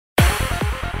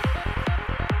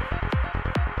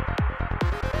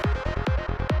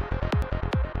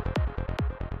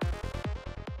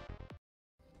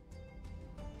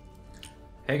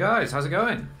Hey guys, how's it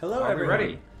going? Hello, Are we everyone.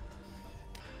 ready?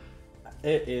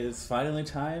 It is finally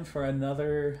time for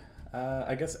another,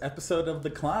 I guess, episode of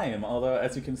The Climb. Although,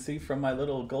 as you can see from my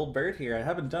little gold bird here, I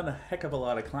haven't done a heck of a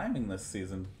lot of climbing this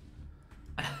season.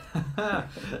 No,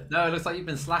 it looks like you've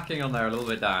been slacking on there a little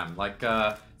bit, Dan.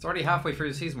 It's already halfway through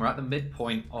the season. We're at the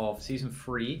midpoint of season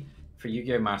 3 for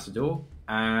Yu-Gi-Oh! Master Duel,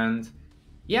 and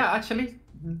yeah, actually,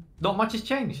 not much has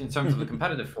changed in terms of the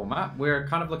competitive format. We're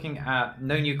kind of looking at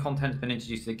no new content's been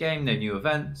introduced to the game, no new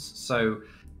events, so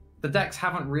the decks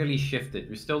haven't really shifted.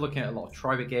 We're still looking at a lot of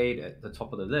Tri Brigade at the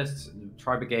top of the list,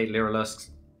 Tri Brigade, Lyrilusks,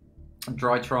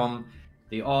 Drytron,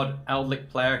 the odd Eldlik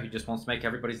player who just wants to make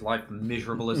everybody's life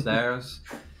miserable as theirs.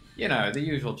 You know, the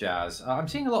usual jazz. I'm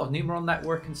seeing a lot of Numeron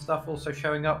Network and stuff also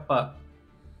showing up, but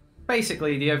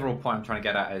basically the overall point I'm trying to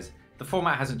get at is the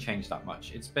format hasn't changed that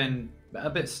much. It's been a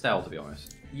bit stale, to be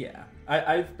honest. Yeah,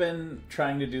 I've been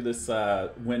trying to do this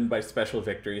win by special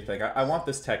victory thing. I want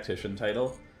this tactician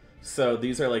title. So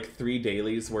these are like 3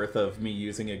 dailies worth of me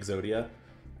using Exodia.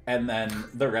 And then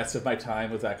the rest of my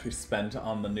time was actually spent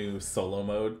on the new solo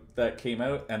mode that came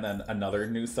out, and then another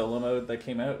new solo mode that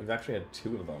came out. We've actually had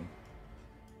 2 of them.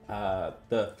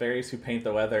 The Fairies Who Paint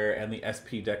the Weather and the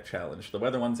SP Deck Challenge. The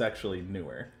Weather one's actually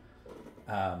newer.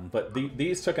 But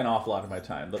these took an awful lot of my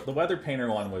time. The Weather Painter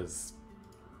one was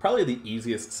probably the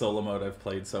easiest solo mode I've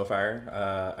played so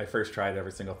far. I first tried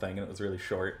every single thing, and it was really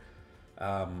short.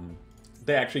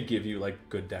 They actually give you like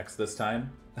good decks this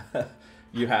time.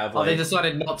 You have like, they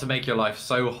decided not to make your life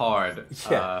so hard.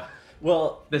 Yeah.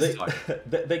 Well, this time.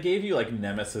 They gave you like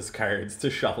Nemesis cards to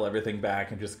shuffle everything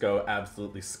back and just go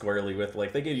absolutely squirrely with.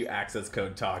 Like, they gave you Access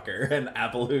Code Talker and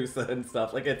Appaloosa and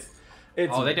stuff. Like, it's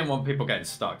Oh, they didn't want people getting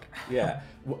stuck. Yeah.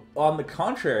 On the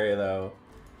contrary, though,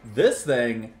 this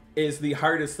thing is the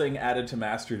hardest thing added to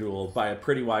Master Duel by a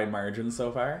pretty wide margin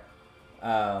so far.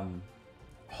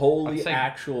 Holy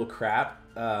actual crap.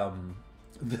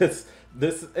 This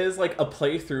is like a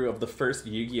playthrough of the first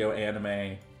Yu-Gi-Oh!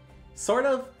 Anime. Sort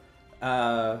of.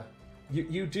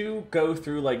 You do go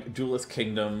through like Duelist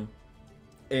Kingdom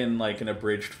in like an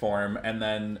abridged form, and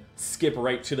then skip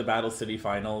right to the Battle City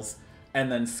Finals, and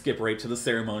then skip right to the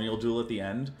ceremonial duel at the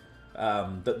end.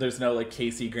 There's no like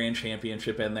KC Grand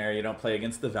Championship in there. You don't play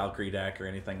against the Valkyrie deck or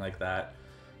anything like that.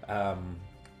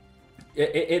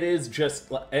 It is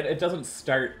just, it doesn't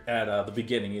start at the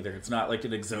beginning either. It's not like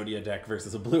an Exodia deck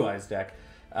versus a Blue Eyes deck.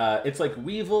 It's like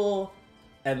Weevil,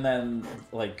 and then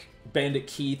like Bandit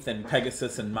Keith and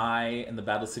Pegasus and Mai in the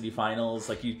Battle City Finals.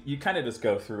 Like, you kind of just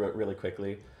go through it really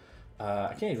quickly.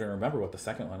 I can't even remember what the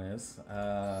second one is.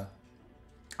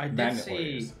 I did Magnet see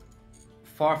Warriors.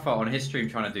 Farfa on his stream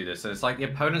trying to do this, so it's like the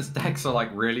opponent's decks are like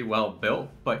really well built,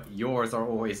 but yours are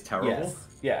always terrible. Yes.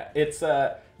 Yeah, it's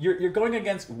you're going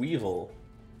against Weevil,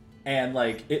 and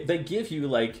like they give you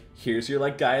like, here's your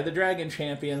like Gaia the Dragon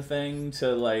champion thing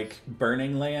to like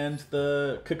Burning Land,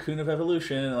 the Cocoon of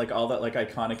Evolution, and like all that like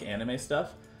iconic anime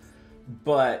stuff.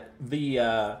 But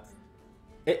the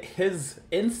his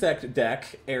insect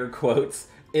deck, air quotes,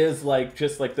 is like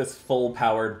just like this full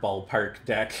powered ballpark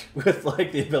deck with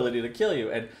like the ability to kill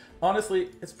you. And honestly,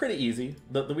 it's pretty easy.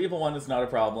 The Weevil one is not a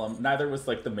problem. Neither was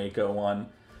like the Mako one.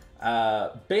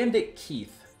 Bandit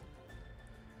Keith,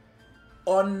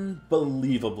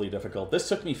 unbelievably difficult. This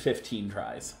took me 15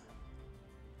 tries.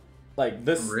 Like,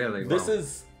 this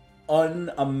is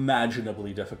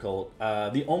unimaginably difficult.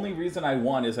 The only reason I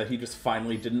won is that he just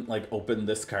finally didn't like open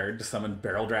this card to summon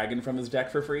Barrel Dragon from his deck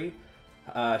for free.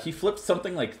 He flipped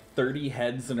something like 30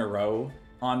 heads in a row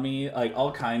on me, like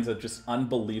all kinds of just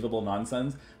unbelievable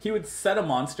nonsense. He would set a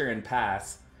monster and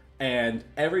pass, and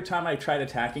every time I tried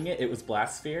attacking it, it was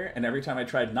Blast Sphere, and every time I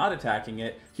tried not attacking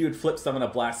it, he would flip summon a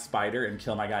Blast Spider and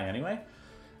kill my guy anyway.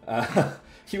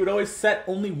 He would always set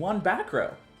only one back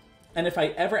row. And if I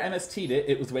ever MST'd it,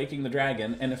 it was Waking the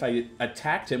Dragon, and if I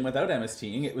attacked him without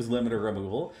MSTing, it was Limiter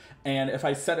Removal, and if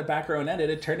I set a back row and ended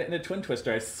it, turned it into Twin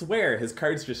Twister. I swear, his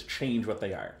cards just change what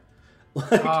they are.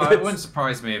 Like, it wouldn't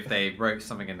surprise me if they wrote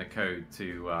something in the code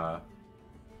to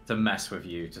mess with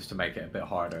you, just to make it a bit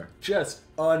harder. Just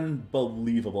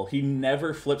unbelievable. He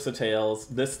never flips a tails.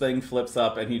 This thing flips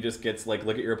up, and he just gets, like,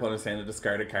 look at your opponent's hand and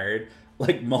discard a card,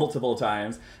 like, multiple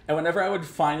times. And whenever I would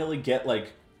finally get,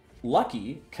 like,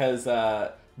 lucky, because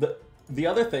the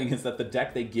other thing is that the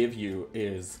deck they give you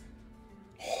is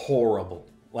horrible.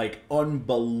 Like,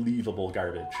 unbelievable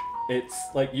garbage. It's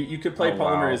like, you could play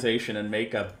Polymerization and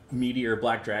make a Meteor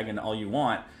Black Dragon all you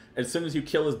want. As soon as you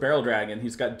kill his Barrel Dragon,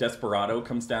 he's got Desperado,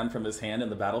 comes down from his hand in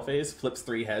the battle phase, flips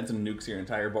 3 heads, and nukes your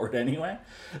entire board anyway.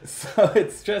 So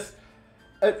it's just,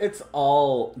 it's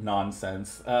all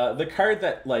nonsense. The card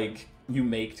that, like, you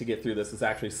make to get through this is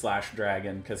actually Slash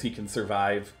Dragon, because he can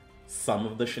survive some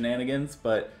of the shenanigans,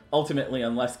 but ultimately,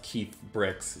 unless Keith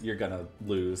bricks, you're gonna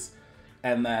lose.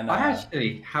 And then I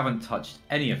actually haven't touched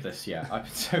any of this yet. I've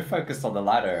been so focused on the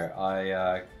ladder,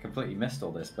 I completely missed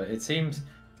all this. But it seems,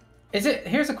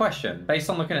 here's a question based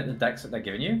on looking at the decks that they're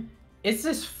giving you: is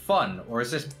this fun or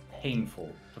is this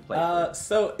painful to play?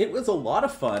 So it was a lot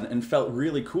of fun and felt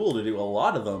really cool to do a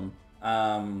lot of them.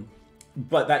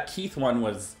 But that Keith one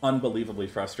was unbelievably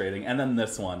frustrating, and then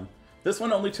this one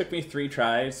only took me 3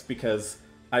 tries because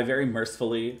I very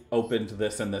mercifully opened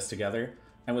this and this together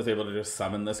and was able to just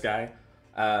summon this guy.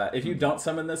 If you don't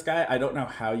summon this guy, I don't know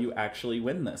how you actually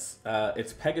win this.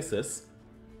 It's Pegasus,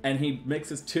 and he makes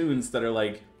his tunes that are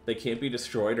like, they can't be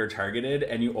destroyed or targeted,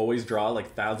 and you always draw like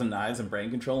 1,000 Knives and Brain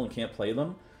Control and can't play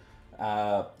them.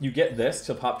 You get this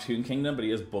to pop Toon Kingdom, but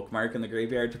he has Bookmark in the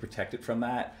graveyard to protect it from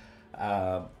that.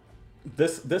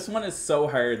 This one is so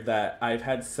hard that I've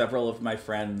had several of my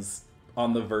friends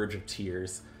on the verge of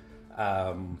tears.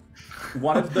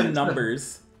 One of the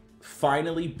numbers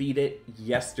finally beat it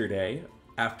yesterday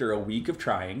after a week of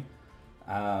trying.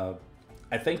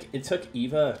 I think it took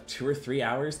Eva 2 or 3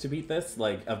 hours to beat this,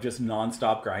 like, of just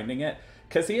non-stop grinding it.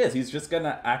 Because he's just going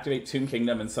to activate Toon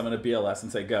Kingdom and summon a BLS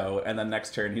and say go, and then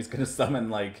next turn he's going to summon,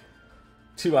 like,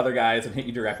 2 other guys and hit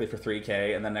you directly for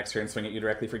 3k, and then next turn swing at you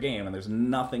directly for game, and there's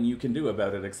nothing you can do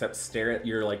about it except stare at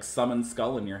your, like, summoned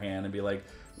skull in your hand and be like,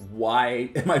 why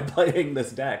am I playing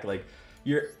this deck? Like,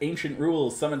 your Ancient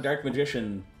Rules, Summon Dark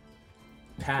Magician,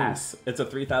 pass. It's a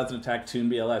 3,000 attack Toon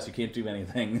BLS, you can't do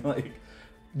anything. Like,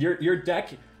 your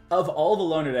deck, of all the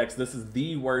loner decks, this is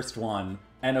the worst one,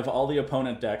 and of all the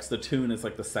opponent decks, the Toon is,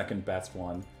 like, the second best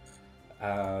one.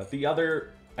 The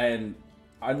other, and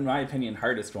in my opinion,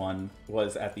 hardest one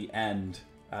was at the end.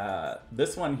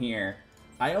 This one here,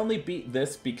 I only beat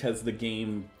this because the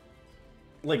game,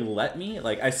 like, let me.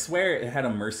 Like, I swear it had a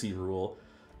mercy rule.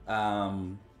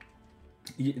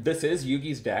 This is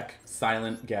Yugi's deck,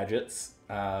 Silent Gadgets,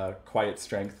 Quiet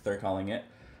Strength, they're calling it.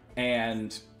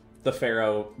 And the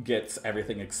Pharaoh gets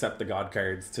everything except the God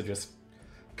cards to just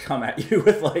come at you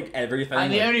with, like, everything.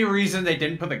 And the only reason they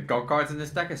didn't put the God cards in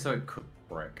this deck is so it could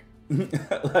break.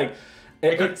 Like,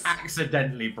 it could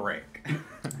accidentally break.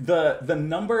 The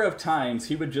number of times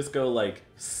he would just go, like,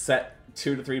 set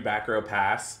 2 to 3 back row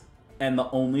pass, and the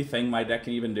only thing my deck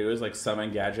can even do is, like,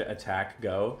 summon gadget, attack,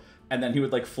 go, and then he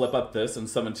would, like, flip up this and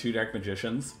summon 2 Dark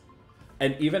Magicians.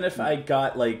 And even if I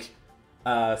got, like,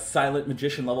 Silent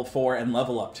Magician level 4 and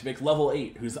level up to make level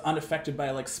 8, who's unaffected by,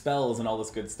 like, spells and all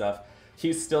this good stuff,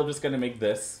 he's still just going to make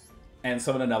this and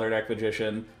summon another Dark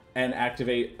Magician and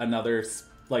activate another,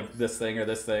 like, this thing or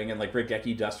this thing, and, like,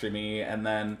 Regeki Dustry me, and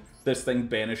then this thing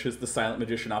banishes the Silent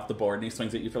Magician off the board, and he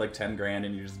swings at you for, like, 10 grand,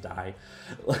 and you just die.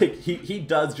 Like, he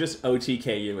does just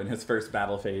OTK you in his first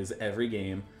battle phase every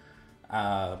game.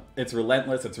 It's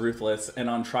relentless, it's ruthless, and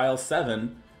on Trial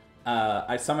 7,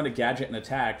 I summoned a gadget and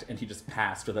attacked, and he just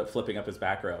passed without flipping up his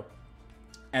back row.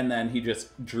 And then he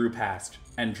just drew past,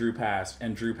 and drew past,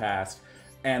 and drew past,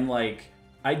 and, like,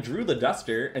 I drew the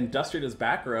Duster and dustered his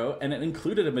back row, and it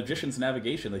included a Magician's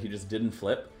Navigation that he just didn't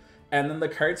flip. And then the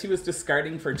cards he was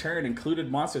discarding for turn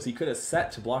included monsters he could have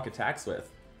set to block attacks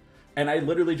with. And I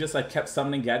literally just, like, kept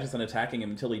summoning gadgets and attacking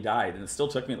him until he died, and it still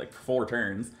took me, like, 4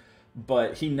 turns.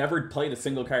 But he never played a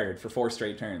single card for 4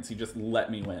 straight turns. He just let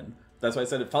me win. That's why I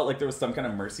said it felt like there was some kind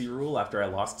of mercy rule after I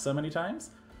lost so many times.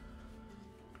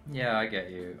 Yeah, I get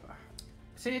you.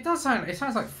 See, it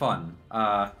sounds like fun.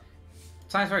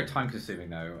 Sounds very time consuming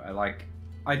though.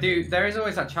 There is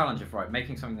always that challenge of, right,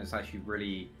 making something that's actually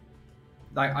really,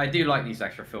 like, I do like these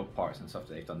extra filled parts and stuff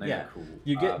that they've done. They're cool.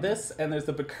 You get this, and there's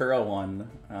the Bakura one.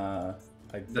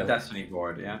 The Destiny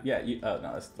board, yeah? Yeah, oh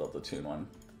no, it's still the Toon one.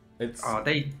 It's,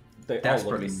 they all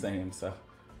look the same, so.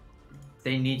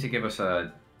 They need to give us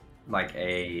a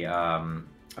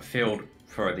field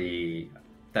for the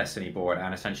Destiny board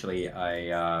and essentially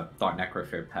a Dark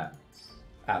Necrophid pet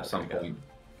at some point.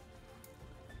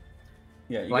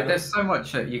 Yeah, like, there's so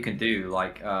much that you can do,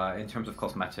 like, in terms of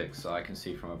cosmetics, I can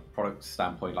see from a product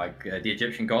standpoint, like, the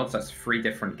Egyptian Gods, that's 3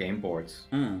 different game boards.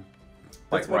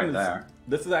 Like, right there.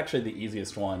 This is actually the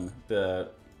easiest one, the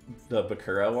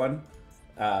Bakura one.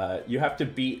 You have to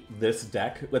beat this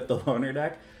deck with the Loner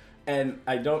deck, and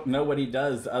I don't know what he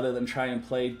does other than try and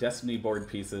play Destiny board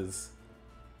pieces.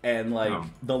 And, like,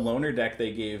 the Loner deck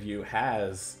they gave you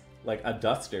has, like, a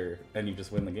Duster, and you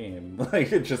just win the game.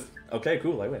 Like, it just, okay,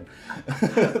 cool, I win.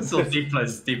 So D+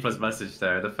 message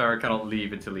there. The Pharaoh cannot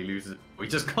leave until he loses. We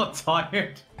just got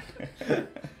tired.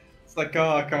 It's like,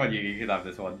 oh, come on, you can have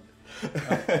this one.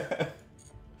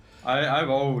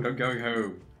 I'm old, I'm going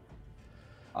home.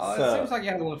 It seems like you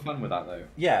had a lot of fun with that, though.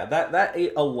 Yeah, that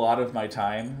ate a lot of my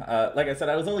time. Like I said,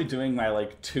 I was only doing my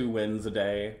like 2 wins a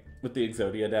day with the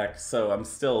Exodia deck, so I'm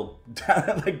still down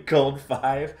at like gold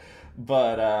 5.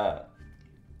 But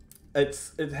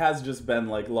it has just been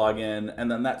like log in, and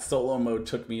then that solo mode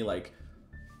took me like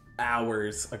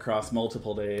hours across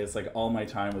multiple days. Like all my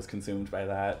time was consumed by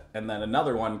that. And then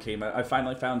another one came out. I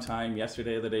finally found time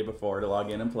yesterday or the day before to log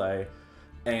in and play.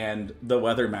 And the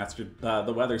weather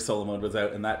solo mode was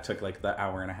out, and that took like the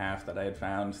hour and a half that I had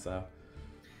found. So,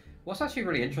 what's actually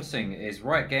really interesting is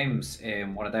Riot Games,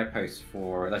 in one of their posts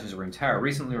for Legends of Runeterra,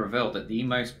 recently revealed that the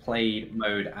most played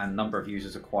mode and number of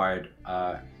users acquired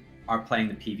are playing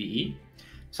the PvE.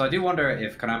 So I do wonder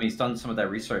if Konami's done some of their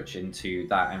research into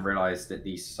that and realized that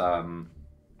these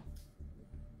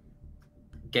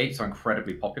gates are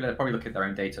incredibly popular. They probably look at their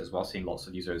own data as well, seeing lots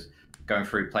of users going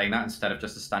through playing that instead of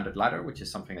just a standard ladder, which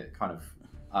is something that kind of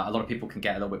a lot of people can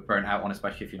get a little bit burnt out on,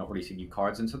 especially if you're not releasing new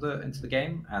cards into the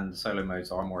game, and solo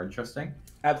modes are more interesting.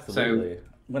 Absolutely. So,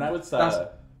 when I was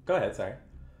go ahead, sorry.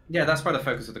 Yeah, that's where the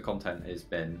focus of the content has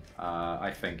been.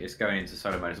 I think it's going into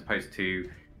solo mode as opposed to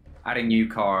adding new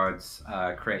cards,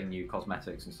 creating new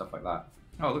cosmetics and stuff like that.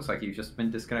 Oh, it looks like you've just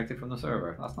been disconnected from the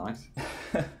server. That's nice.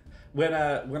 When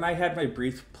I had my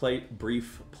brief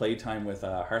playtime with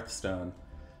Hearthstone,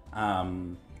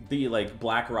 the like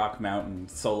Black Rock Mountain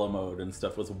solo mode and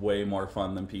stuff was way more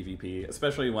fun than PvP,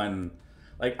 especially when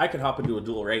like I could hop into a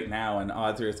duel right now and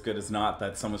odds are as good as not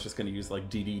that someone's just going to use like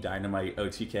DD Dynamite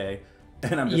OTK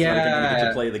and I'm just not even going to get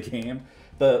to play the game.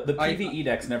 The PvE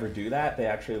decks never do that. They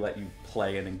actually let you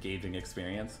play an engaging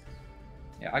experience.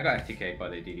 Yeah, I got FTK'd by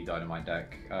the DD Dynamite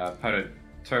deck.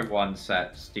 Turn 1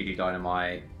 sets DD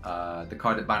Dynamite, the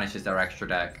card that banishes their extra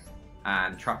deck,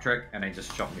 and Trap Trick, and they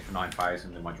just shot me for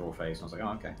 9,000 in my draw phase, and I was like,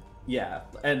 oh, okay. Yeah,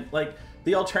 and like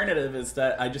the alternative is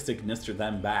that I just Ignister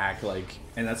them back, like,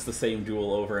 and that's the same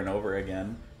duel over and over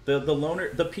again. The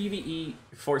PvE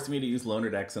forced me to use loner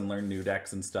decks and learn new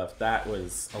decks and stuff. That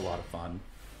was a lot of fun.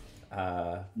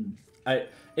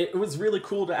 It was really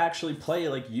cool to actually play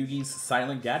like Yugi's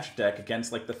Silent Gadget deck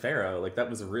against like the Pharaoh. Like that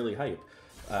was really hype.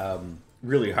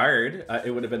 Really hard.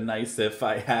 It would have been nice if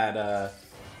I had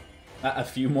a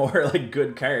few more like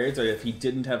good cards, or if he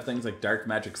didn't have things like Dark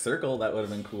Magic Circle. That would have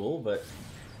been cool. But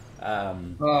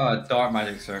oh, Dark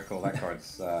Magic Circle. That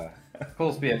card's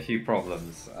caused me a few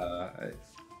problems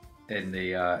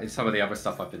in some of the other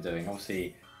stuff I've been doing.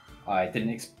 Obviously, I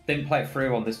didn't play it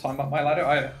through on this time up my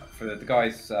ladder. For the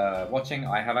guys watching,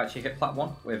 I have actually hit Plat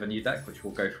 1 with a new deck, which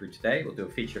we'll go through today. We'll do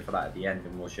a feature for that at the end,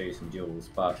 and we'll show you some duels.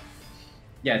 But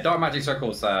yeah, Dark Magic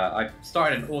Circles, I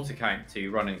started an auto count to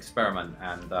run an experiment,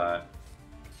 and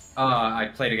I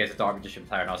played against a Dark Magician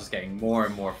player, and I was just getting more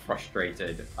and more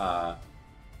frustrated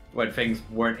when things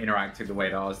weren't interacting the way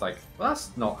that I was like, well,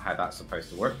 that's not how that's supposed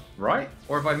to work, right?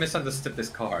 Or have I misunderstood this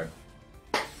card?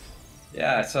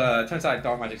 Yeah, it turns out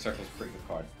Dark Magic Circle is a pretty good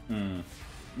card.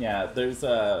 Yeah, there's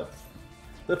the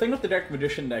thing with the Dark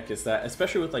Magician deck is that,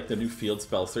 especially with like the new field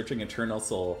spell, Searching Eternal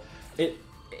Soul,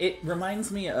 it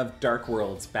reminds me of Dark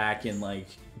Worlds back in like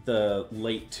the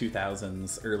late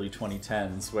 2000s, early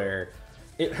 2010s, where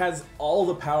it has all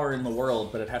the power in the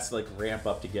world, but it has to like ramp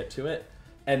up to get to it.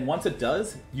 And once it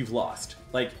does, you've lost.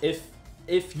 Like if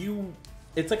you,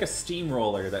 it's like a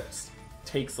steamroller that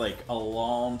takes like a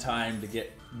long time to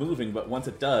get moving, but once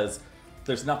it does,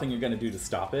 there's nothing you're going to do to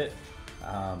stop it.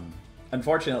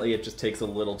 Unfortunately, it just takes a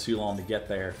little too long to get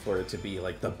there for it to be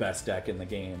like the best deck in the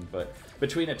game. But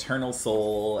between Eternal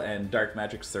Soul and Dark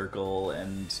Magic Circle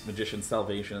and Magician's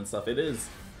Salvation and stuff, it is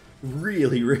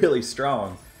really, really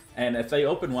strong. And if they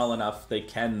open well enough, they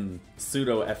can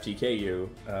pseudo FTK you.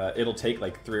 It'll take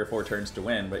like 3 or 4 turns to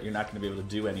win, but you're not going to be able to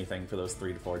do anything for those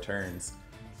 3 to 4 turns.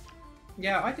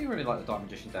 Yeah, I do really like the Dark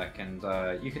Magician deck, and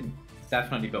you can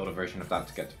definitely build a version of that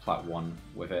to get to Plat 1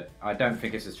 with it. I don't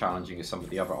think it's as challenging as some of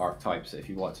the other archetypes if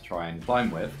you want to try and climb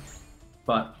with.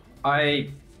 But I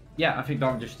think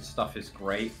Dark Magician stuff is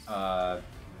great.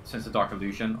 Since the Dark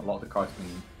Illusion, a lot of the cards have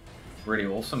been really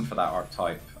awesome for that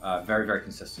archetype. Very, very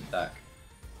consistent deck.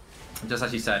 Just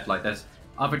as you said, like there's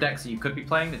other decks that you could be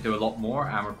playing that do a lot more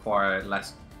and require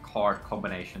less card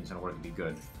combinations in order to be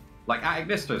good. Like at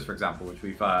Ignistos, for example, which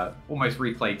we've almost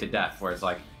replayed to death, where it's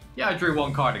like, yeah, I drew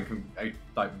 1 card and can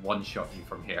like one-shot you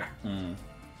from here.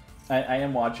 I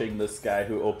am watching this guy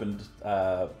who opened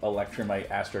Electromite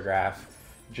Astrograph,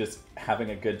 just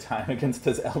having a good time against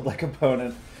his Eldlik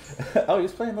opponent. Oh,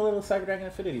 he's playing the little Cyber Dragon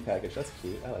Affinity package. That's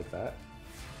cute. I like that.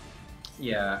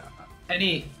 Yeah,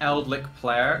 any Eldlik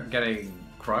player getting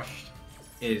crushed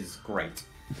is great,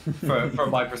 from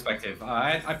my perspective.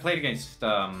 I played against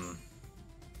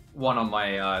one on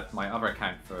my my other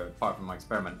account for part of my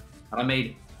experiment, and I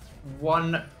made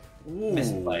one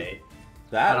misplay.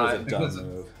 That was a dumb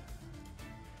move.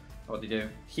 What did he do?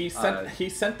 He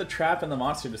sent the trap and the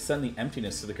monster to send the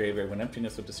emptiness to the graveyard when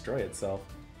emptiness would destroy itself.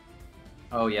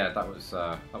 Oh yeah, that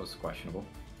was questionable.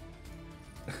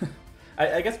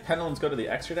 I guess Pendulums go to the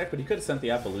extra deck, but he could have sent the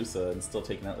Appaloosa and still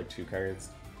taken out like 2 cards.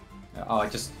 Oh, I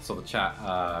just saw the chat.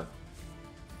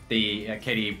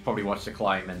 Katie probably watched the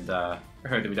climb and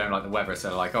heard that we don't like the weather,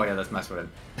 so like, oh yeah, let's mess with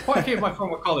him. Quite a few of my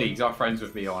former colleagues are friends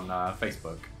with me on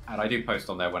Facebook, and I do post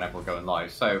on there whenever we're going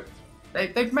live. So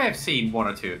they may have seen 1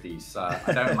 or 2 of these. I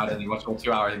don't imagine they watch all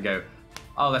 2 hours and go,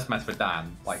 oh, let's mess with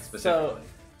Dan, like specifically.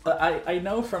 So I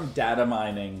know from data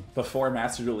mining before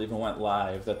Master Duel even went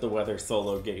live that the weather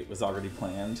solo gate was already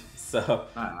planned. So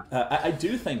I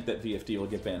do think that VFD will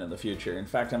get banned in the future. In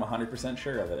fact, I'm 100%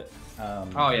 sure of it.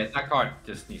 Oh yeah, that card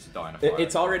just needs to die in a fire.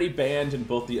 It's already banned in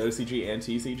both the OCG and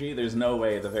TCG. There's no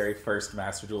way the very first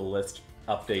Master Duel list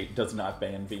update does not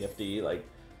ban VFD. Like,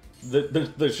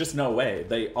 there's just no way.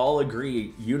 They all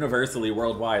agree universally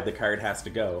worldwide the card has to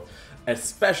go,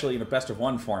 especially in a best of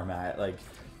 1 format. Like,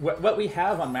 what we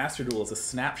have on Master Duel is a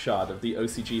snapshot of the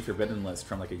OCG Forbidden list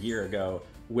from like a year ago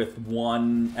with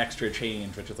 1 extra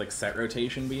change, which is like set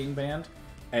rotation being banned.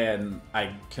 And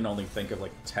I can only think of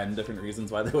like 10 different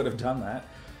reasons why they would have done that.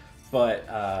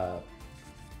 But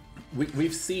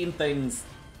we've seen things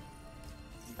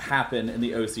happen in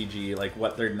the OCG, like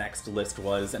what their next list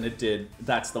was, and it did.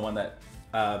 That's the one that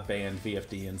banned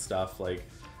VFD and stuff. Like,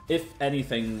 if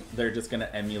anything, they're just going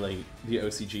to emulate the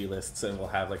OCG lists and we'll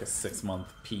have like a 6-month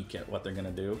peek at what they're going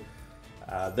to do.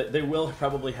 They will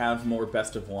probably have more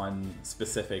best of 1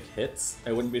 specific hits.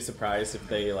 I wouldn't be surprised if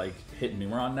they like hit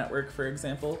Numeron Network, for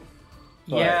example.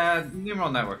 But... yeah,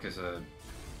 Numeron Network is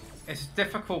it's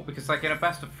difficult because like in a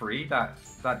best of 3,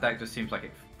 that deck just seems like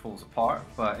it falls apart.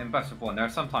 But in best of 1, there are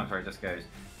some times where it just goes,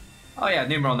 oh yeah,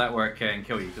 Numeron Network can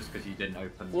kill you just because you didn't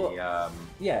open the...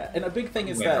 yeah, and a big thing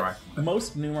is that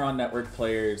most Numeron Network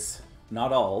players,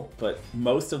 not all, but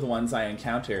most of the ones I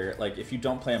encounter, like if you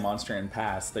don't play a monster in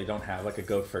pass, they don't have like a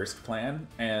go first plan.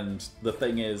 And the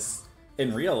thing is,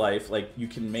 in real life, like you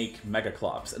can make Mega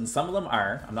Clops, and some of them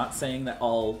are. I'm not saying that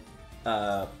all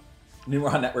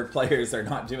Numeron Network players are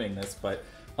not doing this, but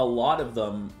a lot of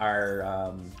them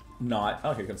are not...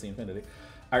 oh, here comes the Infinity.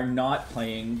 Are not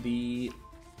playing the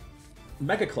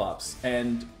Mega Clops,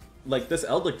 and like this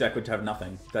Eldlik deck would have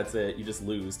nothing. That's it. You just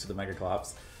lose to the Mega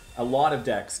Clops. A lot of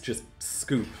decks just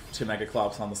scoop to Mega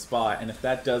Clops on the spot, and if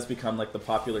that does become like the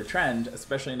popular trend,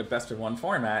 especially in a best of 1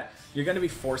 format, you're going to be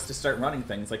forced to start running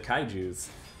things like Kaijus.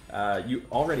 You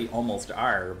already almost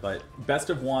are, but best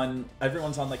of 1,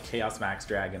 everyone's on like Chaos Max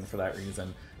Dragon for that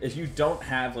reason. If you don't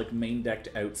have like main decked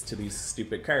outs to these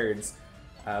stupid cards,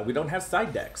 we don't have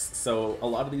side decks, so a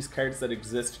lot of these cards that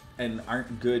exist and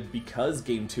aren't good because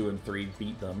Game 2 and 3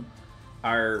 beat them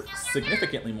are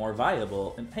significantly more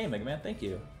viable, and hey Mega Man, thank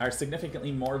you, are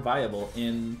significantly more viable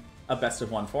in a best of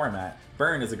 1 format.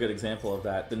 Burn is a good example of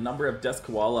that. The number of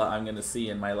Deathkoala I'm going to see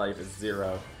in my life is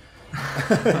 0.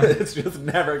 It's just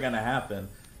never going to happen.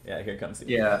 Yeah, here comes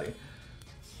the Infinity.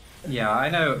 Yeah, I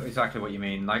know exactly what you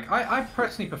mean. Like, I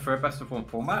personally prefer best of 1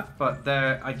 format, but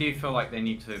I do feel like they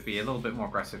need to be a little bit more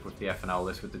aggressive with the FNL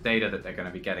list, with the data that they're going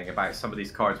to be getting about some of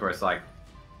these cards, where it's like,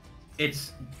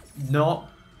 it's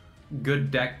not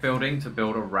good deck building to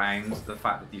build around the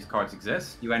fact that these cards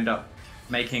exist. You end up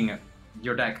making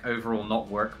your deck overall not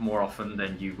work more often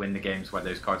than you win the games where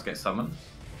those cards get summoned.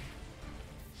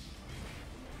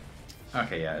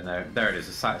 Okay, yeah, no, there it is,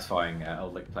 a satisfying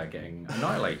Eldlik player getting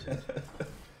annihilated.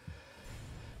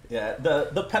 Yeah,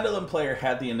 the Pendulum player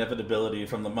had the inevitability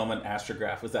from the moment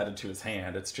Astrograph was added to his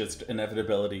hand. It's just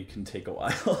inevitability can take a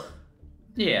while.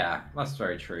 Yeah, that's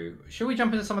very true. Should we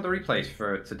jump into some of the replays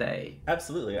for today?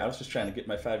 Absolutely. I was just trying to get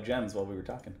my 5 gems while we were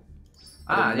talking.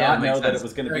 I did not know that it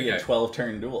was going to be a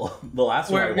 12-turn duel. The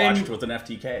last one I watched was an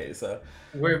FTK, so...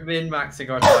 We're min-maxing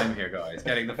our time here, guys,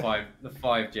 getting the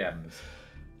five gems.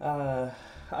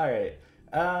 Alright.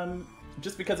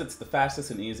 Just because it's the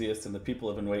fastest and easiest and the people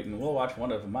have been waiting, we'll watch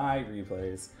one of my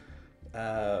replays.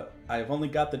 I've only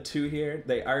got the 2 here.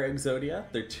 They are Exodia.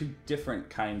 They're 2 different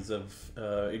kinds of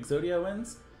Exodia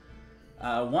wins.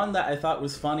 One that I thought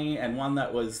was funny, and one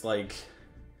that was like...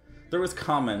 There was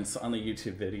comments on the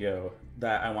YouTube video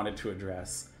that I wanted to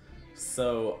address.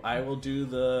 So I will do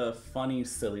the funny,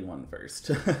 silly one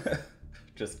first.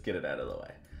 Just get it out of the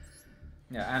way.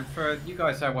 Yeah, and for you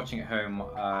guys that are watching at home,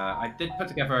 I did put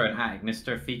together an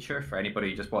Agnister feature for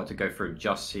anybody who just wanted to go through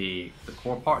just see the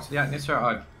core parts of the Agnister.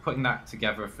 I'm putting that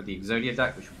together for the Exodia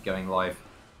deck, which will be going live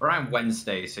around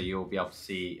Wednesday, so you'll be able to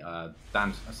see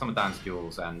some of Dan's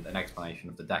duels and an explanation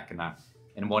of the deck and that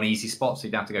in one easy spot, so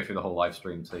you don't have to go through the whole live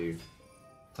stream to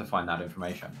find that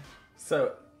information.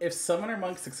 So if Summoner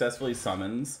Monk successfully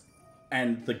summons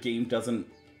and the game doesn't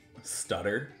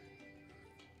stutter,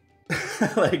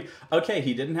 like, okay,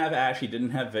 he didn't have Ash, he didn't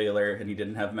have Valor, and he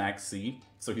didn't have Max C,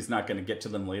 so he's not going to get to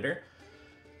them later.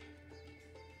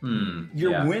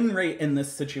 Your win rate in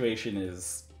this situation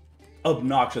is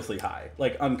obnoxiously high,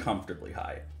 like uncomfortably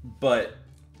high, but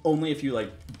only if you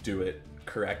like do it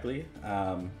correctly.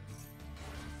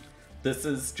 This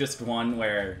is just one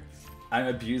where I'm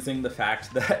abusing the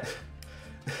fact that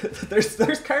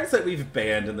there's cards that we've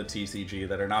banned in the TCG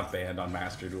that are not banned on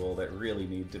Master Duel that really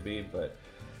need to be, but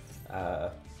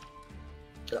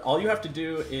all you have to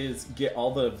do is get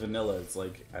all the vanillas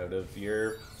like out of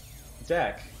your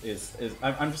deck.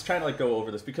 I'm just trying to like go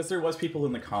over this because there was people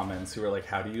in the comments who were like,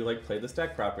 how do you like play this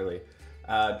deck properly?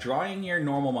 Drawing your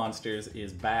normal monsters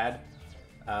is bad.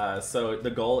 So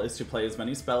the goal is to play as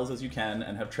many spells as you can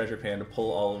and have Treasure Pan to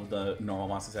pull all of the normal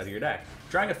monsters out of your deck.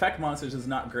 Drawing effect monsters is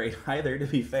not great either, to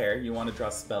be fair. You want to draw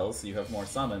spells so you have more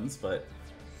summons, but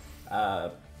I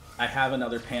have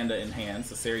another panda in hand,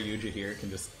 so Saryuja here can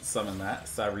just summon that.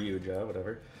 Saryuja,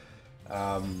 whatever.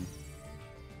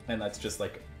 And that's just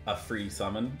like a free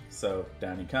summon, so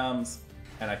down he comes,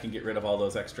 and I can get rid of all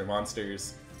those extra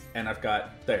monsters, and I've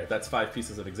got, there, that's 5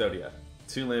 pieces of Exodia.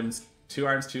 2 limbs, 2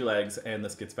 arms, 2 legs, and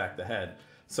this gets back the head.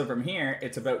 So from here,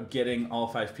 it's about getting all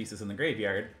 5 pieces in the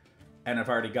graveyard, and I've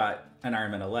already got an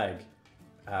arm and a leg.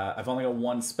 I've only got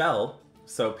 1 spell,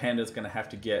 so Panda's gonna have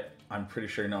to get, I'm pretty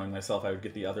sure knowing myself I would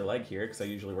get the other leg here, because I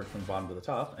usually work from the bottom to the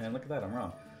top, and look at that, I'm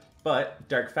wrong. But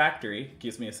Dark Factory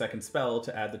gives me a second spell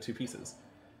to add the 2 pieces.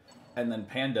 And then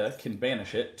Panda can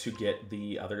banish it to get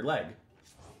the other leg.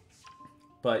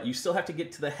 But you still have to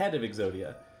get to the head of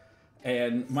Exodia.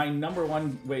 And my number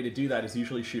one way to do that is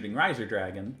usually shooting Riser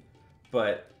Dragon,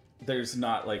 but there's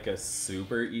not like a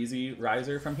super easy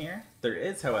Riser from here. There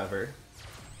is, however,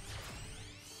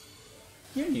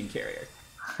 Union Carrier.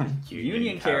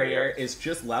 Union Carrier is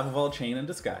just Lava Vault Chain in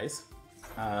disguise.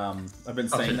 I've been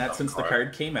saying that since the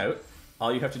card came out.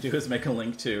 All you have to do is make a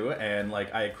link to, and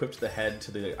like I equipped the head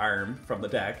to the arm from the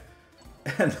deck,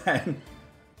 and then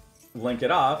link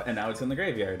it off, and now it's in the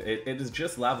graveyard. It is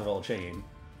just Lava Vault Chain.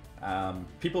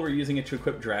 People were using it to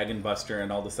equip Dragon Buster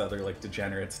and all this other like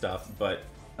degenerate stuff, but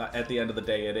at the end of the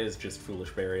day, it is just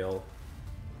Foolish Burial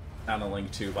on a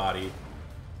link to body.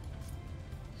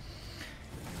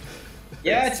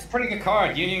 Yeah, it's a pretty good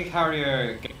card. Union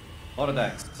Carrier. A lot of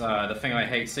decks. The thing I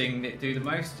hate seeing it do the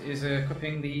most is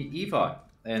equipping the Eva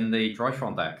in the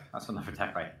Drytron deck. That's another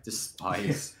deck I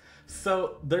despise.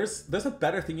 So there's a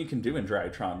better thing you can do in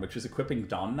Drytron, which is equipping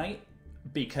Dawn Knight,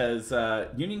 because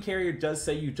Union Carrier does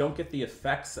say you don't get the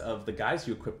effects of the guys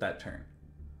you equip that turn.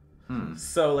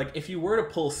 So like if you were to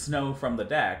pull Snow from the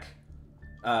deck,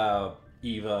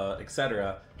 Eva,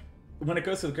 etc., when it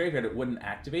goes to the graveyard, it wouldn't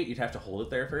activate. You'd have to hold it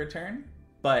there for a turn.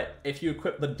 But if you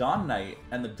equip the Dawn Knight,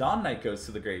 and the Dawn Knight goes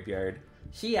to the graveyard,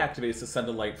 he activates to send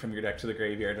a light from your deck to the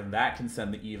graveyard, and that can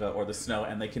send the Eva or the Snow,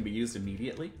 and they can be used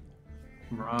immediately.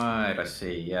 Right, I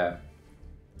see, yeah.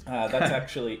 That's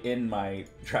actually in my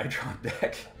Drytron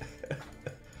deck.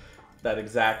 That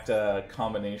exact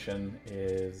combination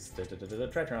is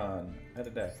Drytron, add a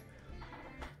deck.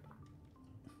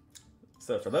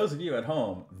 So for those of you at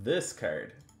home, this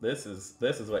card, this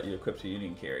is what you equip to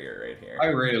Union Carrier right here. I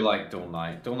really like Dawn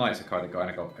Knight. Dawn Knight's a card that kind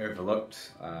of got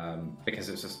overlooked because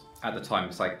it's just, at the time,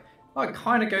 it's like, oh, it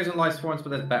kind of goes in life forms, but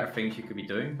there's better things you could be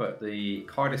doing. But the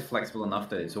card is flexible enough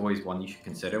that it's always one you should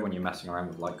consider when you're messing around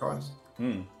with light cards.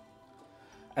 And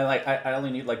like, I only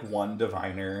need like 1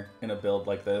 Diviner in a build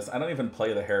like this. I don't even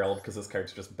play the Herald because this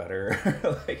card's just better.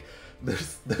 Like,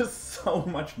 there's so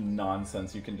much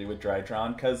nonsense you can do with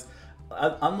Drytron because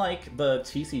unlike the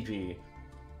TCG,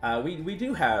 we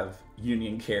do have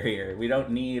Union Carrier. We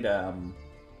don't need a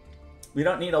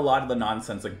lot of the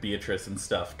nonsense like Beatrice and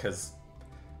stuff because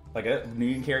like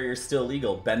Union Carrier is still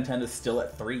legal. Ben 10 is still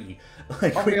at 3.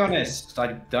 Like, I'll be honest,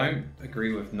 I don't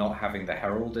agree with not having the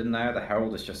Herald in there. The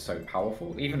Herald is just so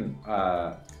powerful. Even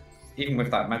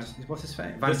with that Majesty, what's his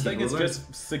name? This thing is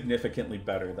just significantly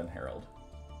better than Herald.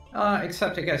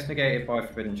 Except it gets negated by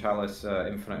Forbidden Chalice,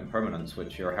 Infinite Impermanence,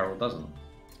 which your Herald doesn't.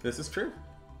 This is true.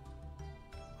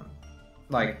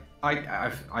 Like, I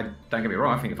don't get me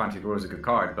wrong, I think Advantage Ruler is a good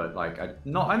card, but like,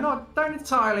 don't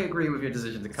entirely agree with your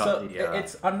decision to cut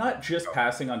the. I'm not just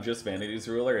passing on just Vanity's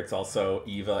Ruler. It's also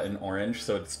Eva and Orange,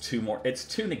 so it's 2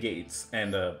 negates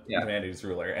and a Vanity's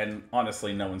Ruler. And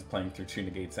honestly, no one's playing through 2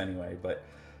 negates anyway. But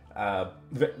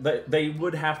They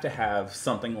would have to have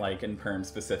something like Imperm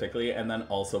specifically, and then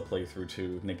also play through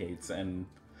 2 negates. And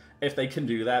if they can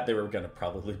do that, they were going to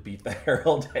probably beat the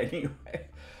Herald anyway.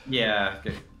 Yeah.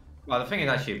 Good. Well, the thing is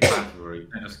actually, you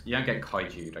don't get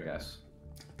kaiju'd, I guess.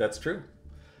 That's true.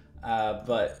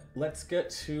 But let's get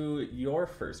to your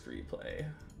first replay.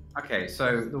 Okay,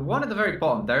 so the one at the very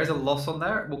bottom, there is a loss on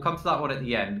there. We'll come to that one at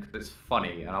the end because it's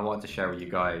funny, and I want to share with you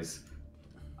guys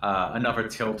another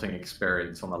tilting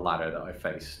experience on the ladder that I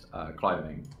faced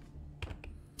climbing.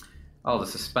 Oh, the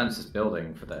suspense is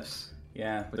building for this.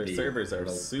 Yeah, their servers are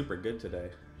super good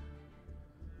today.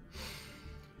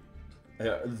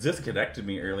 Disconnected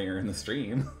me earlier in the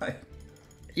stream.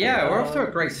 Yeah, we're off to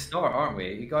a great start, aren't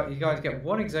we? You guys get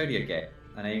 1 Exodia gate,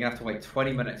 and then you're gonna have to wait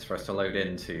 20 minutes for us to load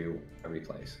into a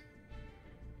replays.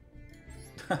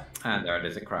 And there it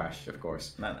is, it crashed, of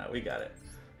course. No, we got it.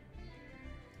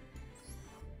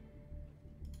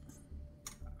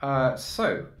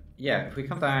 So, yeah, if we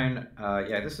come down,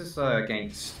 yeah, this is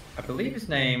against, I believe his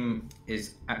name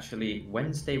is actually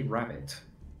Wednesday Rabbit.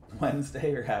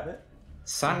 Wednesday Rabbit?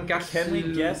 Sangatsu. Can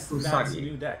we guess Matt's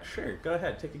new deck? Sure, go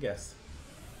ahead, take a guess.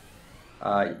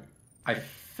 I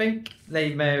think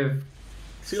they may have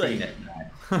seen it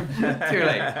now. Too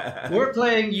late. We're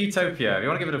playing Utopia. If you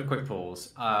want to give it a quick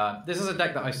pause, this is a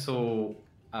deck that I saw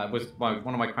was one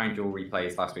of my Crown Jewel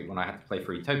replays last week when I had to play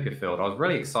for Utopia Field. I was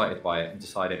really excited by it and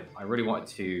decided I really wanted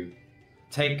to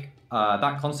take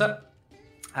that concept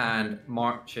and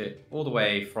march it all the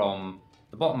way from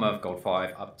the bottom of Gold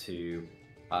 5 up to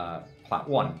Plat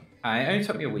 1. And it only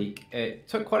took me a week. It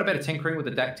took quite a bit of tinkering with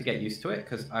the deck to get used to it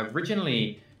because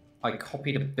originally I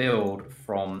copied a build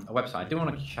from a website. I do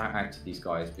want to shout out to these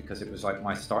guys because it was like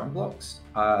my starting blocks.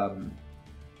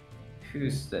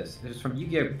 Who's this? It was from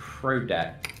Yu-Gi-Oh! Pro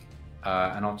Deck,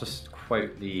 and I'll just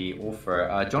quote the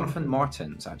author, Jonathan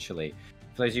Martins, actually.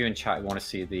 For those of you in chat who want to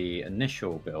see the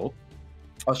initial build,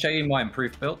 I'll show you my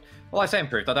improved build. Well, I say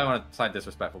improved, I don't want to sound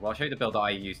disrespectful, but I'll show you the build that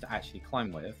I used to actually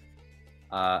climb with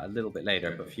a little bit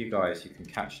later. But for you guys, you can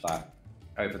catch that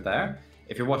over there.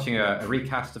 If you're watching a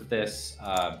recast of this,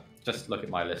 just look at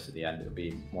my list at the end. It'll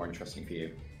be more interesting for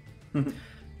you.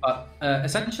 But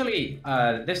essentially,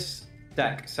 this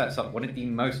deck sets up one of the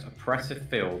most oppressive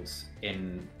fields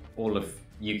in all of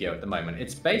Yu-Gi-Oh! At the moment.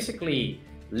 It's basically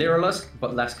Lyralisk,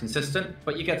 but less consistent,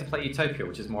 but you get to play Utopia,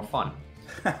 which is more fun.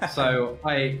 So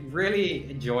I really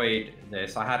enjoyed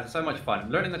this. I had so much fun.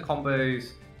 Learning the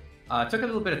combos took a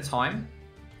little bit of time,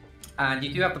 and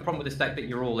you do have the problem with this deck that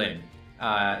you're all in.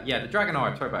 Yeah, the Dragon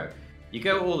R Turbo. You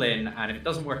go all in, and if it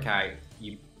doesn't work out,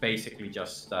 you basically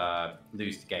just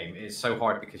lose the game. It's so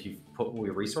hard because you've put all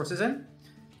your resources in.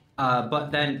 But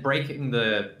then breaking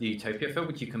the Utopia field,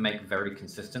 which you can make very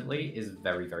consistently, is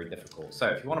very, very difficult. So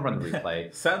if you want to run the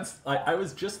replay... Sounds like I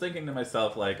was just thinking to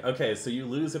myself, like, okay, so you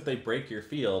lose if they break your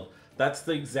field. That's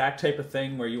the exact type of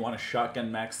thing where you want to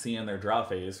shotgun Max C in their draw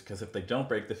phase, because if they don't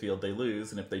break the field, they lose,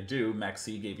 and if they do, Max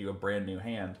C gave you a brand new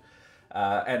hand.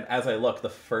 And as I look, the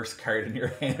first card in your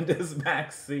hand is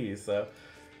Max C, so...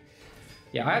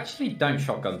 Yeah, I actually don't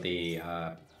shotgun the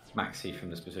Maxi from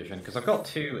this position because I've got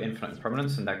 2 infinite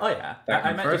impermanence and oh yeah,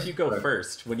 I meant if you go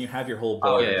first when you have your whole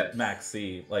board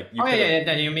Maxi, like you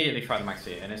then you immediately try the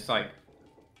Maxi, and it's like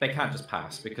they can't just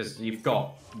pass because you've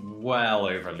got well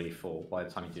over lethal by the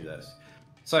time you do this.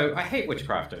 So I hate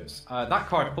Witchcrafters. That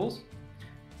card pulls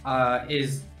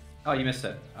is you missed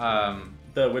it.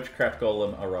 The Witchcraft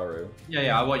Golem Araru.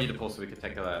 Yeah, I want you to pull so we can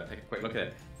take a quick look at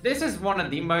it. This is one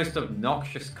of the most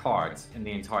obnoxious cards in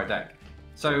the entire deck.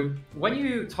 So when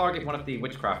you target one of the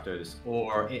Witchcrafters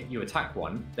or you attack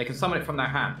one, they can summon it from their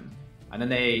hand, and then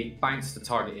they bounce the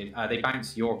target. They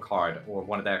bounce your card or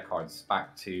one of their cards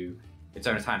back to its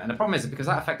owner's hand. And the problem is because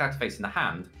that effect activates in the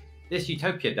hand, this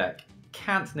Utopia deck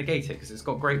can't negate it because it's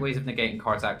got great ways of negating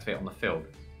cards activate on the field.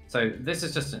 So this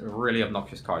is just a really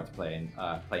obnoxious card to play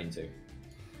into.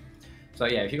 So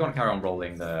yeah, if you want to carry on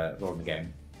rolling the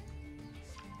game.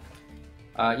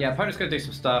 Yeah, opponent's going to do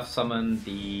some stuff, summon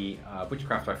the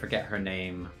Witchcrafter, I forget her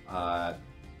name.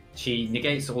 She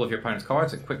negates all of your opponent's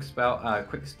cards at quick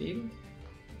speed,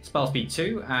 spell speed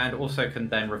 2, and also can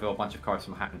then reveal a bunch of cards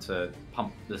from hand to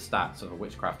pump the stats of a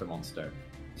Witchcrafter monster.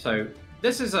 So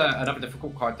this is another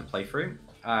difficult card to play through.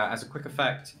 As a quick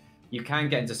effect, you can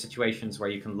get into situations where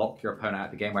you can lock your opponent out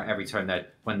of the game, where every turn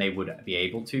when they would be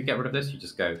able to get rid of this, you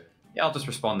just go, yeah, I'll just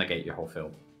respond, negate your whole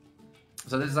field.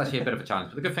 So this is actually a bit of a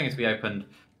challenge, but the good thing is we opened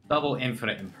double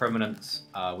infinite impermanence,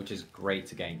 which is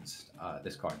great against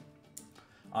this card.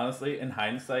 Honestly, in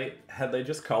hindsight, had they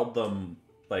just called them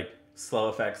like slow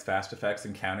effects, fast effects,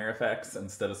 and counter effects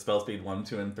instead of spell speed 1,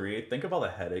 2, and 3, think of all the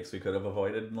headaches we could have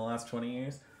avoided in the last 20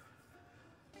 years.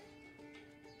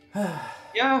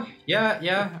 Yeah.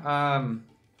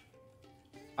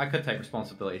 I could take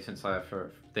responsibility since I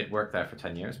did work there for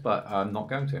 10 years, but I'm not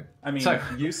going to. I mean,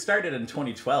 you started in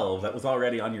 2012. That was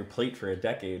already on your plate for a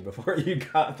decade before you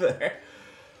got there.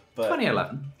 But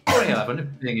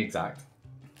 2011, being exact.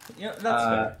 Yeah, that's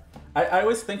fair. I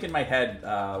always think in my head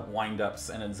wind-ups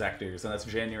and injectors, and that's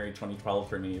January 2012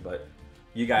 for me, but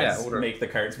you guys make the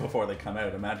cards before they come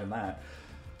out. Imagine that.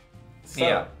 So,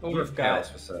 yeah,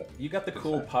 you got the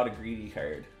cool Pot of Greedy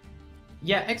card.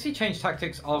 Yeah, XE change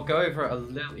tactics, I'll go over a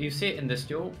little. You see it in this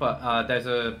duel, but there's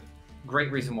a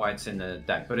great reason why it's in the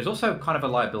deck. But it's also kind of a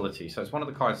liability, so it's one of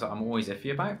the cards that I'm always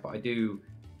iffy about, but I do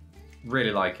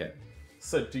really like it.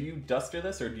 So do you duster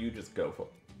this, or do you just go for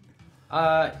it?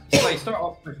 So you start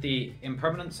off with the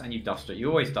impermanence and you duster. You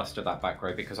always duster that back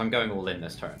row because I'm going all in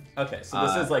this turn. Okay, so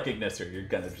this is like Ignister. You're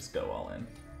gonna just go all in.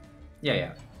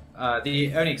 Yeah.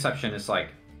 The only exception is like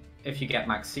if you get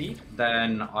max seed,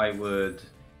 then I would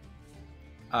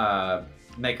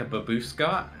make a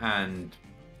Babushka and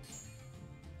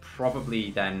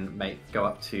probably then go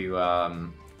up to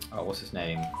what's his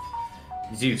name?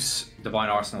 Zeus, Divine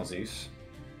Arsenal Zeus.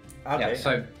 Okay.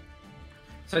 Yeah,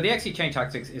 so the XE chain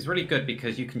tactics is really good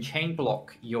because you can chain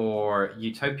block your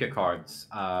Utopia cards,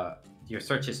 your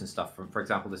searches and stuff from, for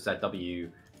example, the ZW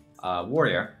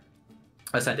Warrior,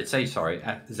 Ascended Sage, sorry,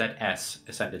 ZS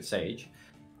Ascended Sage.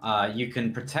 You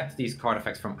can protect these card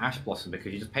effects from Ash Blossom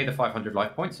because you just pay the 500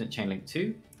 life points and chain link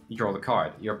 2, you draw the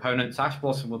card. Your opponent's Ash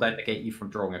Blossom will then negate you from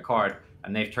drawing a card,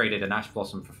 and they've traded an Ash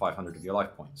Blossom for 500 of your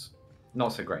life points.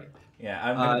 Not so great. Yeah,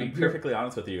 I'm going to be perfectly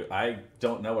honest with you. I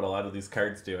don't know what a lot of these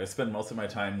cards do. I spend most of my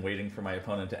time waiting for my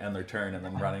opponent to end their turn and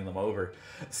then running them over.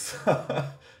 So...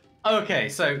 Okay,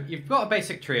 so you've got a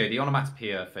basic trio, the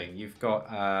Onomatopoeia thing. You've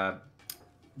got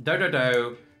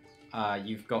Dododo,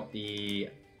 you've got the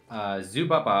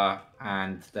Zubaba,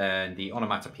 and then the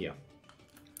Onomatopoeia,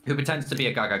 who pretends to be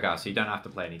a Gagaga, so you don't have to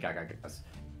play any Gagagas.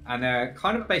 And they're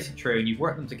kind of a basic trio, and you've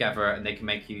worked them together, and they can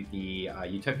make you the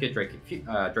Utopia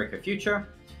Draco Future.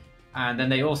 And then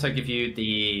they also give you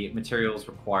the materials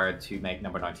required to make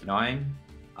number 99,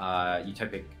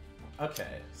 Utopic.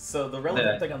 Okay, so the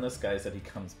relevant thing on this guy is that he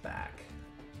comes back.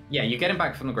 Yeah, you get him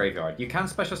back from the graveyard. You can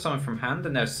special summon from hand,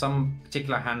 and there's some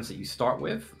particular hands that you start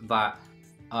with that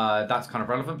that's kind of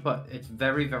relevant, but it's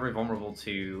very, very vulnerable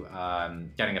to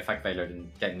getting effect veilered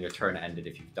and getting your turn ended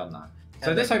if you've done that.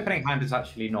 So this opening hand is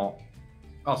actually not...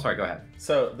 Oh, sorry, go ahead.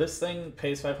 So this thing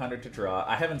pays 500 to draw.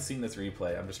 I haven't seen this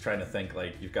replay. I'm just trying to think,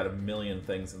 like, you've got a million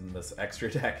things in this extra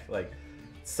deck. Like,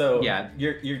 so yeah.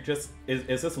 You're just...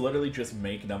 Is this literally just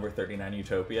make number 39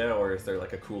 Utopia, or is there,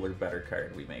 like, a cooler, better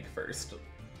card we make first?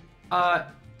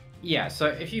 Yeah, so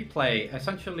if you play,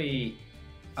 essentially...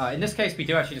 in this case, we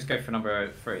do actually just go for number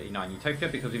 39 Utopia,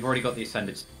 because we've already got the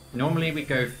Ascended. Normally, we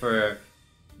go for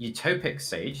Utopic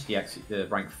Sage, the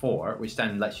rank 4, which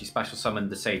then lets you special summon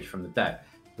the Sage from the deck.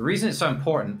 The reason it's so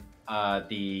important,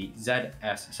 the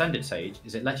ZS Ascended Sage,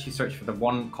 is it lets you search for the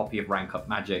one copy of rank up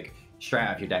magic straight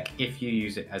out of your deck if you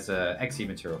use it as a XE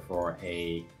material for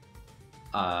a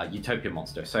Utopia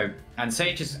monster. And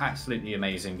Sage is absolutely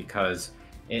amazing because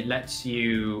it lets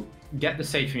you get the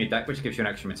Sage from your deck, which gives you an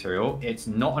extra material. It's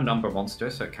not a number monster,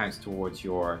 so it counts towards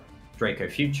your Draco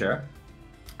Future.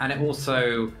 And it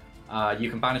also... you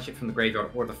can banish it from the graveyard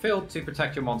or the field to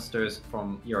protect your monsters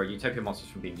from your Utopia monsters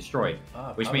from being destroyed.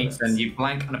 Which means then you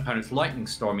blank an opponent's Lightning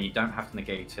Storm and you don't have to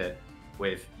negate it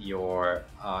with your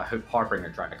Hope Harbinger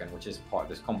Dragon, which is part of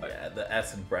this combo. Yeah, the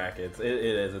S in brackets. It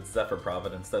is. It's Zephyr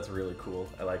Providence. That's really cool.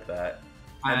 I like that.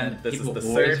 And this is the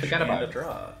search and the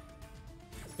draw.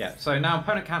 Yeah, so now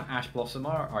opponent can't Ash Blossom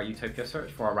our Utopia search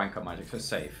for our rank up magic, so it's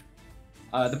safe.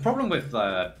 The problem with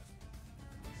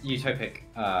Utopic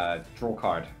draw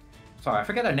card... Sorry, I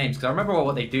forget their names because I remember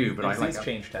what they do, but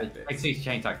change tactics. Xyz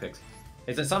chain tactics.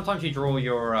 Is that sometimes you draw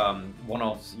your one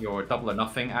of your double or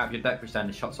nothing out of your deck, which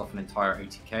then shuts off an entire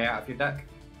ATK out of your deck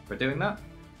for doing that.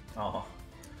 Oh.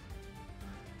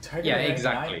 Yeah,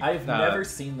 exactly. I've never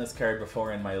seen this card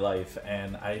before in my life,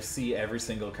 and I see every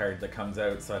single card that comes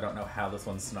out, so I don't know how this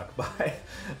one snuck by.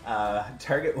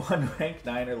 Target one rank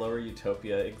 9 or lower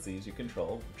Utopia Xyz you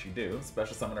control, which you do.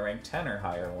 Special summon a rank 10 or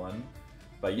higher one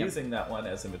by using that one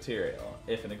as a material.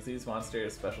 If an Xyz monster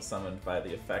is special summoned by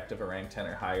the effect of a rank 10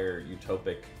 or higher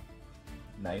Utopic,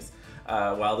 nice,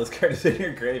 while this card is in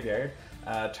your graveyard,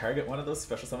 target one of those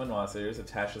special summon monsters,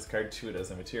 attach this card to it as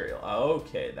a material.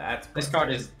 Okay, that's... This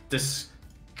card is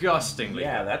disgustingly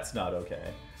good. That's not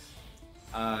okay.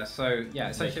 So, yeah,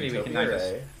 essentially we can now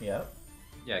just... Yep.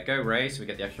 Yeah, go Ray, so we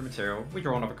get the extra material. We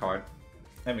draw another card.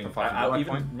 I mean,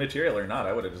 even material or not,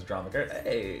 I would have just drawn the card.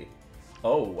 Hey!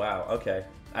 Oh, wow, okay.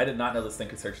 I did not know this thing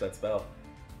could search that spell.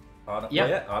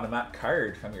 automat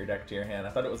card from your deck to your hand. I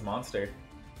thought it was monster.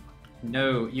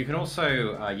 No, you can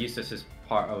also use this as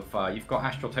part of, you've got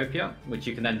Utopia, which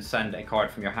you can then send a card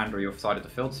from your hand or your side of the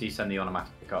field, so you send the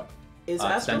automatic pickup. Is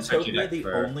Utopia the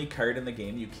only card in the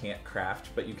game you can't craft,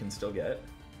 but you can still get?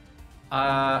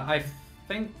 I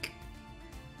think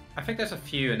there's a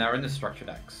few, and they're in the structure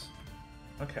decks.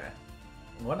 Okay.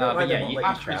 But yeah,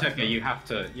 Utopia, you have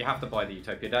to buy the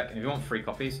Utopia deck, and if you want 3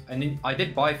 copies, and then I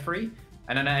did buy 3,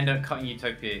 and then I ended up cutting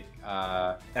Utopia,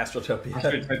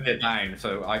 Astrotopia down,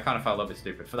 so I kind of felt a little bit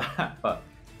stupid for that, but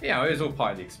yeah, it was all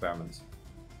part of the experiments.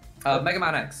 Mega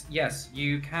Man X, yes,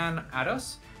 you can add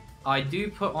us. I do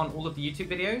put on all of the YouTube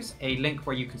videos a link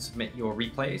where you can submit your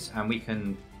replays, and we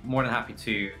can more than happy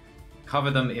to cover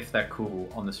them if they're cool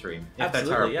on the stream. If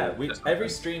Absolutely, they're terrible, yeah. Every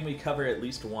stream we cover at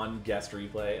least one guest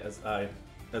replay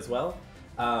as well.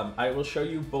 I will show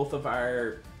you both of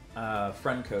our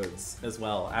friend codes as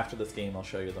well. After this game, I'll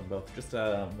show you them both. Just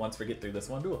once we get through this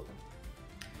one duel.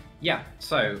 Yeah,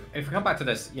 so if we come back to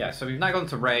this, yeah, so we've now gone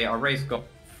to Ray. Our Ray's got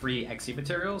 3 XC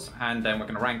materials, and then we're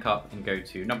going to rank up and go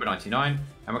to number 99, and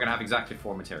we're going to have exactly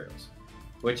 4 materials,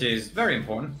 which is very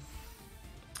important,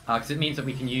 because it means that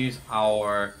we can use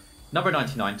our number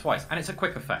 99 twice, and it's a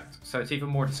quick effect, so it's even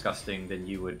more disgusting than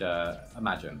you would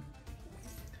imagine.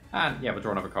 And yeah, we'll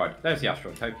draw another card. There's the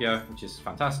Utopia, which is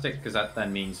fantastic, because that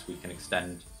then means we can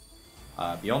extend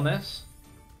beyond this.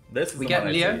 This is the one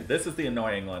I see. This is the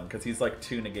annoying one, because he's like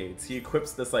 2 negates. He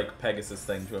equips this like Pegasus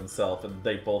thing to himself, and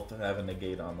they both have a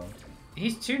negate on them.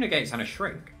 He's 2 negates and a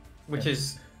shrink, which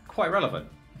is quite relevant.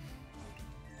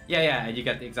 Yeah, you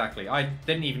get exactly. I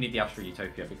didn't even need the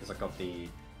Utopia because I got the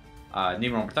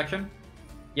Numeron protection.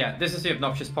 Yeah, this is the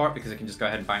obnoxious part because it can just go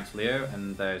ahead and bounce Leo,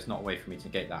 and there's not a way for me to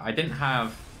negate that. I didn't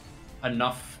have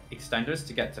enough extenders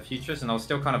to get to futures, and I was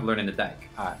still kind of learning the deck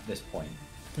at this point.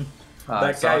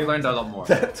 So I've learned a lot more.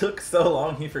 That took so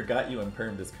long, he forgot you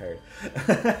impermed his card.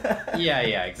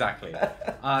 yeah, exactly.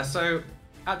 So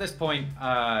at this point,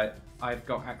 I've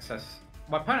got access.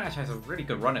 My opponent actually has a really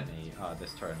good run at me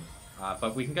this turn,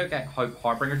 but we can go get Hope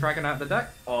Harbinger Dragon out of the deck.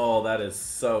 Oh, that is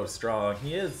so strong.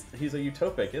 He's a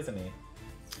Utopic, isn't he?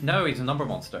 No, he's a number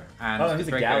monster. And he's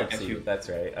a Galaxy. That's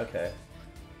right. Okay.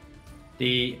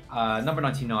 The number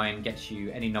 99 gets you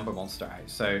any number monster out.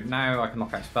 So now I can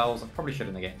knock out spells. I probably should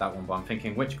have negated that one, but I'm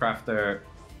thinking Witchcrafter,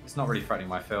 it's not really threatening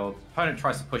my field. Opponent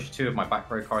tries to push 2 of my back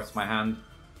row cards to my hand.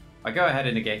 I go ahead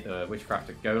and negate the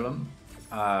Witchcrafter Golem,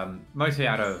 mostly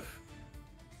out of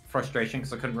frustration,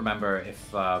 because I couldn't remember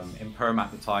if Imperm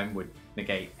at the time would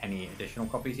negate any additional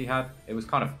copies he had. It was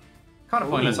kind of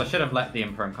pointless. I should have let the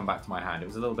Imperm come back to my hand. It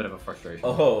was a little bit of a frustration.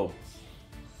 Oh.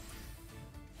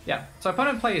 Yeah, so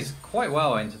opponent plays quite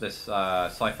well into this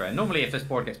Cypher, and normally if this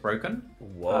board gets broken...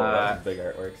 Whoa, that's big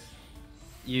artwork.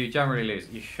 You generally lose.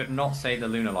 You should not say the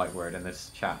Lunalight word in this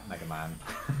chat, Mega Man.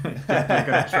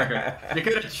 You're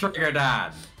gonna trigger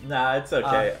Dad. Nah, it's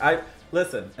okay.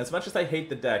 Listen, as much as I hate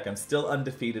the deck, I'm still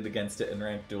undefeated against it in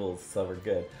ranked duels, so we're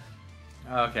good.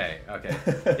 Okay.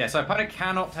 Yeah, so opponent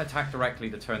cannot attack directly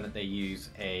the turn that they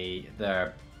use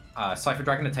their Cypher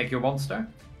Dragon to take your monster.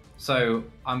 So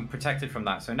I'm protected from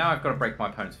that. So now I've got to break my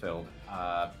opponent's field,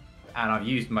 and I've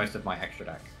used most of my extra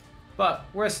deck. But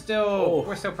we're still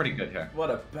pretty good here. What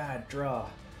a bad draw.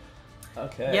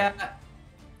 Okay.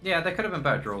 Yeah, there could have been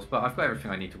better draws, but I've got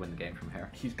everything I need to win the game from here.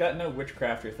 He's got no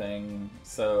Witchcrafter thing,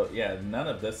 so yeah, none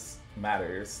of this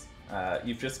matters.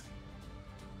 You've just...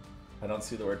 I don't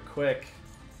see the word quick.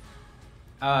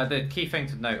 The key thing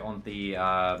to note on the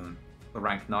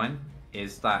rank 9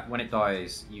 is that when it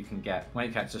dies, when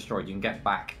it gets destroyed, you can get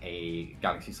back a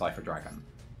Galaxy Cypher Dragon.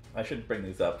 I should bring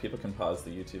these up. People can pause the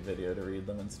YouTube video to read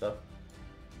them and stuff.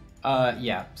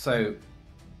 Yeah, so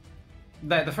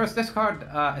this card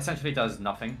essentially does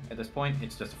nothing at this point.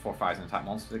 It's just a 4,000 attack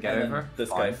monster to get over. This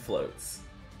guy floats.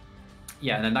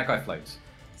 Yeah, and then that guy floats.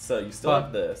 So you still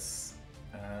have this.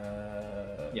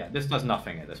 Yeah, this does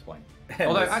nothing at this point.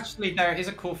 Although, actually, there is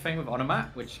a cool thing with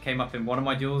Onomat, which came up in one of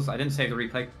my duels. I didn't save the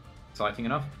replay. Exciting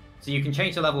enough. So you can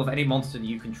change the level of any monster that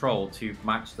you control to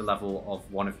match the level of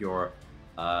one of your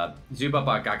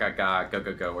Zubaba, Gaga, Go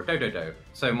Go Go, or Do Do Do.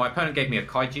 So my opponent gave me a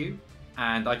Kaiju,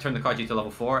 and I turned the Kaiju to level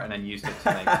 4, and then used it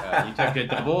to make Utopia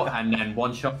double, and then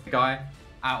one-shot the guy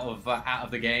out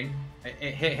of the game.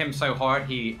 It hit him so hard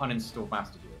he uninstalled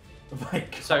Master Duel. Oh my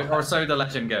God. So the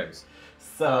legend goes.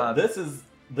 So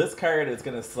this card is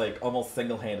gonna like almost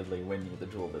single-handedly win you the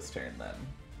duel this turn then.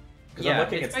 Because I'm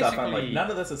looking at stuff, I'm like, none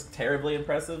of this is terribly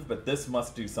impressive, but this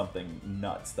must do something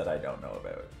nuts that I don't know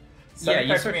about. Yeah,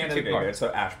 you search for 2 cards. So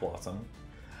Ash Blossom.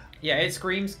 Yeah, it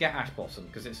screams get Ash Blossom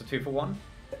because it's a 2-for-1.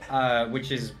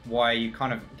 which is why you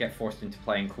kind of get forced into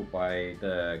playing Called by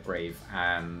the Grave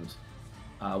and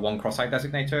one Cross-Eyed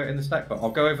Designator in this deck, but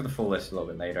I'll go over the full list a little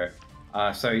bit later.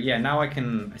 So yeah, now I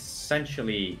can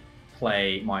essentially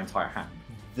play my entire hand.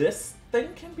 This thing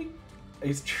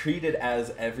is treated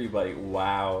as everybody.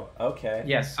 Wow. Okay.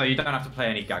 Yes, so you don't have to play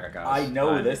any Gagagas. I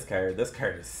know this card. This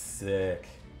card is sick.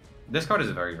 This card is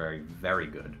very, very, very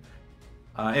good.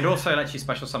 It also lets you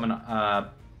special summon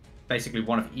basically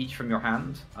one of each from your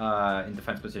hand in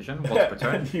defense position once per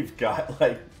turn. And you've got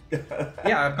like...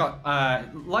 Yeah, I've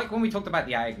got, like when we talked about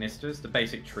the Agnisters, the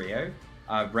basic trio,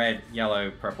 red,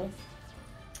 yellow, purple,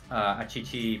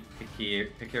 Achichi,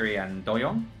 Pikiri, and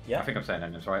Doyon. Yeah. I think I'm saying their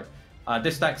names right.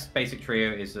 This deck's basic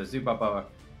trio is the Zubaba,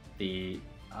 the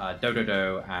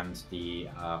Dododo, and the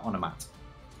Onomat.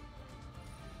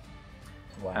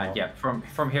 Wow. And yeah,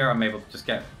 from here I'm able to just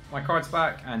get my cards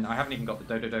back, and I haven't even got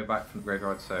the Dododo back from the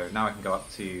graveyard, so now I can go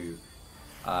up to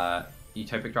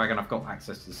Utopic Dragon. I've got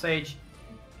access to the Sage.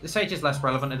 The Sage is less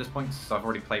relevant at this point, so I've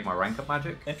already played my rank up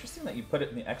magic. Interesting that you put it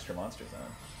in the extra monster zone.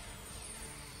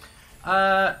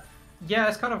 Yeah,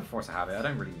 it's kind of a force of habit. I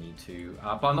don't really need to,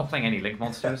 but I'm not playing any Link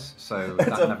monsters, so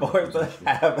it's a force of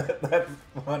habit. That's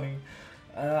funny.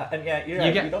 And yeah,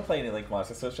 you don't play any Link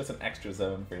monsters, so it's just an extra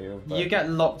zone for you. But... You get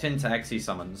locked into Xe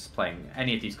summons playing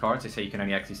any of these cards. They say you can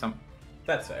only Xe summon.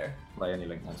 That's fair. Play any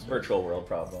Link monster. Virtual world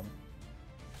problem.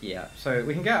 Yeah, so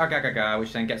we can get our Gagaga,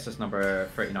 which then gets us number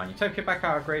 39 Utopia back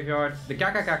out of graveyard. The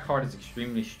Gagaga card is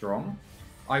extremely strong.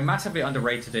 I massively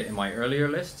underrated it in my earlier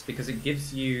lists because it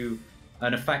gives you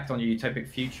an effect on your Utopic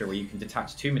Future where you can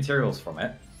detach 2 materials from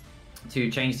it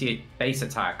to change the base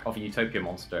attack of a Utopia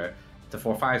monster to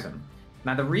 4,000.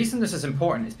 Now the reason this is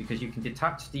important is because you can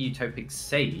detach the Utopic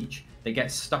Sage that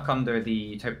gets stuck under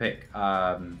the Utopic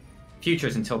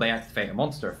Futures until they activate a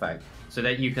monster effect, so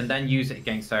that you can then use it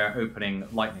against their opening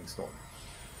Lightning Storm.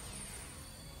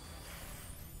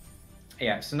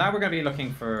 Yeah, so now we're going to be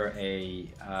looking for a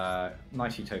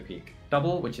nice Utopic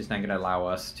double, which is then going to allow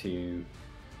us to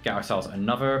get ourselves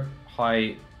another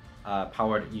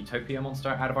high-powered Utopia monster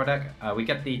out of our deck. We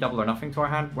get the double or nothing to our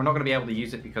hand. We're not going to be able to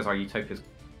use it because our Utopia's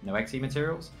no Xe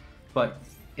materials, but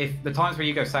if the times where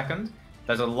you go second,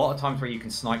 there's a lot of times where you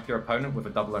can snipe your opponent with a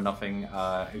double or nothing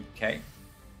OK.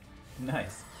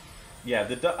 Nice. Yeah,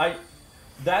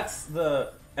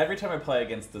 every time I play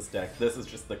against this deck, this is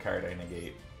just the card I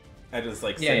negate. I just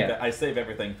like I save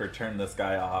everything for turn this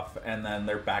guy off, and then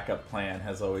their backup plan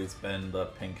has always been the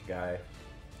pink guy.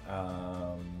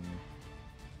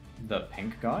 The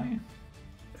pink guy?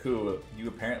 Who you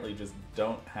apparently just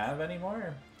don't have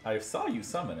anymore? I saw you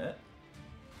summon it.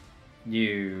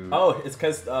 Oh, it's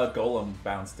because Golem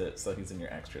bounced it, so he's in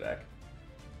your extra deck.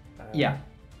 Yeah.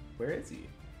 Where is he?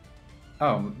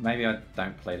 Oh, maybe I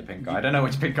don't play the pink guy. I don't know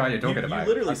which pink guy you're talking about. You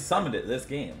literally summoned it this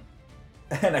game,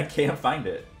 and I can't find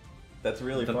it. That's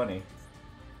really funny.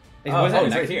 He's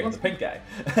right here, the pink guy.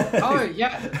 Oh,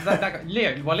 yeah, that guy.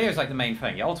 Leo. Well, Leo's like the main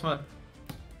thing. Yeah, ultimate,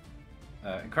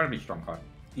 incredibly strong card.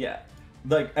 Yeah.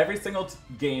 Like, every single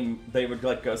game, they would,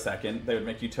 like, go second. They would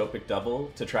make Utopic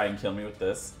double to try and kill me with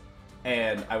this.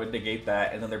 And I would negate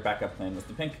that, and then their backup plan was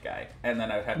the pink guy. And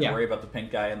then I would have to worry about the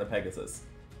pink guy and the Pegasus.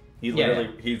 He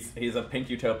literally, he's a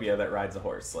pink Utopia that rides a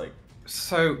horse, like...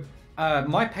 So,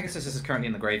 my Pegasus is currently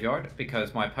in the graveyard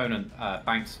because my opponent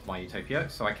banks my Utopia,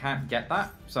 so I can't get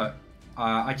that. So,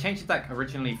 I changed the deck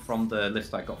originally from the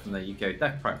list I got from the Yu-Gi-Oh!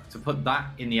 Deck Prep to put that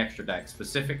in the extra deck,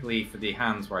 specifically for the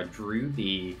hands where I drew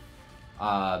the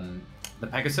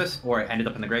Pegasus, or it ended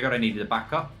up in the graveyard. I needed a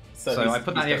backup, so I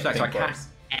put that in the extra deck, so I can't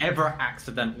ever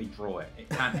accidentally draw it. It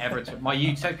can't ever. My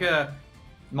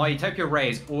Utopia Ray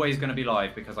is always going to be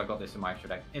live because I got this in my extra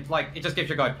deck. It's like it just gives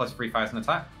your guy plus 3,000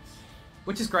 attack,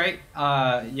 which is great.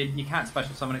 You can't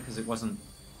special summon it because it wasn't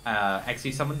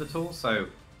Xe summoned at all, so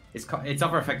its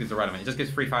other effect is irrelevant. It just gives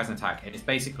 3,000 attack, and it's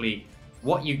basically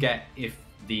what you get if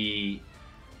the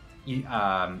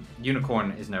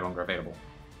Unicorn is no longer available.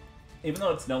 Even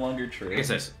though it's no longer true.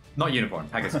 Pegasus. Not Unicorn,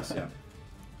 Pegasus, yeah.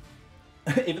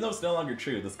 Even though it's no longer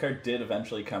true, this card did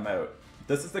eventually come out.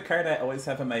 This is the card I always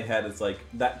have in my head. It's like,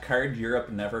 that card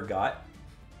Europe never got.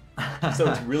 So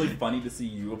it's really funny to see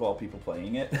you, of all people,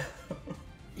 playing it.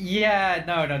 Yeah,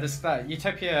 no, this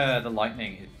Utopia, the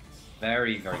Lightning, is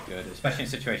very, very good, especially in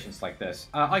situations like this.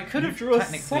 I could have technically... a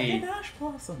second Ash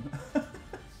Blossom!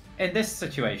 In this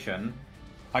situation...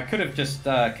 I could have just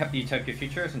kept the Utopia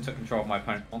Futures and took control of my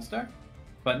opponent's monster,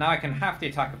 but now I can half the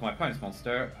attack of my opponent's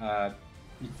monster.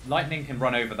 Lightning can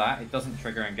run over that, it doesn't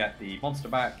trigger and get the monster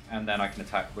back, and then I can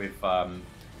attack with...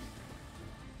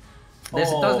 This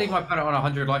does leave my opponent on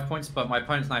 100 life points, but my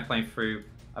opponent's now playing through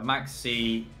a Max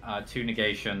C, 2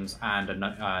 negations,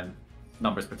 and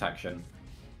numbers protection.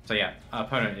 So yeah, our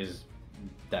opponent is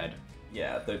dead.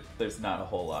 Yeah, there's not a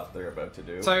whole lot they're about to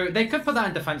do. So they could put that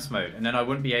in defense mode, and then I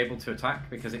wouldn't be able to attack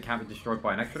because it can't be destroyed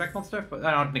by an extra deck monster, but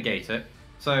then I'd negate it.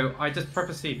 So I just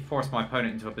purposely force my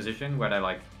opponent into a position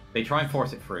where they try and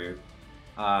force it through.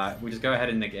 We just go ahead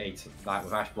and negate that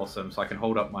with Ash Blossom, so I can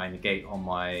hold up my negate on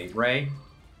my Ray.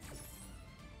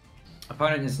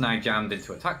 Opponent is now jammed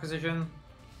into attack position.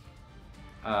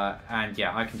 And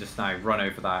yeah, I can just now run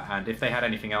over that, and if they had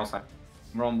anything else,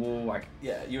 Ron Wall,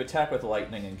 yeah, you attack with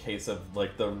lightning in case of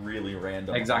like the really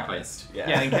random. Exactly. Honest.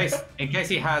 Yeah. In case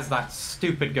he has that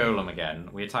stupid golem again,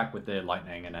 we attack with the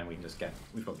lightning, and then we can just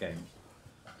we've got game.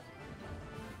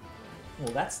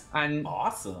 Well, that's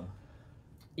awesome.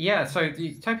 Yeah. So the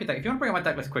Utopia deck. If you want to bring up my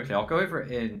deck list quickly, I'll go over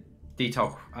it in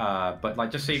detail. But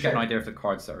like just so you get an idea of the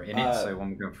cards that are in it. So when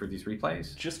we're going through these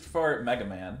replays, just for Mega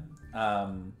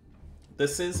Man,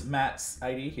 this is Matt's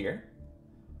ID here.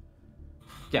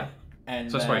 Yeah.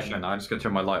 And so sorry, Shen, I'm just going to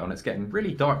turn my light on. It's getting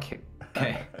really dark here.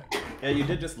 Okay. Yeah, you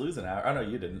did just lose an hour. Oh, no,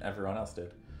 you didn't. Everyone else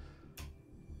did.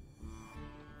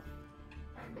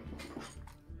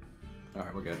 All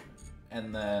right, we're good.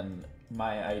 And then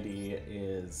my ID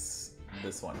is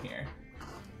this one here.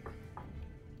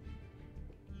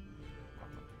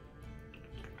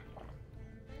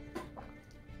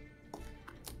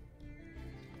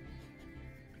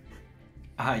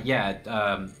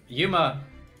 Yuma.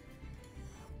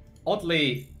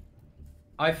 Oddly,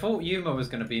 I thought Yuma was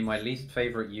going to be my least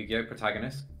favorite Yu-Gi-Oh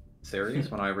protagonist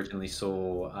series when I originally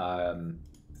saw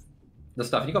the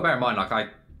stuff. And you got to bear in mind, I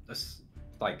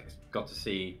got to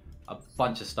see a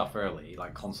bunch of stuff early,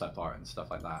 like concept art and stuff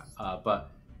like that.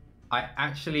 But I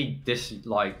actually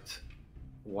disliked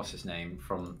what's his name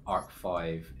from Arc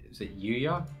 5. Is it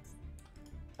Yuya?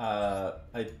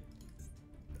 I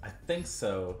think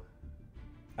so.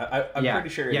 I'm pretty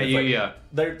sure. Yeah.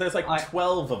 There's like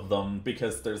 12 of them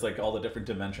because there's like all the different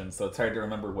dimensions, so it's hard to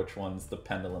remember which one's the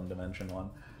pendulum dimension one.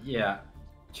 Yeah.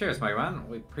 Cheers, my man.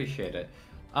 We appreciate it.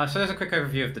 So there's a quick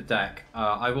overview of the deck.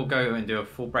 I will go and do a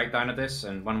full breakdown of this,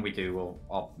 and when we do,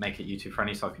 I'll make it YouTube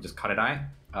friendly so I can just cut it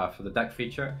out for the deck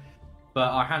feature. But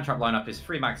our hand trap lineup is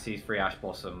 3 Maxis, 3 Ash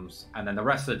Blossoms, and then the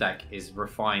rest of the deck is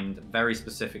refined very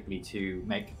specifically to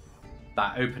make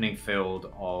that opening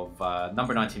field of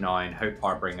number 99, Hope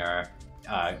Harbinger,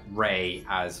 Ray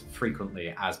as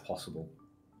frequently as possible.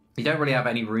 You don't really have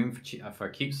any room for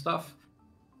cute stuff.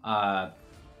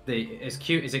 As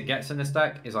cute as it gets in this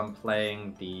deck is I'm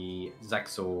playing the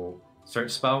Zexal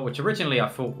Search spell, which originally I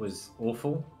thought was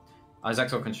awful.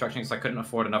 Zexal Construction, because I couldn't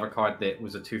afford another card that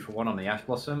was a 2-for-1 on the Ash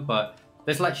Blossom, but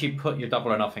this lets you put your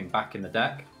double or nothing back in the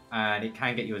deck, and it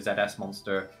can get you a ZS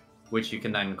monster, which you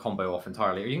can then combo off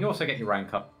entirely. Or you can also get your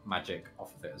rank up magic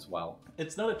off of it as well.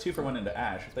 It's not a 2-for-1 into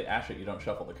Ash. If they Ash it, you don't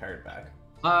shuffle the card back.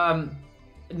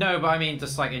 No, but I mean,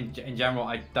 just like in general,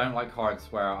 I don't like cards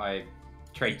where I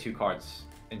trade 2 cards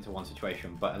into one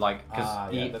situation. But like,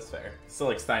 because yeah, that's fair. So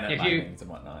like Steinette Lightnings and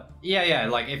whatnot. Yeah.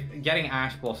 Like if getting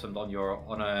Ash Blossomed on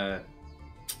a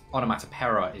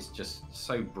Matapera is just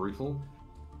so brutal.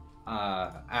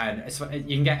 And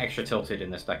you can get extra tilted in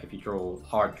this deck if you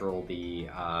hard draw the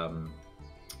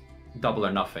double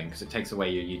or nothing, because it takes away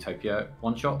your Utopia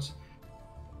one-shots.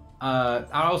 I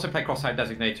also play Cross-Eyed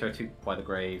Designator, 2 by the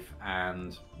Grave,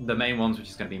 and the main ones, which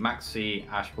is going to be Maxi,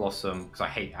 Ash Blossom, because I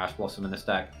hate Ash Blossom in this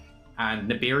deck, and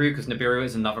Nibiru, because Nibiru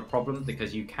is another problem,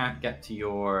 because you can't get to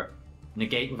your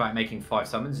negate without making 5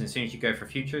 summons, and as soon as you go for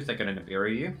futures, they're going to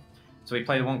Nibiru you. So we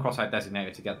play the 1 Cross-Eyed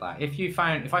Designator to get that. If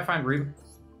I find root,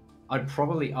 I'd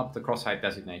probably up the Cross-Eyed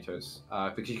Designators,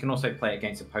 because you can also play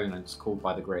against opponents called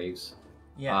by the Graves,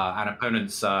 and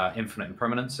opponents' infinite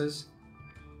impermanences.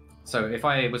 So if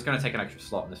I was going to take an extra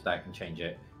slot in this deck and change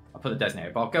it, I'll put the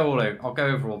Designator. But I'll go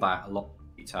over all that a lot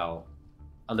more detail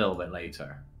a little bit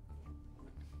later.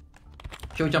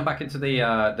 Shall we jump back into the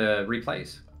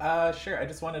replays? Sure. I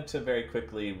just wanted to very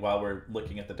quickly, while we're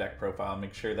looking at the deck profile,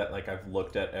 make sure that like I've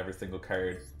looked at every single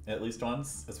card at least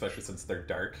once, especially since they're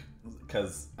dark,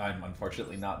 because I'm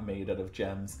unfortunately not made out of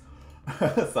gems,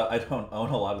 so I don't own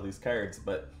a lot of these cards.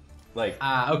 But like,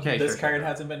 this card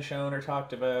hasn't been shown or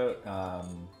talked about.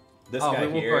 This guy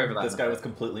here, this guy was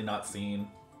completely not seen.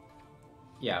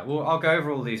 Yeah, well, I'll go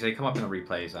over all these. They come up in the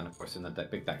replays and, of course, in the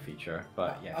big deck feature.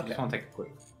 But yeah, I just want to take a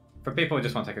quick... For people who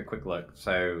just want to take a quick look,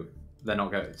 so they're not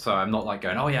going... So I'm not like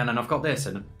going, oh yeah, and then I've got this,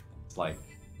 and it's like...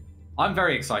 I'm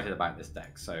very excited about this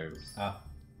deck, so... I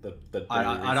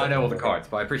don't know all the cards,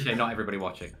 but I appreciate not everybody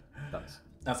watching does.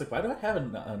 I was like, why do I have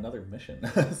another mission?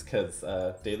 It's because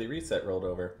Daily Reset rolled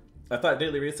over. I thought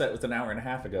Daily Reset was an hour and a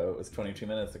half ago. It was 22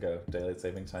 minutes ago. Daylight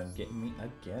saving time getting me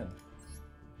again.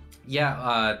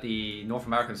 Yeah, the North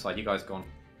American side, you guys gone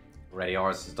already.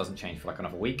 Ours doesn't change for like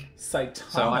another week.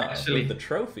 Saitama so I actually with the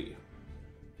trophy.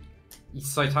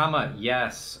 Saitama,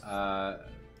 yes.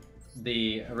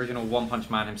 The original One Punch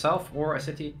Man himself, or a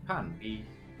City of Japan.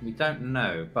 We don't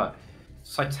know, but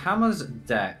Saitama's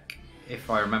deck, if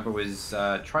I remember, was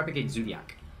Tri-Brigade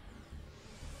Zodiac.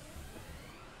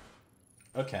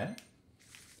 Okay.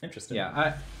 Interesting.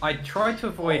 Yeah, I tried to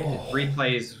avoid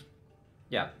replays.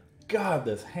 Yeah. God,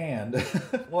 this hand.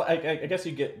 Well, I guess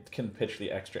you can pitch the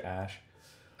extra Ash.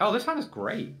 Oh, this hand is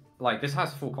great. Like, this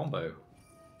has full combo.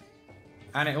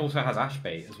 And it also has Ash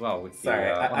bait as well. With Sorry,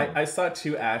 the, I saw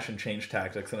 2 Ash and change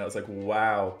tactics, and I was like,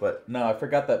 wow. But no, I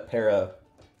forgot that Para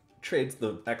trades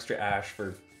the extra Ash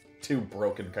for 2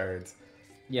 broken cards.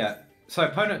 Yeah. So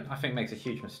opponent, I think, makes a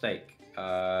huge mistake.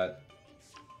 No,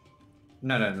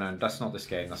 that's not this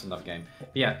game. That's another game. But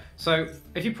yeah. So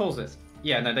if you pause this,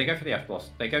 yeah, no, they go for the Ash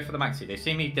Blossom. They go for the Maxi. They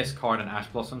see me discard an Ash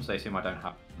Blossom, so they assume I don't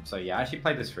have them. So yeah, I actually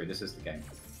played this through. This is the game.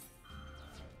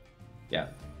 Yeah.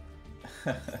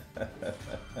 So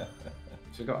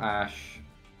we've got Ash.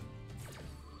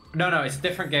 No, it's a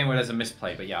different game where there's a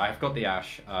misplay, but yeah, I've got the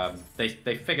Ash. They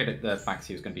figured the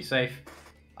Maxi was going to be safe.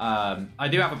 I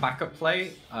do have a backup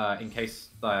play in case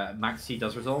the Maxi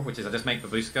does resolve, which is I just make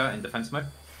Babushka in defense mode,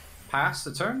 pass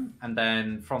the turn, and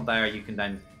then from there you can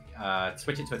then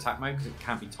switch it to attack mode because it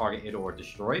can't be targeted or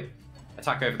destroyed.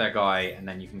 Attack over their guy, and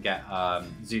then you can get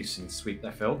Zeus and sweep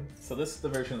their field. So this is the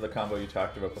version of the combo you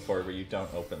talked about before, where you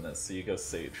don't open this, so you go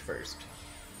Sage first.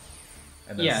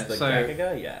 And then yeah, the so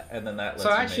Gagaga, yeah, and then that lets so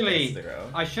you actually, make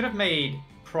S0. I should have made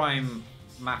Prime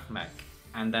Mathmech,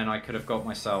 and then I could have got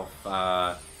myself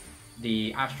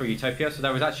the Astral Utopia. So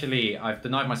there was actually I've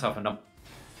denied myself and not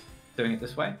doing it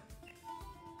this way.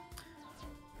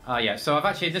 Yeah, so I've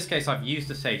actually in this case I've used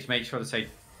the Sage, made sure the Sage.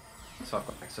 So I've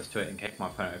got access to it in case my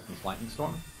opponent opens Lightning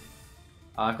Storm.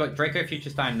 I've got Draco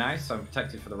Futures down now, so I'm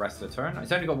protected for the rest of the turn.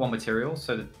 It's only got 1 material,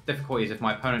 so the difficulty is if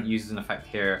my opponent uses an effect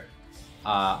here,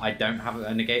 I don't have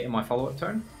a negate in my follow-up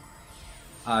turn.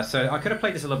 So I could have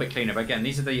played this a little bit cleaner, but again,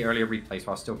 these are the earlier replays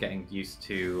while still getting used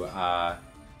to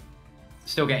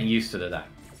the deck.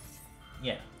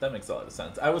 Yeah, that makes a lot of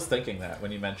sense. I was thinking that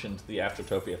when you mentioned the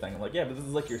Utopia thing. I'm like, yeah, but this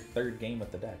is like your 3rd game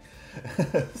with the deck.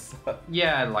 So.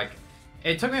 Yeah, like.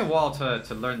 It took me a while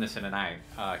to learn this in and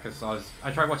out, because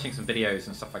I tried watching some videos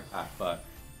and stuff like that, but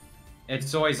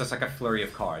it's always just like a flurry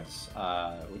of cards,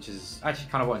 which is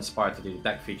actually kind of what inspired to do the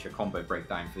deck feature combo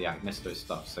breakdown for the Agnisto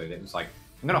stuff. So it was like,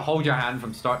 I'm going to hold your hand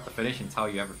from start to finish and tell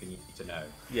you everything you need to know.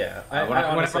 Yeah,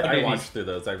 I watched through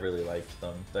those. I really liked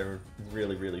them. They were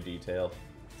really, really detailed.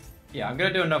 Yeah, I'm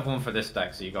going to do another one for this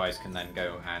deck so you guys can then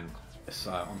go and put this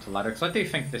onto ladder, because I do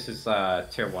think this is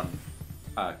tier 1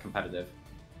 competitive.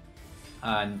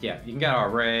 And yeah, you can get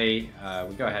our array.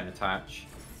 We go ahead and attach.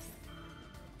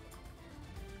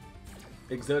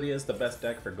 Exodia is the best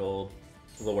deck for gold,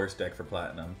 the worst deck for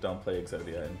platinum. Don't play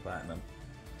Exodia in platinum.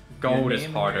 Gold is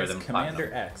harder than Commander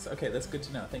platinum. X. Okay, that's good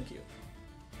to know. Thank you.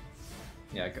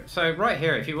 Yeah, good. So right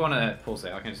here, if you want to pause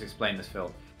it, I can just explain this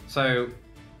field. So,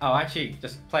 oh, actually,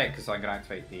 just play it because I'm going to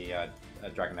activate the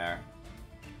Dragonair.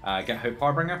 Get Hope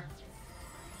Harbinger.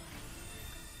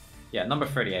 Yeah, number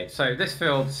 38. So this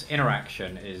field's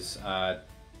interaction is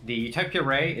the Utopia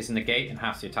Ray is a negate and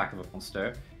halves the attack of a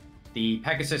monster. The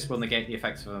Pegasus will negate the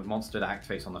effects of a monster that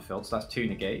activates on the field, so that's 2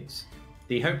 negates.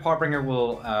 The Hope Harbinger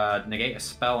will negate a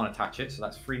spell and attach it, so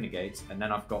that's 3 negates. And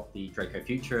then I've got the Draco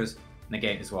Futures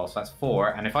negate as well, so that's 4.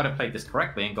 And if I'd have played this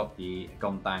correctly and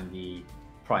gone down the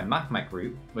Prime Mathmech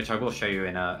route, which I will show you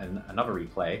in another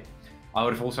replay, I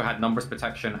would have also had Numbers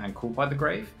Protection and Called by the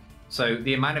Grave. So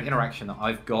the amount of interaction that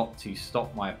I've got to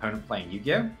stop my opponent playing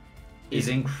Yu-Gi-Oh! Is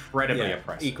incredibly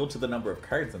oppressive. Equal to the number of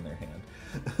cards in their hand.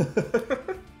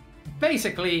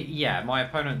 Basically, yeah, my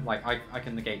opponent, like, I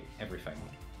can negate everything.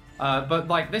 But,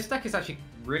 like, this deck is actually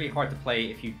really hard to play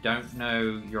if you don't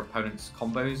know your opponent's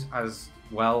combos as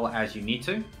well as you need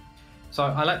to. So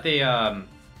I let the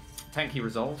Tenki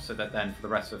resolve so that then for the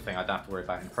rest of the thing I don't have to worry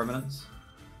about impermanence.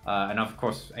 And of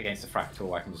course, against the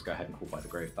Fractal, I can just go ahead and Call by the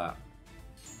Grave that.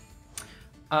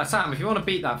 Sam, if you want to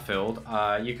beat that field,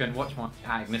 you can watch my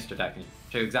Agnisto deck and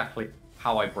show exactly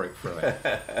how I broke through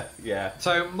it. Yeah.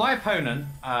 So my opponent,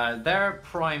 their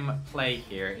prime play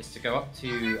here is to go up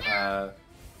to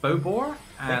Bobor,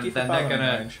 and then they're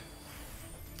gonna.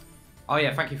 Oh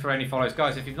yeah, thank you for any follows,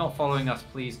 guys. If you're not following us,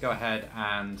 please go ahead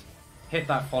and hit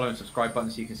that follow and subscribe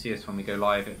button so you can see us when we go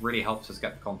live. It really helps us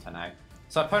get the content out.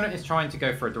 So opponent is trying to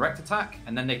go for a direct attack,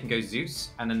 and then they can go Zeus,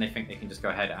 and then they think they can just go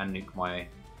ahead and nuke my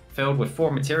field with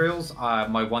 4 materials.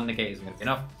 My 1 negate isn't going to be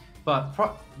enough. But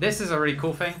this is a really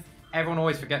cool thing. everyone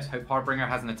always forgets Hope Harbinger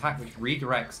has an attack which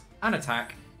redirects an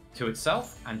attack to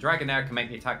itself, and Dragonair can make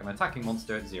the attack of an attacking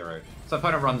monster at 0. So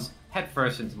opponent runs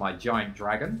headfirst into my giant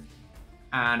dragon,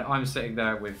 and I'm sitting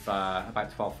there with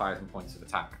about 12,000 points of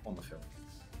attack on the field.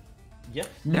 Yep.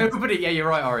 Nobody, yeah, you're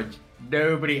right, Orange.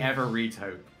 Nobody ever reads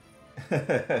Hope.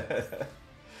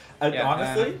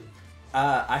 Honestly,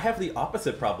 I have the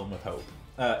opposite problem with Hope.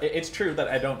 It's true that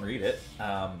I don't read it.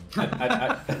 I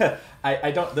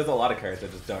don't. There's a lot of cards I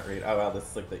just don't read. Oh wow, this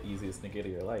is like the easiest negate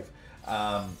of your life.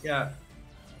 Yeah.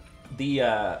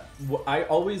 I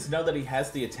always know that he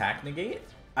has the attack negate.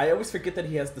 I always forget that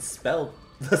he has the spell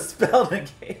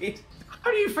negate. How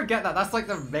do you forget that? That's like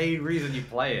the main reason you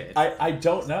play it. I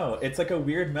don't know. It's like a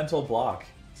weird mental block.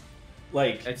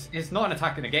 Like it's not an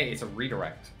attack and negate. It's a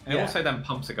redirect. And it also then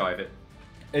pumps a guy with it.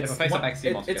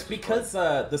 It's because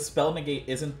the spell negate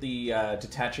isn't the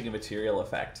detaching a material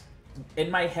effect. In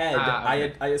my head,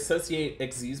 okay. I associate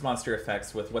Xyz monster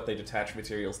effects with what they detach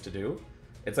materials to do.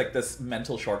 It's like this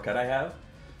mental shortcut I have.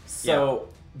 So,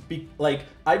 like,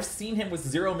 I've seen him with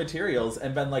 0 materials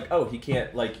and been like, oh, he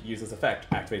can't, like, use his effect,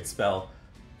 activate spell.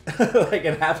 Like,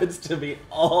 it happens to me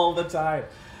all the time.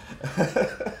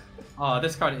 Oh,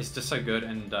 this card is just so good,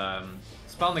 and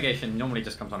spell negation normally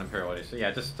just comes on Imperial Order. So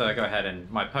yeah, just go ahead, and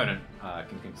my opponent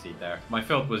can concede there. My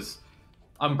field was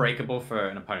unbreakable for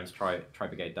an opponent's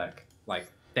Tri-Brigade deck. Like,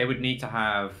 they would need to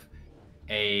have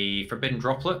a Forbidden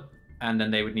Droplet, and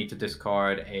then they would need to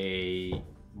discard a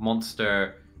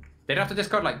monster. They'd have to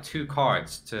discard like 2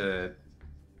 cards to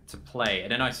play,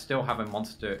 and then I still have a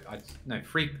monster.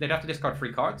 They'd have to discard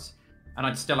 3 cards, and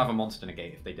I'd still have a monster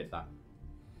negate if they did that.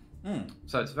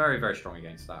 So it's very, very strong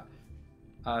against that.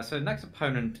 So the next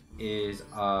opponent is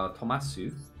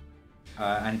Tomasu,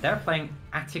 and they're playing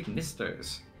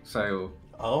Atignisters. So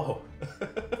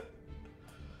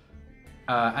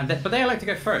but they like to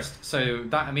go first, so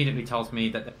that immediately tells me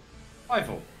that they're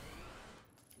rival.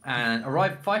 And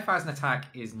 5,000 attack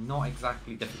is not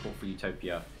exactly difficult for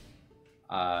Utopia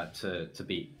to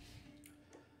beat.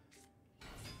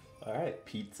 All right,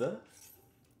 pizza,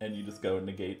 and you just go and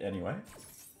negate anyway.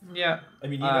 Yeah. I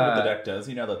mean, you know what the deck does.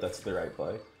 You know that that's the right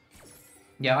play.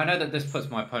 Yeah, I know that this puts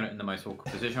my opponent in the most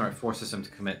awkward position, or it forces him to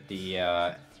commit the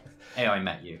AI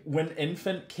met you. When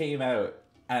Infant came out,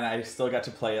 and I still got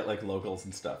to play it like locals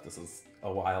and stuff, this is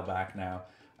a while back now,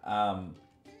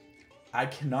 I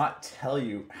cannot tell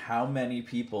you how many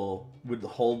people would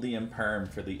hold the Imperm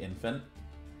for the Infant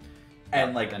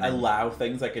and allow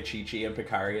things like a Chi-Chi and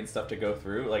Picari and stuff to go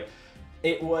through. Like,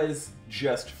 it was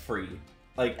just free.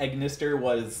 Like, Ignister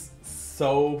was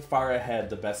so far ahead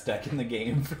the best deck in the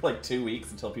game for like 2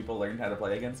 weeks until people learned how to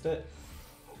play against it.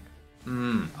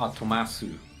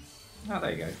 Tomasu. Oh,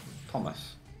 there you go.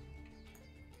 Thomas.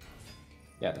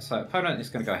 Yeah, so opponent is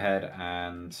going to go ahead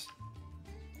and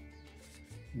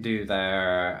do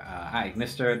their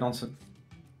Ignister nonsense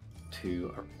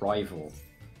to a rival.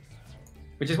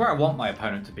 Which is where I want my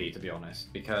opponent to be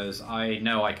honest, because I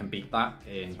know I can beat that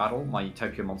in battle. My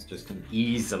Utopia monsters can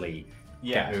easily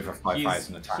get over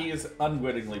 5,000 attack. He is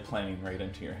unwittingly playing right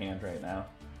into your hand right now.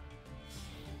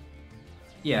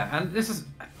 Yeah, and this is,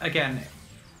 again,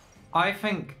 I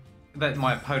think that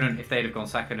my opponent, if they'd have gone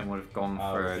second, and would have gone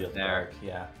for their...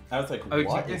 Yeah. I was like,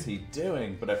 what is he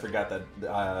doing? But I forgot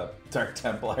that Dark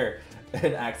Templar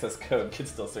and access code could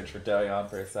still search for Doyon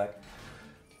for a sec.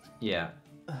 Yeah.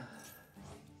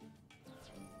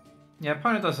 Yeah,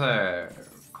 opponent does a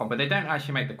combo. They don't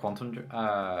actually make the Quantum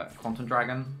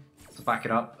Dragon to back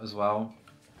it up as well.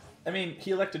 I mean,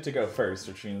 he elected to go first,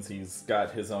 which means he's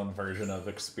got his own version of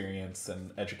experience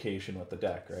and education with the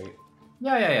deck, right?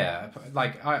 Yeah.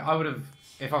 Like, I would have,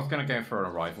 if I was going to go for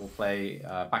a rival play,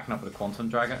 backing up with a Quantum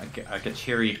Dragon, a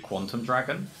Gachiri'd Quantum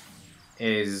Dragon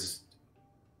is,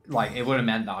 like, it would have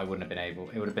meant that I wouldn't have been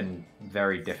able, it would have been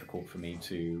very difficult for me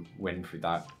to win through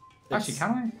that. Actually,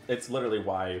 can I? It's literally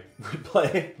why we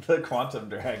play the Quantum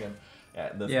Dragon.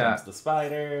 Yeah, this dumps the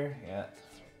Spider, yeah.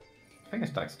 I think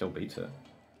this deck still beats it,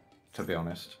 to be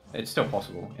honest. It's still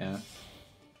possible, yeah.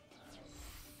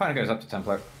 Opponent goes up to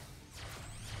Templar.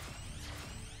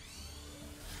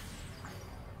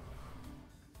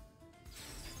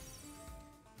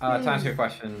 To answer your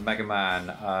question, Mega Man,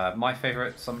 my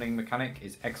favorite summoning mechanic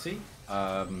is Exy.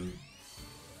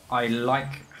 I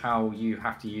like how you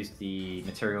have to use the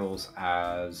materials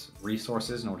as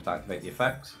resources in order to activate the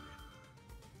effects.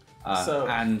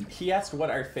 And he asked what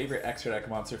our favorite extra deck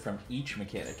monster from each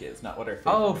mechanic is, not what our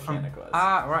favorite mechanic was.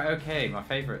 Right, okay, my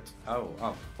favorite.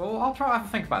 Well, I'll try to have a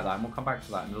think about that, and we'll come back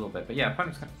to that in a little bit. But yeah,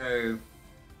 opponent's going to go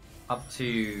up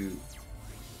to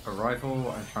Arrival.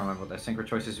 I'm trying to remember what their synchro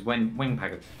choice is. Wing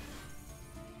Peg.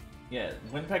 Yeah,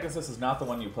 Wind Pegasus is not the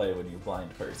one you play when you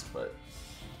blind first, but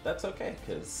that's okay,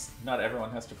 because not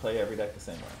everyone has to play every deck the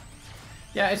same way.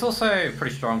 Yeah, it's also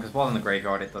pretty strong, because while in the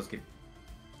graveyard, it does give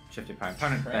shift your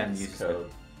opponent, then uses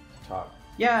code top.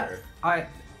 Yeah, I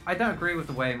don't agree with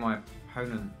the way my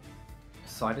opponent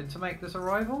decided to make this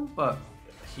arrival, but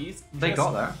they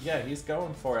got there. Yeah, he's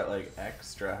going for it like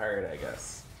extra hard, I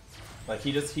guess. Like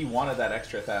he wanted that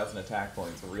extra 1,000 attack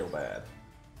points real bad.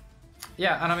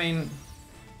 Yeah, and I mean,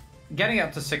 getting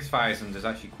up to 6,000 is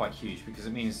actually quite huge because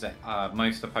it means that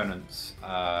most opponents'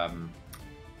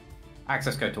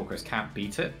 access code talkers can't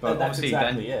beat it. But that's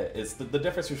exactly it. It's the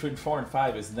difference between 4 and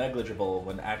 5 is negligible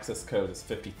when access code is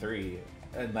 53,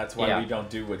 and that's why we don't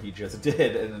do what he just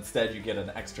did, and instead you get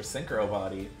an extra synchro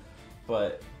body.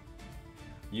 But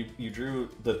you drew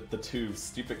the two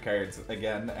stupid cards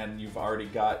again, and you've already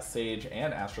got Sage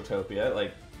and Astrotopia.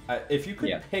 Like, if you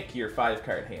could pick your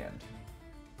 5-card hand.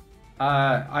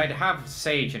 I'd have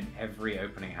Sage in every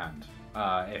opening hand.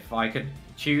 If I could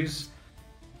choose,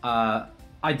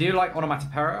 I do like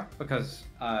Onomatopoeia because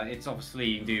it's obviously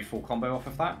you can do full combo off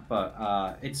of that,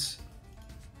 but it's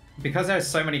because there's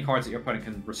so many cards that your opponent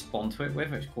can respond to it with,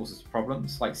 which causes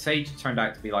problems. Like Sage turned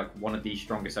out to be like one of the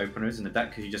strongest openers in the deck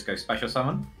because you just go special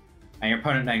summon, and your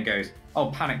opponent then goes,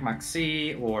 oh, Panic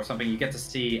Maxi or something. You get to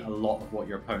see a lot of what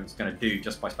your opponent's going to do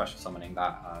just by special summoning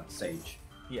that Sage.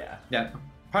 Yeah. Yeah.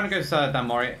 Opponent goes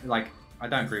Danmori. Like, I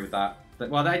don't agree with that.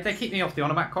 Well, they keep me off the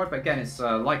Onomat card, but again, it's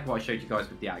like what I showed you guys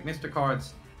with the Agnister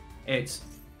cards. It's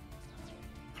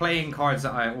playing cards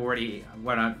that I already,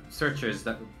 when I searchers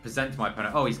that present to my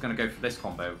opponent, oh, he's going to go for this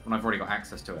combo when I've already got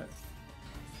access to it.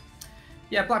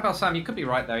 Yeah, Black Belt Sam, you could be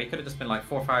right there. He could have just been like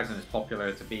 4,000 is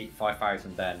popular to beat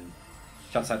 5,000, then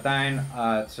shuts that down.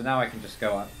 So now I can just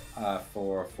go up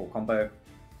for full combo.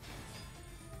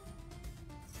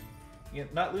 Yeah,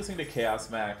 not losing to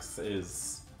Chaos Max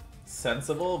is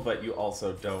sensible, but you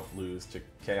also don't lose to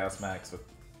Chaos Max with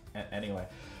anyway.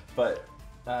 But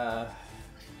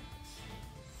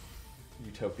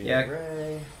Utopia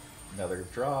Ray, another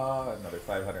draw, another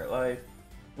 500 life.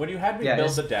 When you had me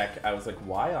build the deck, I was like,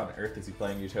 why on earth is he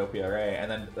playing Utopia Ray? And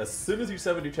then as soon as you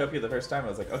summoned Utopia the first time, I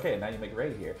was like, okay, now you make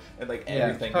Ray here. And like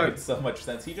everything made so much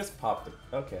sense. He just popped it.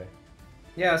 Okay.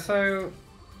 Yeah, so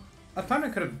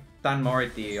opponent could have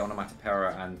Danmori'd the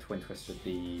Onomatopoeia and Twin Twisted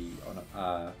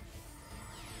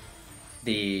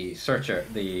the Searcher,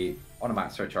 the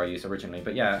Onomat Searcher I used originally.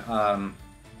 But yeah,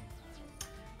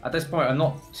 at this point I'm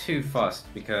not too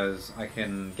fussed because I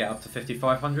can get up to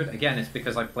 5,500. Again, it's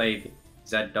because I played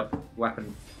Z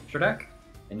weapon deck.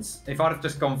 And if I'd have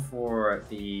just gone for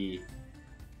the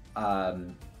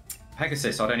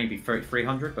Pegasus, I'd only be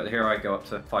 3,300. But here I go up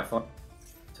to 5,500.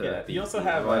 Yeah, you also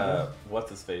have, what's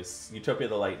his face? Utopia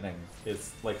the Lightning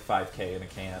is like 5k in a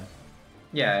can.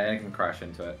 Yeah, it can crash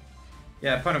into it.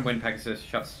 Yeah, opponent win Pegasus,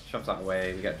 shoves that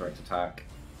away, we get direct attack.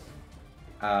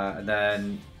 And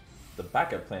then... the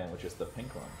backup plan, which is the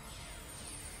pink one.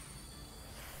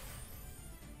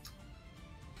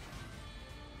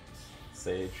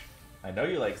 Sage. I know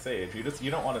you like Sage,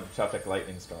 you don't want to top deck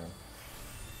Lightning Storm.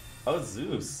 Oh,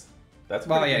 Zeus. That's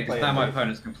well, yeah, because now my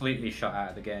opponent's completely shut out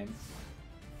of the game.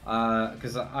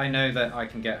 Because I know that I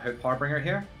can get Hope Harbinger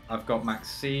here. I've got Max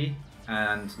C,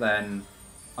 and then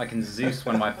I can Zeus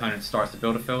when my opponent starts to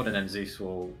build a field, and then Zeus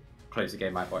will close the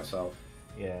game out by itself.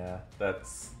 Yeah,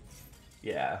 that's...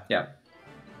 yeah. Yeah.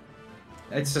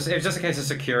 It's just a case of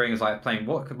securing, is like playing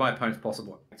what could my opponent's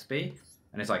possible X be,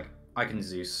 and it's like, I can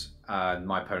Zeus, and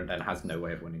my opponent then has no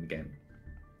way of winning the game.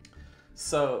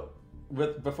 So...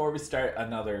 before we start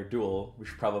another duel, we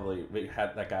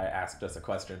had that guy asked us a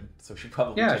question, so we should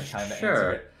probably take time to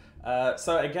answer it.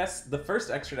 So I guess the first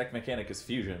extra deck mechanic is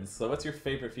fusions. So what's your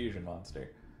favorite fusion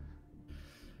monster?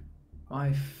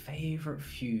 My favorite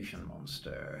fusion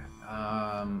monster?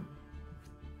 I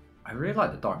really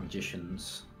like the Dark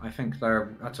Magicians. I think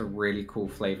that's a really cool,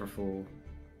 flavorful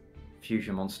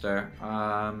fusion monster.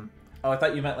 Oh, I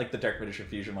thought you meant like the Dark Magician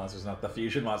fusion monsters, not the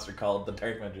fusion monster called the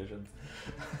Dark Magicians.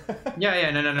 yeah,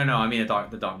 no. I mean the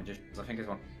Dark Magicians. I think it's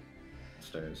one of the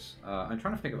monsters. I'm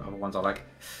trying to think of other ones I like.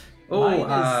 Oh,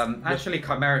 actually,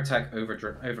 Chimera Tech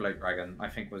Overload Dragon, I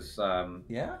think was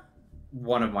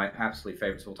one of my absolute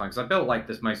favorites of all time. Because I built like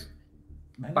this way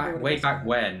back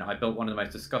when I built one of the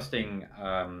most disgusting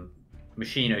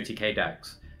machine OTK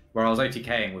decks, where I was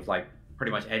OTKing with like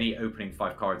pretty much any opening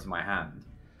 5 cards in my hand.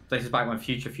 This is back when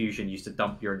Future Fusion used to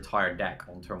dump your entire deck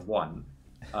on turn 1.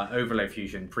 Overload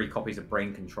Fusion, 3 copies of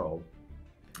Brain Control.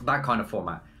 That kind of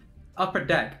format. Upper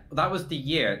Deck, that was the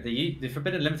year. The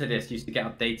Forbidden Limited List used to get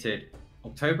updated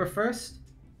October 1st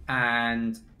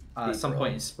and some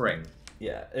point in spring.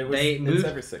 Yeah, it's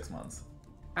every 6 months.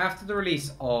 after the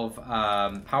release of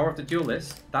Power of the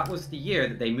Duelist, that was the year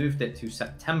that they moved it to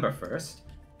September 1st,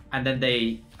 and then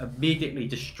they immediately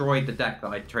destroyed the deck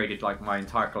that I traded like my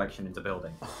entire collection into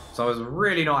building. So I was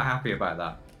really not happy about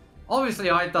that. Obviously,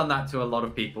 I've done that to a lot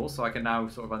of people, so I can now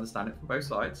sort of understand it from both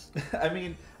sides. I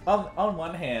mean, on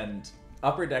one hand,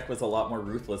 Upper Deck was a lot more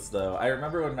ruthless, though. I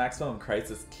remember when Maximum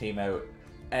Crisis came out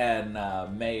in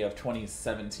May of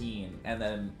 2017, and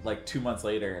then like 2 months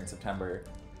later in September,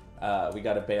 we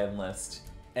got a ban list,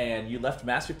 and you left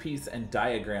Masterpiece and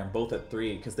Diagram both at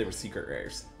 3 because they were secret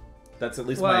rares. That's at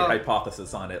least my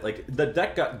hypothesis on it. Like, the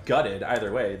deck got gutted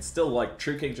either way. It's still like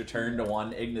True King's Return to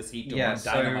 1, Ignis Heat to 1,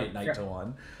 Dynamite Knight to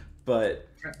 1. But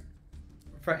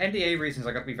for NDA reasons,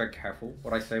 I got to be very careful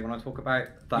what I say when I talk about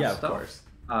that stuff. Of course.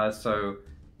 So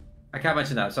I can't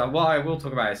mention that. So what I will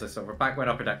talk about is sort of back when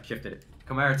Upper Deck shifted,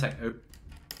 Chimera Tech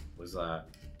was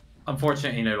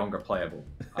unfortunately no longer playable.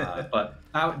 But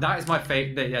that is my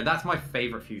favorite. Yeah, that's my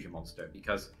favorite fusion monster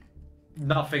because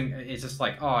nothing. It's just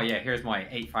like, oh yeah, here's my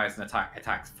 8,000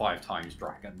 attacks 5 times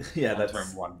dragon. Yeah, on turn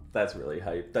 1. That's really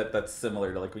hype. That's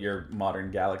similar to like your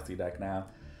modern Galaxy deck now.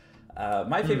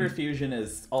 My favorite fusion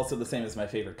is also the same as my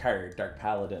favorite card, Dark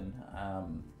Paladin.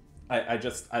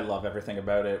 I love everything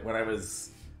about it. When I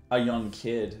was a young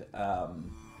kid,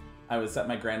 I was at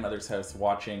my grandmother's house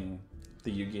watching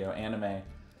the Yu-Gi-Oh anime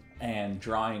and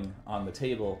drawing on the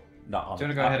table. Not on. Do you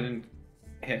want to go ahead and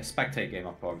hit a spectate game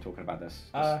up while I'm talking about this?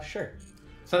 Sure.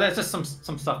 So there's just some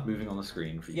stuff moving on the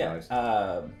screen for you guys.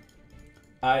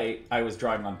 I was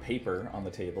drawing on paper on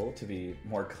the table to be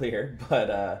more clear,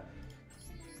 but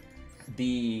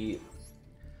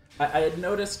I had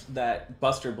noticed that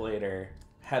Buster Blader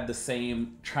had the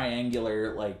same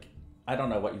triangular, like, I don't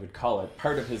know what you would call it,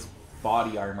 part of his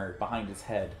body armor behind his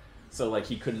head. So, like,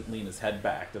 he couldn't lean his head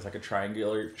back. There's, like, a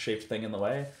triangular shaped thing in the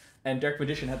way. And Dark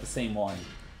Magician had the same one.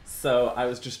 So I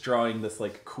was just drawing this,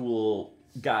 like, cool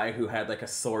guy who had, like, a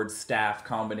sword staff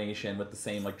combination with the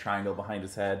same, like, triangle behind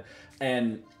his head.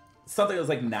 And something that was,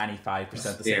 like,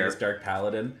 95% the same as Dark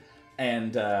Paladin.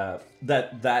 And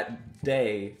that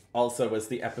day also was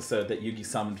the episode that Yugi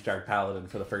summoned Dark Paladin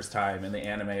for the first time in the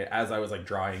anime as I was like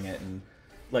drawing it, and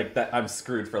like that I'm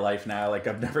screwed for life now. Like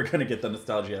I'm never gonna get the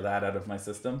nostalgia of that out of my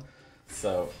system.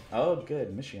 So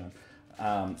good, Michion.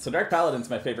 So Dark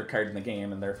Paladin's my favorite card in the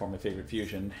game and therefore my favorite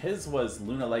fusion. His was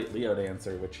Lunalight Leo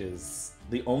Dancer, which is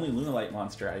the only Lunalight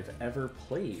monster I've ever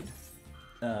played.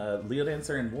 Leo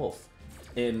Dancer and Wolf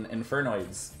in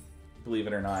Infernoids, believe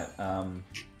it or not.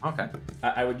 Okay.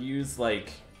 I would use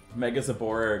like Mega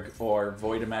Zaborg or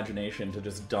Void Imagination to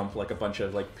just dump like a bunch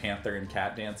of like Panther and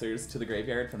Cat Dancers to the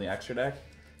graveyard from the extra deck.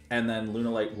 And then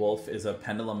Lunalight Wolf is a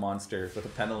Pendulum monster with a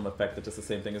Pendulum effect that does the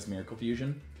same thing as Miracle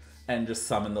Fusion. And just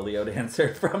summon the Leo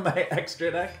Dancer from my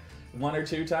extra deck 1 or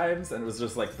 2 times. And it was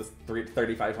just like this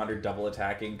 3,500 double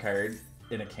attacking card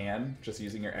in a can, just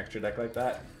using your extra deck like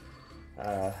that.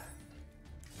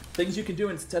 Things you can do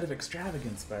instead of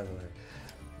Extravagance, by the way.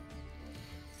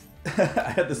 I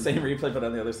had the same replay, but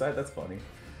on the other side. That's funny.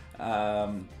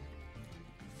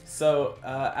 So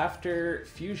after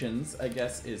fusions, I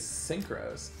guess, is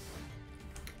synchros.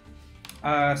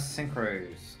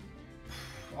 Synchros.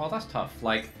 Oh, that's tough.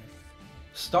 Like,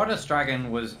 Stardust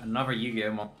Dragon was another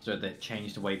Yu-Gi-Oh monster that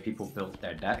changed the way people built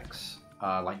their decks.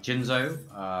 Like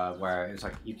Jinzo, where it's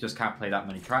like you just can't play that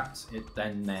many traps.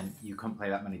 Then you can't play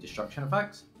that many destruction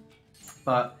effects.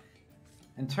 But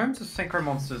in terms of synchro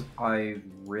monsters, I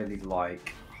really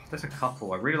like... There's a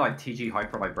couple. I really like TG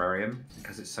Hyper Librarian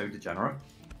because it's so degenerate.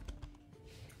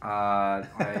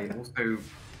 I also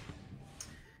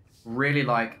really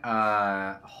like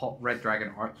Hot Red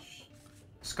Dragon Arch...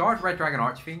 Scarred Red Dragon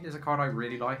Archfiend is a card I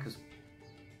really like because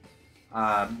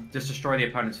just destroy the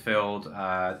opponent's field.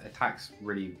 Attacks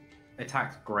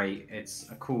great. It's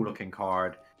a cool looking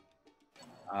card.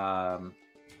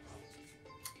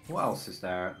 What else is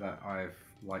there that I've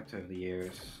liked over the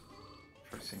years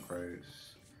for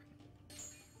synchros?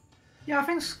 Yeah, I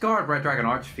think Scarred Red Dragon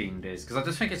Archfiend is, because I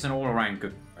just think it's an all-around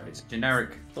good card. It's a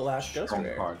generic, the last strong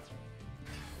card.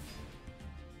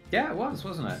 Yeah, it was,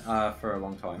 wasn't it? For a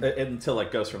long time. Until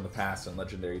like Ghost from the Past and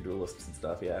Legendary Duelists and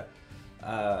stuff, yeah.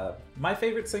 My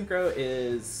favorite synchro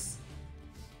is...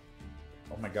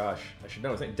 Oh my gosh, I should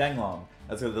know. It's like Denglong.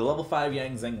 That's the level 5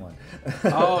 Yang Zing one.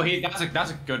 Oh, that's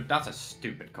a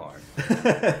stupid card.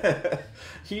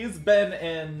 He's been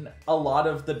in a lot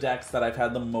of the decks that I've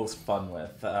had the most fun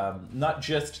with. Not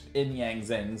just in Yang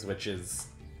Zings, which is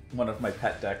one of my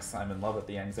pet decks. I'm in love with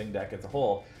the Yang Zing deck as a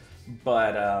whole.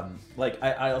 But like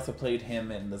I also played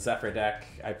him in the Zephyr deck.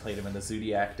 I played him in the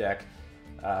Zodiac deck.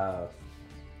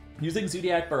 Using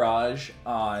Zodiac Barrage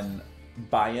on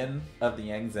buy-in of the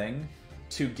Yang Zing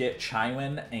to get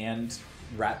Chaiwen and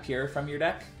Rapier from your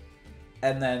deck,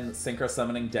 and then synchro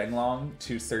summoning Denglong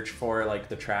to search for like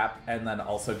the trap, and then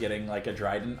also getting like a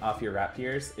Dryden off your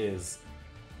Rapiers is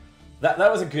that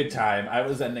was a good time. I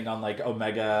was ending on like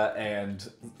Omega and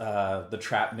the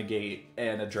trap negate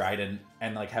and a Dryden,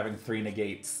 and like having 3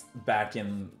 negates back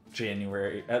in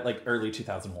January, at like early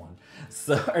 2001,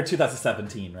 so or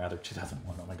 2017 rather,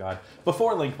 2001. Oh my god,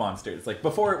 before Link Monsters, like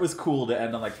before it was cool to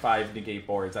end on like 5 negate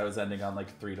boards, I was ending on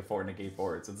like 3 to 4 negate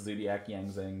boards with Zodiac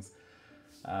Yang Zings.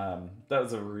 That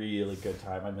was a really good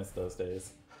time. I miss those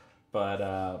days. But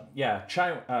yeah,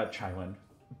 Chaiwen,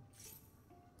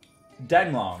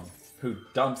 Denglong, who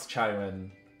dumps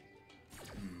Chaiwen,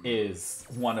 is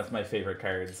one of my favorite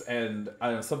cards, and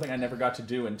something I never got to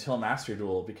do until Master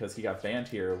Duel because he got banned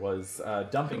here was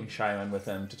dumping Chaiwen with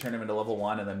him to turn him into level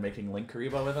 1 and then making Link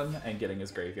Karibo with him and getting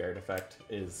his graveyard effect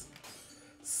is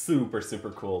super, super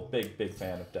cool. Big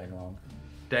fan of Denglong.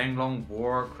 Denglong,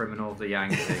 war criminal of the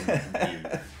Yang Zing.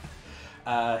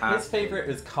 His favorite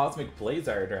is Cosmic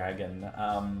Blazar Dragon.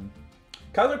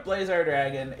 Cosmic Blazar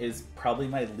Dragon is probably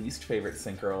my least favorite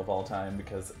synchro of all time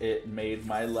because it made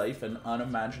my life an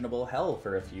unimaginable hell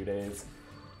for a few days.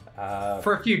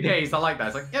 For a few days, I like that.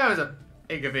 It's like, yeah, it was an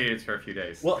inconvenience for a few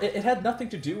days. Well, it had nothing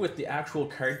to do with the actual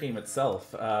card game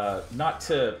itself.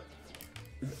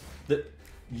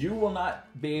 You will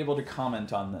not be able to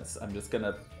comment on this. I'm just going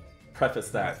to preface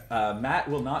that. Matt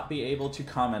will not be able to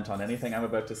comment on anything I'm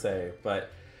about to say,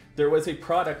 but there was a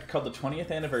product called the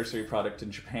 20th Anniversary product in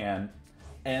Japan,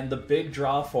 and the big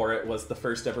draw for it was the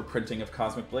first ever printing of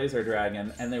Cosmic Blazar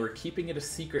Dragon, and they were keeping it a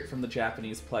secret from the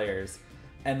Japanese players.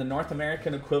 And the North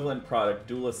American equivalent product,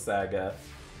 Duelist Saga,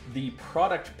 the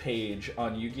product page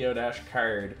on Yu-Gi-Oh! Dash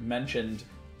Card mentioned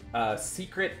a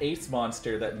secret ace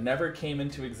monster that never came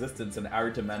into existence in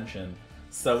our dimension.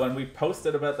 So when we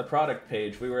posted about the product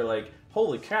page, we were like,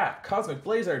 holy crap, Cosmic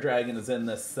Blazar Dragon is in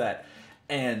this set.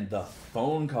 And the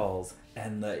phone calls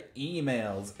and the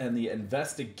emails and the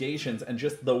investigations and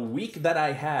just the week that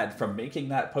I had from making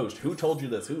that post, who told you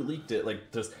this, who leaked it,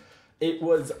 like just, it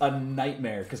was a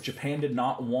nightmare because Japan did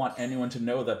not want anyone to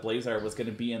know that Blazar was going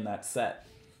to be in that set.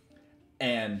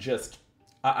 And just,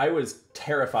 I was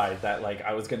terrified that like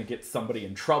I was going to get somebody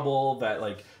in trouble, that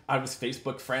like I was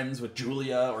Facebook friends with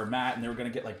Julia or Matt and they were going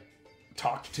to get like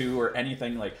talked to or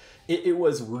anything. Like it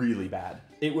was really bad.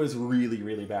 It was really,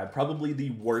 really bad. Probably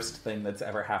the worst thing that's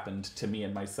ever happened to me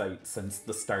and my site since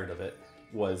the start of it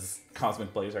was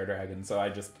Cosmic Blazar Dragon. So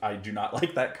I do not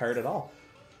like that card at all.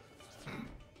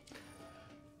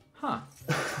 Huh.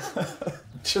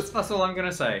 That's all I'm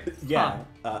gonna say. Yeah.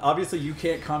 Huh. Obviously you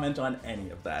can't comment on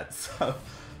any of that. So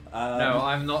no,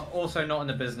 I'm also not in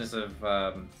the business of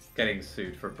getting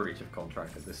sued for breach of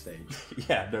contract at this stage.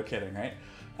 Yeah, no kidding, right?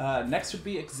 Next would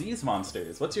be Xyz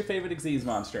monsters. What's your favorite Xyz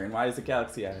monster, and why is it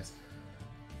Galaxy Eyes?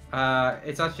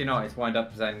 It's actually not. It's Wind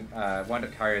Up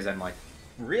Carrier Zen Mike.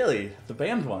 Really? The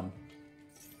banned one?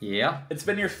 Yeah. It's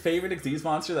been your favorite Xyz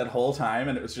monster that whole time,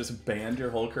 and it was just banned your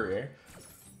whole career?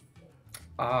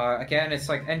 Again, it's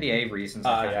like NDA reasons.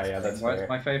 Yeah, that's fair. It's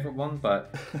my favorite one,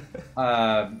 but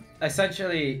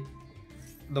essentially,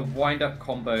 the Wind Up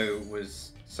combo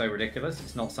was so ridiculous.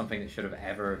 It's not something that should have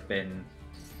ever been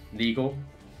legal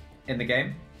in the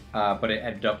game, but it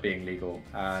ended up being legal.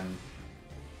 And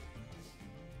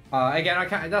again, I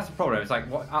can't. That's the problem. It's like,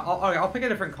 what? I'll pick a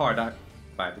different card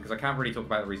back because I can't really talk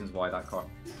about the reasons why that card.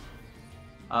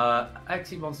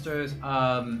 Xyz monsters.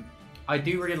 I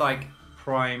do really like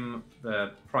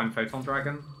the Prime Photon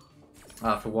Dragon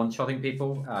for one-shotting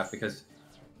people because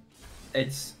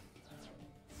it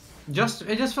just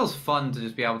feels fun to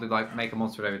just be able to like make a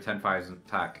monster with over 10,000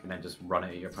 attack and then just run it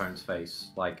at your opponent's face.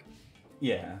 Like,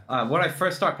 yeah. When I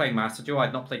first started playing Master Duel,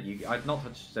 I'd not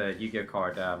touched a Yu-Gi-Oh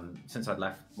card since I'd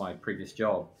left my previous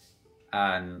job,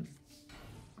 and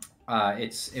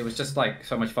it was just like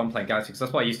so much fun playing Galaxy because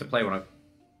that's what I used to play when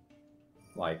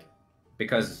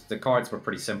because the cards were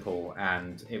pretty simple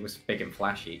and it was big and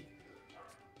flashy.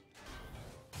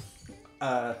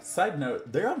 Side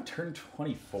note, they're on turn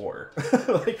 24.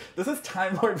 Like, this is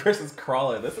Time Lord versus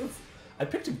Crawler. I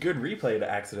picked a good replay to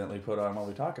accidentally put on while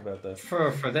we talk about this.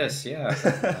 For this, yeah.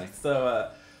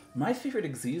 So, my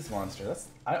favorite Xyz monster,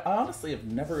 I honestly have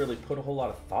never really put a whole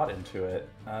lot of thought into it.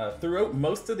 Throughout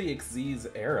most of the Xyz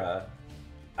era,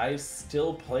 I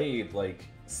still played, like,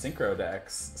 synchro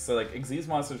decks. So, like, Xyz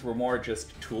monsters were more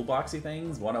just toolboxy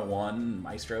things, 101,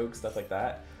 Maestro, stuff like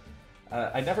that.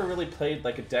 I never really played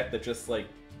like a deck that just like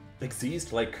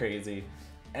Xyz'd like crazy.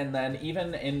 And then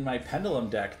even in my Pendulum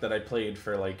deck that I played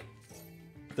for like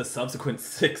the subsequent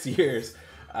 6 years,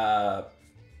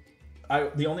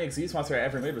 the only Xyz monster I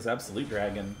ever made was Absolute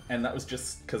Dragon, and that was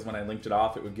just because when I linked it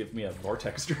off, it would give me a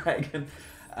Vortex Dragon.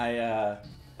 I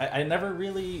never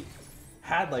really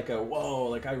had like a, whoa,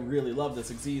 like I really love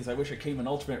this Xyz, I wish it came in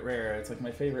Ultimate Rare, it's like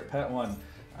my favorite pet one.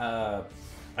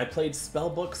 I played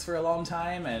Spellbooks for a long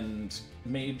time and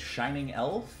made Shining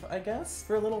Elf, I guess,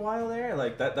 for a little while there.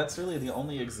 Like that's really the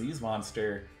only Xyz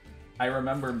monster I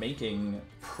remember making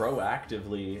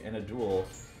proactively in a duel.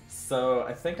 So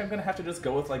I think I'm gonna have to just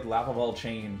go with like Lava Ball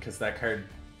Chain, because that card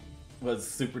was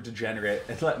super degenerate.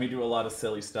 It let me do a lot of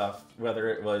silly stuff, whether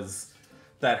it was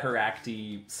that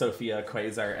Herakti Sophia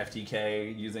Quasar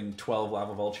FTK using 12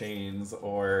 Lava Ball Chains,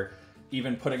 or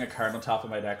even putting a card on top of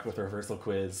my deck with Reversal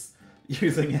Quiz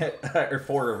using it, or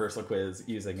 4 Reversal Quiz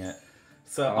using it.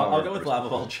 So I'll go with Lava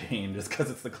Ball Chain just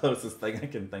because it's the closest thing I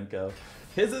can think of.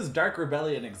 His is Dark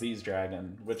Rebellion Xyz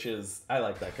Dragon, which is, I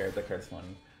like that card. That card's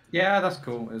funny. Yeah, that's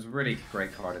cool. It was a really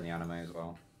great card in the anime as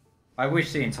well. I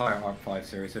wish the entire Arc 5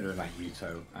 series had been like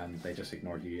Yuto, and they just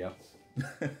ignored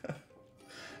Yu-Gi-Oh!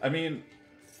 I mean,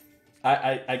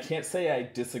 I can't say I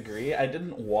disagree. I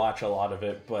didn't watch a lot of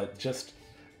it, but just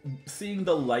seeing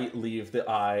the light leave the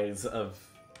eyes of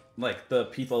like the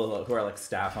people who are like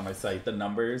staff on my site, the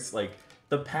numbers, like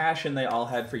the passion they all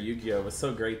had for Yu-Gi-Oh! Was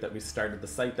so great that we started the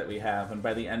site that we have, and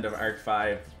by the end of Arc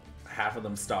 5, half of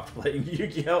them stopped playing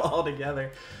Yu-Gi-Oh!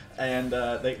 Altogether. And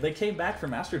they came back for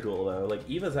Master Duel though. Like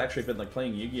Eva's actually been like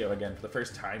playing Yu-Gi-Oh! Again for the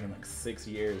first time in like 6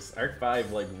 years. Arc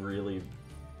 5 like really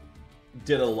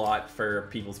did a lot for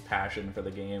people's passion for the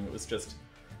game. It was just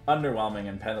underwhelming,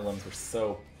 and Pendulums were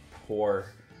so poor.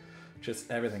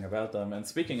 Just everything about them. And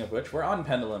speaking of which, we're on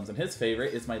Pendulums, and his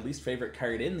favorite is my least favorite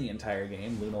card in the entire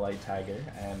game, Lunalight Tiger.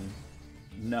 And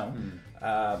no.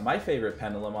 My favorite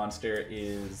Pendulum monster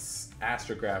is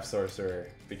Astrograph Sorcerer,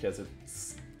 because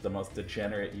it's the most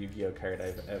degenerate Yu-Gi-Oh! Card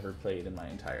I've ever played in my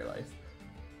entire life.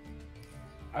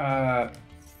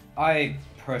 I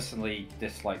personally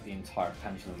dislike the entire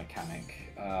Pendulum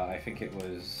mechanic. I think it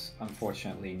was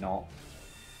unfortunately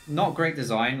not great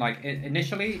design. Like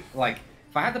initially, like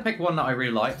if I had to pick one that I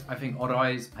really liked, I think Odd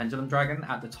Eye's Pendulum Dragon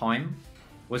at the time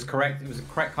was correct. It was a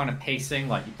correct kind of pacing.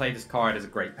 Like you play this card as a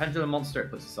great Pendulum monster,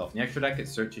 it puts itself in the extra deck, it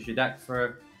searches your deck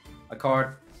for a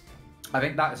card. I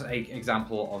think that is an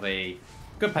example of a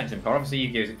good Pendulum card. Obviously,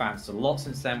 Yu-Gi-Oh's advanced a lot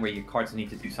since then, where your cards need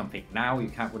to do something now. You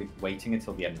can't really be waiting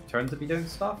until the end of the turn to be doing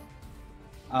stuff.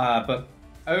 But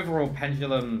overall,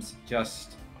 Pendulums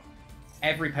just...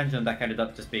 Every Pendulum deck ended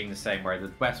up just being the same, where the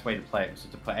best way to play it was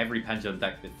to put every Pendulum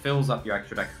deck that fills up your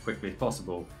extra deck as quickly as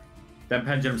possible. Then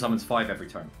Pendulum summons 5 every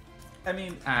turn. I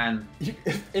mean, and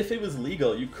if it was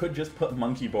legal, you could just put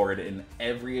Monkey Board in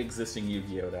every existing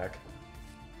Yu-Gi-Oh deck.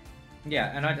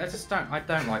 Yeah, and I don't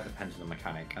like the Pendulum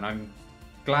mechanic, and I'm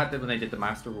glad that when they did the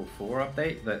Master Rule 4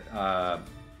 update, that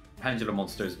Pendulum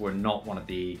monsters were not one of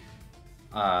the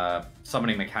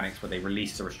summoning mechanics where they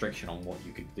released a restriction on what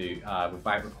you could do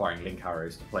without requiring link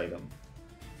arrows to play them.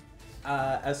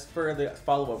 As for the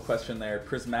follow-up question there,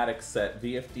 Prismatic Set,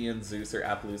 VFD and Zeus or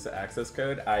Appaloosa access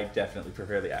code, I definitely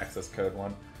prefer the access code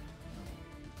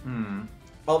one.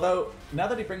 Although, now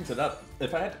that he brings it up,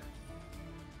 if I had...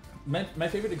 My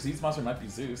favorite Xyz monster might be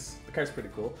Zeus. The card's pretty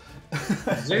cool.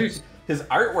 Zeus! His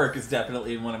artwork is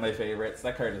definitely one of my favorites.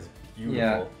 That card is beautiful.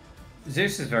 Yeah.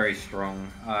 Zeus is very strong.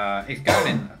 It's going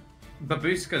in...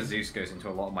 Babushka Zeus goes into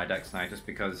a lot of my decks now, just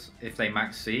because if they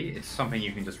max C, it's something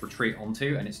you can just retreat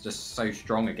onto, and it's just so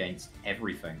strong against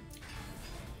everything.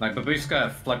 Like,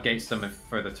 Babushka floodgates them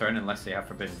for the turn unless they have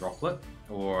Forbidden Droplet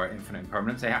or Infinite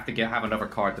Impermanence. They have to have another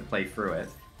card to play through it.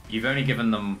 You've only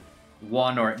given them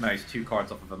 1 or at most 2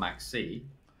 cards off of a max C.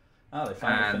 Oh, they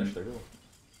finally finished their duel.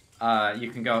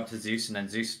 You can go up to Zeus, and then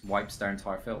Zeus wipes their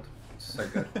entire field. It's so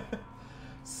good.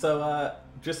 So,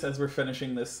 just as we're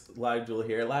finishing this live duel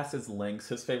here, last is Lynx.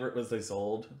 His favorite was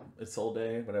Isolde,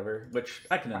 whatever, which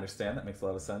I can understand. That makes a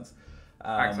lot of sense.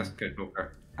 Access code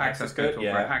talker. Access code talker.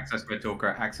 Yeah. Access code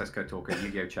talker. Access code talker.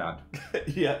 Yu-Gi-Oh! Chad.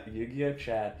 Yeah, Yu-Gi-Oh!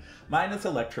 Chad. Mine is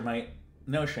Electromite.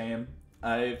 No shame.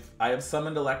 I have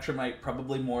summoned Electromite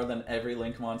probably more than every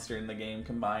Link monster in the game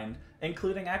combined,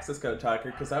 including Access Code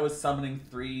Talker, because I was summoning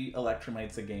 3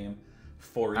 Electromites a game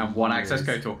for and years. 1 Access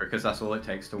Code Talker, because that's all it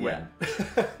takes to win.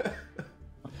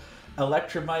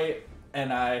 Electromite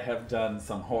and I have done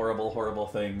some horrible, horrible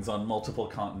things on multiple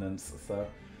continents, so...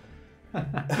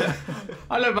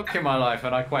 I look back in my life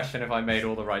and I question if I made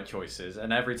all the right choices,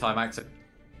 and every time Access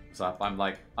comes up, I'm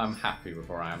like, I'm happy with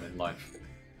where I am in life.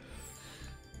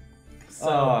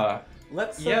 So,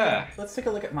 let's take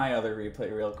a look at my other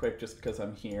replay real quick, just because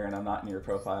I'm here and I'm not in your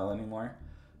profile anymore.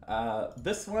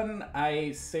 This one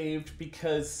I saved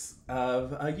because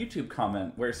of a YouTube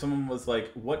comment where someone was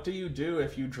like, "What do you do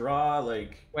if you draw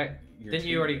like?" Wait, didn't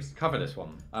you already cover this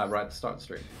one right at the start of the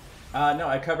stream? No,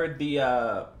 I covered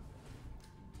the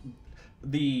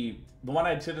one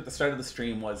I did at the start of the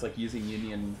stream was like using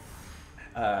Union.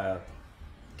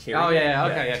 Carry. Oh yeah,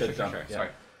 okay, yeah, sure. Yeah. Sorry.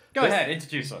 Go ahead,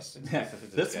 introduce us.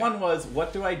 This one was,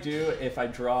 what do I do if I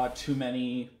draw too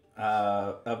many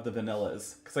of the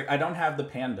vanillas? Because like I don't have the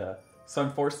panda, so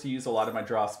I'm forced to use a lot of my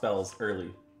draw spells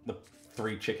early. The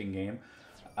 3 chicken game,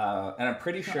 and I'm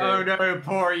pretty sure. Oh no,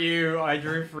 poor you! I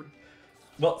drew for.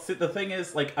 Well, see, the thing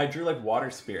is, like I drew like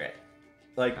water spirit.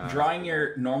 Like drawing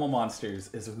your normal monsters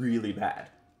is really bad,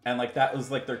 and like that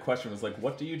was like their question was like,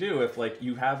 what do you do if like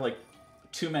you have like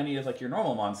too many of like your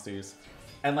normal monsters?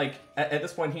 And like at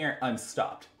this point here, I'm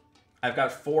stopped. I've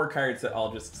got 4 cards that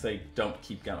I'll just say don't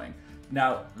keep going.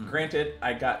 Now, granted,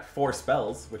 I got 4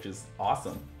 spells, which is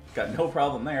awesome. Got no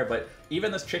problem there, but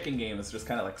even this chicken game is just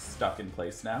kind of like stuck in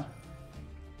place now.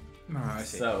 Oh, I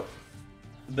see. So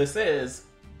this is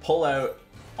pull out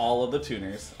all of the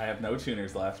tuners. I have no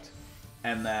tuners left.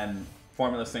 And then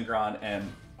Formula Synchron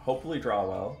and hopefully draw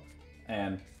well.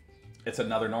 And it's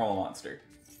another normal monster.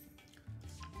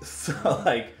 So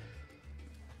like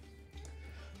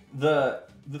the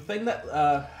thing that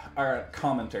our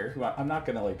commenter, who I'm not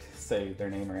gonna like say their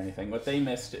name or anything, what they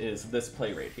missed is this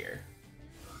play right here.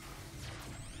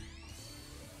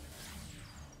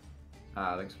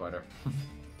 Link Spider.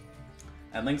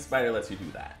 And Link Spider lets you do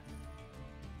that.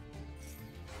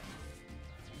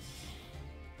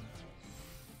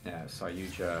 Yeah,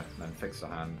 Sayuja, and then fix the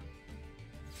hand.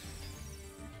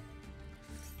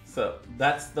 So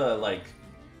that's the like,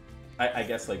 I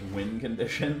guess like win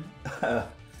condition.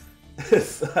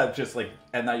 It's just like,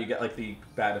 and now you get like the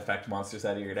bad effect monsters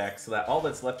out of your deck, so that all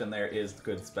that's left in there is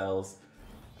good spells,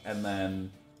 and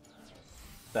then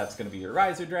that's going to be your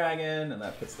Riser Dragon, and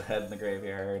that puts the head in the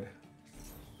graveyard.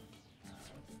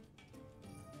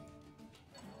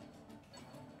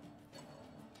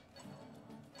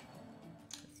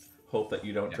 Hope that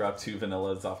you don't draw 2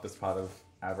 vanillas off this pot of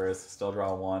Avarice. Still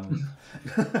draw 1.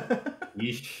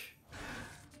 Yeesh.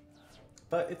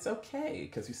 But it's okay,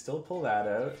 because you still pull that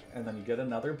out, and then you get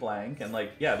another blank, and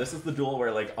like, yeah, this is the duel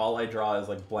where like all I draw is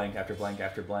like blank after blank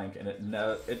after blank, and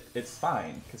it's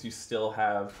fine, because you still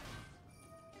have...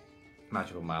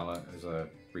 Magical Mallet is a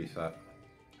reset.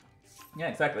 Yeah,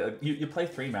 exactly. Like, you play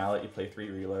 3 Mallet, you play 3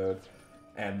 Reload,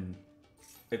 and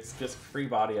it's just free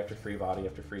body after free body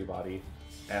after free body,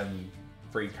 and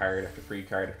free card after free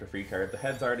card after free card. The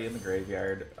head's already in the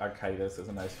graveyard. Architis is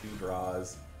a nice few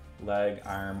draws. Leg,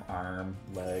 arm, arm,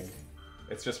 leg.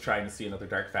 It's just trying to see another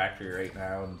Dark Factory right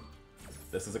now, and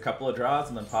this is a couple of draws,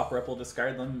 and then Popper Up will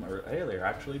discard them, or hey, they're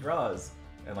actually draws.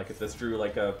 And like if this drew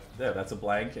like a, yeah, that's a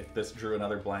blank. If this drew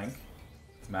another blank,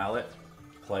 it's Mallet.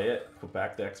 Play it, put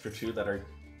back the extra 2 that are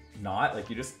not. Like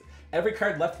you just, every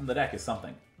card left in the deck is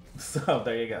something. So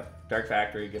there you go. Dark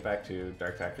Factory, get back 2.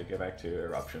 Dark Factory, get back 2.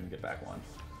 Eruption, get back 1.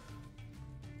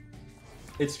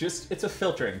 It's just, it's a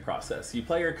filtering process. You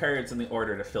play your cards in the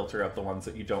order to filter out the ones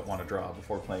that you don't want to draw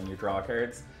before playing your draw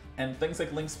cards. And things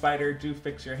like Link Spider do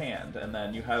fix your hand. And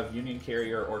then you have Union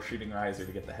Carrier or Shooting Riser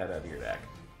to get the head out of your deck.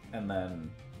 And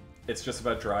then it's just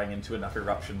about drawing into enough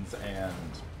Eruptions and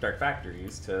Dark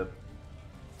Factories to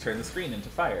turn the screen into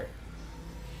fire.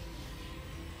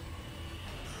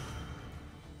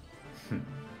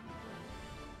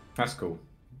 That's cool.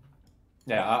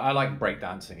 Yeah, I like Break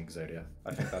Dancing Exodia.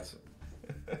 I think that's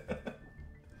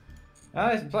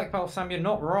Black Pearl Sam, you're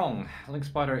not wrong. Link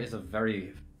Spider is a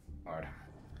very card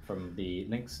from the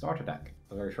Link starter deck,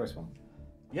 the very first one.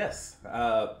 Yes,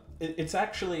 it's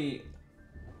actually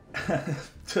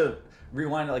to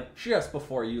rewind like just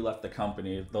before you left the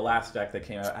company, the last deck that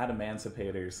came out had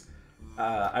Emancipators.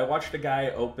 I watched a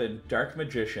guy open Dark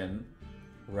Magician,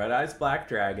 Red Eyes Black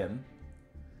Dragon,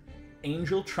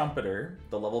 Angel Trumpeter,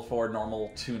 the level 4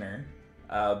 normal tuner,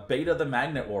 Beta the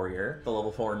Magnet Warrior, the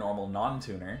level 4 normal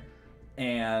non-tuner,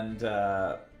 and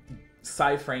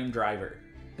Psy-Frame Driver.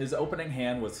 His opening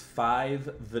hand was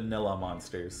 5 vanilla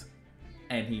monsters,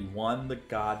 and he won the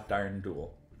god-darn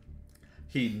duel.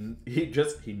 He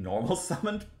normal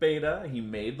summoned Beta, he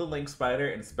made the Link Spider,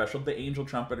 and specialed the Angel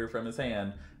Trumpeter from his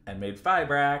hand, and made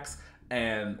Fibrax,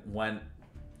 and went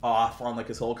off on like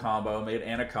his whole combo, made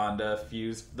Anaconda,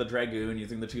 fused the Dragoon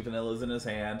using the 2 vanillas in his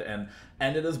hand, and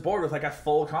ended his board with like a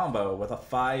full combo with a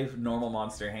 5 normal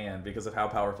monster hand because of how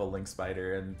powerful Link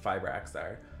Spider and Fibrax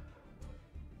are.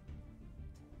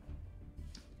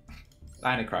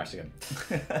 And it crashed again.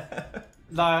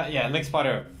 Yeah, Link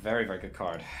Spider, very, very good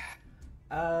card.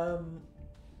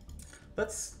 The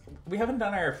we haven't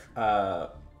done our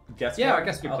guest one. Yeah, I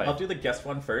guess we play. I'll do the guest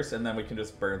one first, and then we can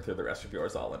just burn through the rest of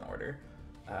yours all in order.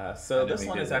 So this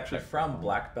one is actually from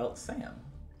Black Belt Sam.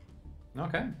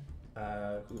 Okay.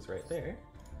 Who's right there?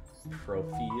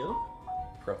 Profile.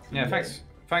 Yeah,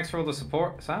 thanks for all the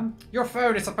support, Sam. Your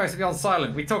phone is supposed to be on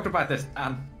silent. We talked about this,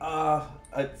 and I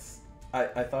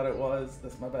thought it was.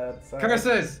 That's my bad. Sorry.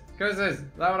 Curses.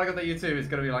 That one I got the YouTube is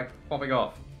gonna be like popping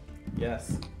off.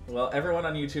 Yes. Well, everyone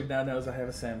on YouTube now knows I have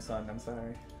a Samsung. I'm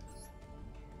sorry.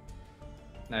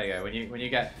 There you go.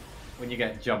 When you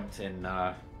get jumped in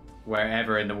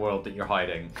wherever in the world that you're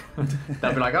hiding,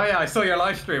 they'll be like, "Oh yeah, I saw your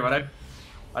live stream. I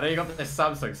know you got this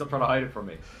Samsung. Stop trying to hide it from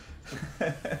me."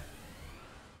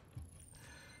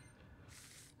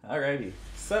 Alrighty.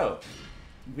 So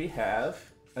we have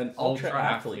an ultra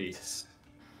athlete.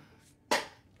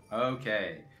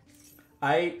 Okay.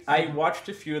 I watched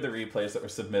a few of the replays that were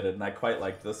submitted, and I quite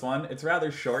liked this one. It's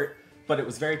rather short, but it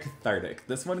was very cathartic.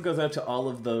 This one goes out to all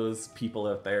of those people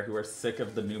out there who are sick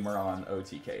of the Numeron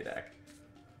OTK deck.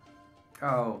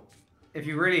 Oh, if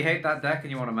you really hate that deck and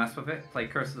you want to mess with it, play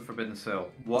Curse of the Forbidden Seal.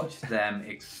 Watch them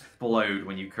explode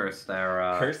when you curse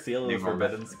their Curse Seal is a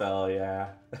forbidden spell, yeah.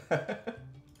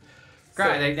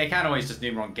 Great, they can always just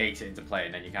Numeron gate it into play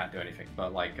and then you can't do anything,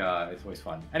 but like, it's always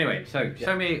fun. Anyway, so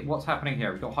show me what's happening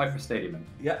here. We've got Hyper Stadium in.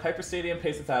 Yeah, Hyper Stadium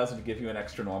pays 1,000 to give you an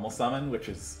extra normal summon, which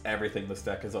is everything this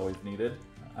deck has always needed.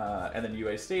 And then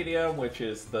UA Stadium, which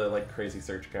is the like crazy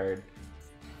search card.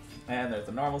 And there's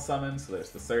the normal summon, so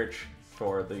there's the search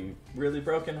for the really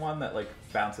broken one that like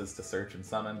bounces to search and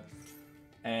summon.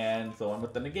 And the one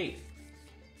with the negate.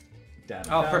 Down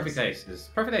Perfect Ace.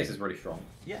 Perfect Ace is really strong.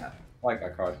 Yeah. I like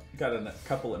that card. Got a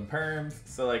couple imperms,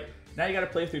 so like now you got to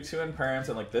play through 2 imperms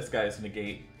and like this guy's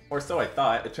negate, or so I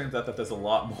thought. It turns out that there's a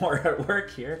lot more at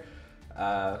work here,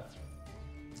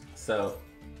 so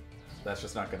that's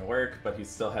just not going to work. But he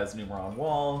still has Numeron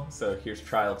Wall, so here's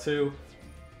Trial 2.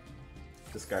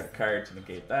 Discard a card to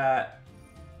negate that.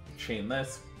 Chain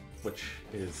this, which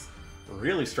is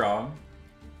really strong.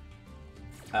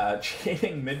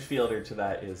 Chaining Midfielder to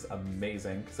that is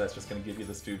amazing because that's just going to give you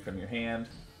this dude from your hand.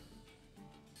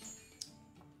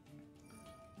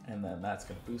 And then that's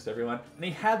going to boost everyone. And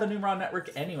he had the Numeron Network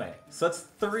anyway. So that's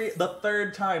the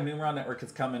third time Numeron Network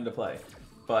has come into play.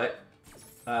 But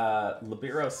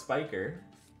Libero Spiker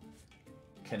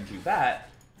can do that.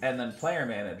 And then Player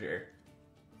Manager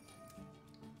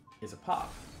is a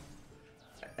pop.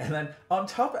 And then on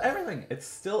top of everything, it's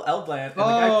still Eldland. And the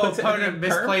guy puts it in the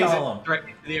imperm column.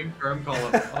 Directly to the imperm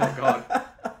column. Oh god.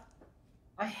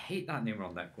 I hate that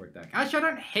Numeron Network deck. Actually, I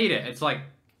don't hate it. It's like,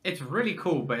 it's really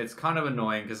cool, but it's kind of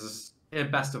annoying because it's a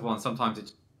best of one. Sometimes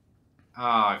it's...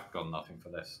 I've got nothing for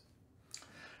this.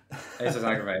 It's just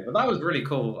aggravating. But that was really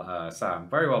cool, Sam.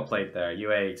 Very well played there.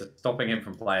 UA just stopping him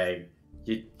from playing.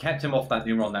 You kept him off that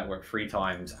Numeron Network 3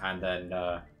 times, and then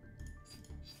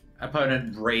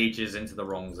opponent rages into the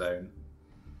wrong zone.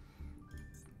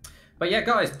 But yeah,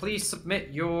 guys, please submit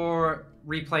your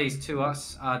replays to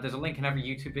us. There's a link in every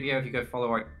YouTube video. If you go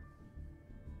follow our...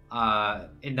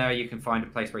 in there you can find a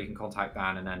place where you can contact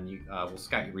Dan, and then we'll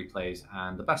scout your replays,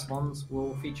 and the best ones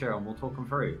will feature and we'll talk them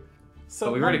through.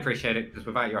 So we really appreciate it, because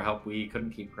without your help we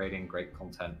couldn't keep creating great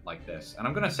content like this. And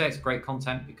I'm going to say it's great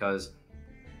content because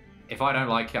if I don't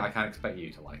like it, I can't expect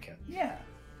you to like it. Yeah.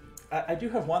 I do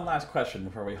have one last question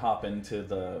before we hop into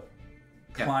the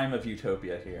climb of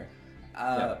Utopia here.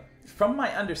 From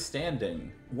my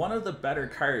understanding, one of the better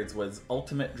cards was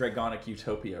Ultimate Dragonic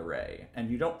Utopia Ray, and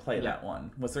you don't play that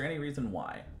one. Was there any reason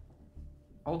why?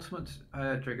 Ultimate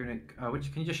Dragonic...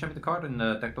 can you just show me the card in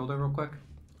the deck builder real quick?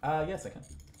 Yes, I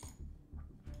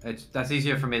can. That's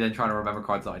easier for me than trying to remember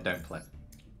cards that I don't play.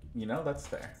 You know, that's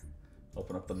fair.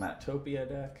 Open up the Matopia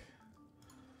deck.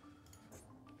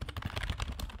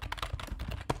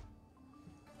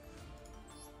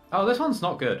 Oh, this one's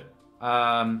not good.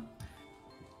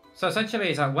 So essentially,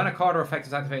 it's like when a card or effect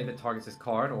is activated that targets this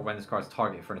card, or when this card is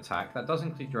targeted for an attack, that does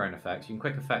include your own effects. You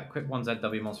can quick one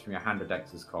ZW monster from your hand or deck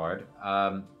to this card.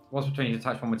 Once between you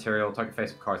attach one material, target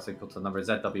face of cards equal to the number of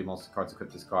ZW monster cards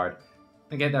equipped to this card,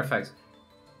 and get their effects.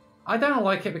 I don't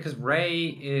like it because Ray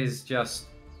is just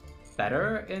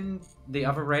better in the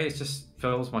other Ray. It just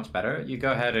feels much better. You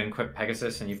go ahead and equip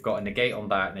Pegasus, and you've got a negate on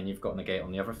that, and then you've got a negate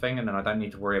on the other thing, and then I don't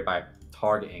need to worry about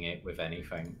targeting it with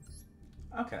anything.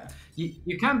 Okay.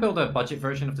 You can build a budget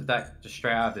version of the deck just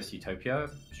straight out of this Utopia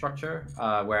structure,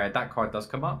 where that card does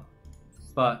come up.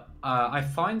 But I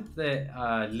find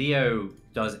that Leo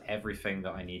does everything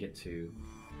that I need it to.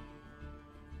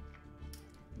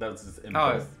 That was just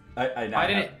impulse. I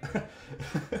didn't.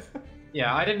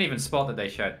 Yeah, I didn't even spot that they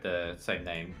shared the same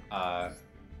name.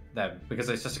 them because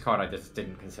it's just a card I just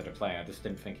didn't consider playing. I just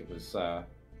didn't think it was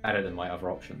better than my other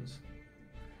options.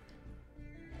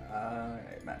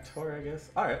 Alright, Matt Tor, I guess.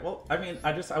 Alright, well, I mean,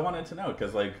 I wanted to know,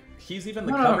 because, like, he's even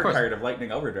the cover card of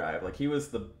Lightning Overdrive. Like, he was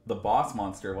the boss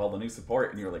monster of all the new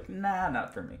support, and you were like, nah,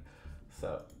 not for me.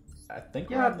 So, I think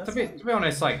we're on this to be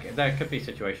honest, like, there could be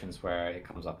situations where it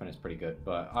comes up and it's pretty good,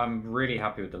 but I'm really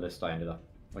happy with the list I ended up.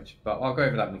 But I'll go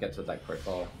over that when we get to the deck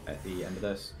profile at the end of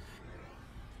this.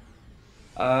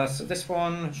 So this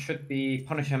one should be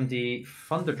Punish MD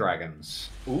Thunder Dragons.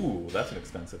 Ooh, that's an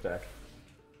expensive deck.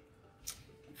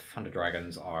 Thunder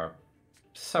Dragons are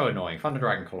so annoying. Thunder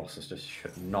Dragon Colossus just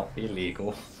should not be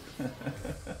legal.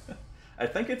 I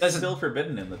think it's still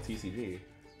forbidden in the TCG.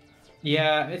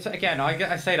 Yeah, it's again,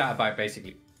 I say that about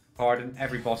basically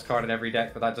every boss card in every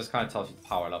deck, but that just kind of tells you the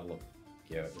power level of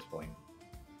Gear at this point.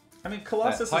 I mean,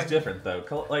 Colossus is different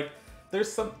though. Like,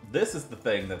 there's some. This is the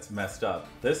thing that's messed up.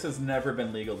 This has never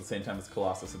been legal at the same time as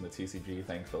Colossus in the TCG,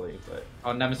 thankfully.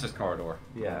 But Nemesis Corridor.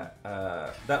 Yeah,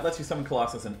 that lets you summon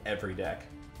Colossus in every deck.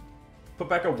 Put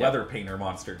back a Weather Painter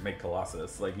monster to make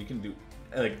Colossus. Like, you can do,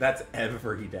 like, that's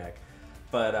every deck.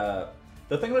 But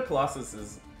the thing with Colossus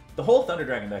is the whole Thunder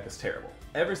Dragon deck is terrible.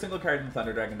 Every single card in the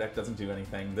Thunder Dragon deck doesn't do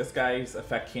anything. This guy's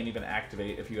effect can't even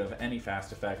activate if you have any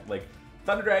fast effect. Like,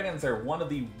 Thunder Dragons are one of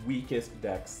the weakest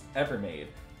decks ever made.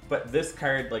 But this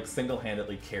card, like,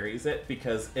 single-handedly carries it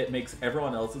because it makes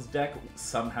everyone else's deck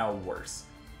somehow worse.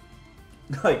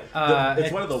 Like,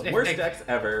 it's one of the worst decks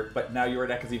ever, but now your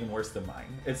deck is even worse than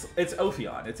mine. It's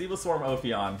Ophion. It's Evil Swarm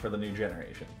Ophion for the new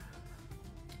generation.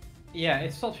 Yeah,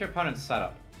 it stops your opponent's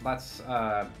setup. That's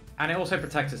and it also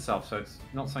protects itself, so it's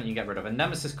not something you get rid of. And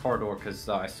Nemesis Corridor, because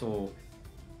I saw,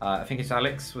 I think it's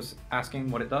Alex was asking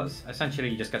what it does. Essentially,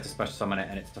 you just get to special summon it,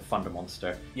 and it's the Thunder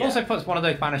monster. Yeah. It also puts one of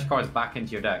those banished cards back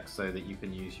into your deck, so that you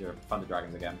can use your Thunder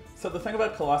Dragons again. So the thing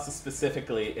about Colossus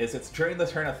specifically is it's during the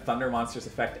turn a Thunder monster's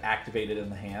effect activated in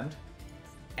the hand,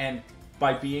 and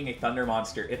by being a Thunder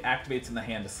monster, it activates in the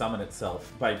hand to summon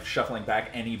itself by shuffling back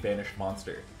any banished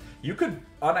monster. You could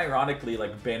unironically,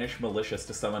 like, banish Malicious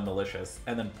to summon Malicious,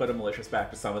 and then put a Malicious back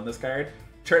to summon this card,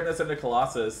 turn this into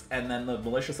Colossus, and then the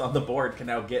Malicious on the board can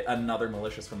now get another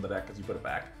Malicious from the deck because you put it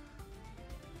back.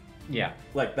 Yeah.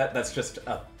 Like, that's just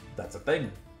that's a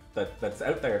thing that's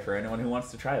out there for anyone who wants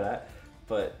to try that.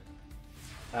 But,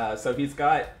 so he's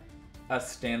got a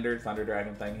standard Thunder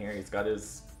Dragon thing here. He's got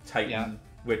his Titan,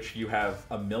 which you have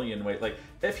a million ways. Like,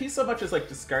 if he so much as, like,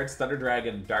 discards Thunder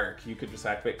Dragon Dark, you could just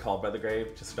activate Called by the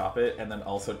Grave to stop it, and then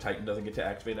also Titan doesn't get to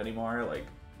activate anymore. Like,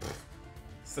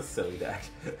 it's a silly deck.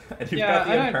 And you've got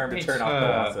the Imperm to turn off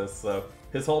Colossus, so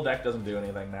his whole deck doesn't do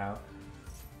anything now.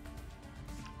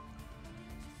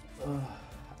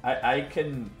 I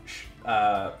can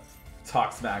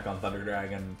talk smack on Thunder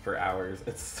Dragon for hours.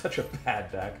 It's such a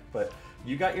bad deck, but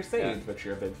you got your Sage, which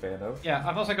you're a big fan of. Yeah,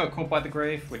 I've also got Caught by the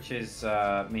Grave, which is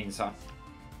means I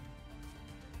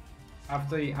have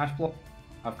the Ash Block.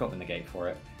 I've got the negate for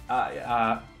it.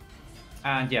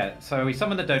 And yeah, so we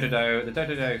summon the Dododo. The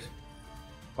Dododo's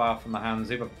fire from the hand,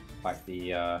 Zuba back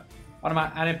the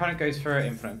automatic, and opponent goes for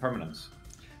Infinite Impermanence.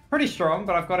 Pretty strong,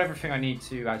 but I've got everything I need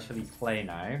to actually play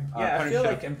now. Yeah, I feel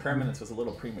like Impermanence was a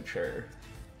little premature.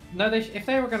 No, if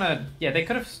they were gonna, they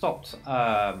could have stopped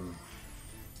a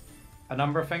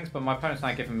number of things, but my opponent's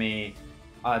now given me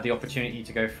the opportunity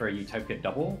to go for a Utopia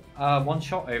double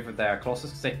one-shot over their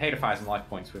Colossus, because they paid 1,000 life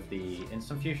points with the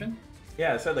instant fusion.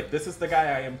 Yeah, so like, this is the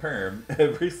guy I Imperm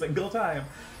every single time.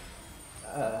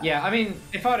 Yeah, I mean,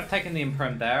 if I would have taken the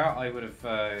Imperm there, I would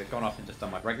have gone up and just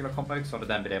done my regular combo, so I would have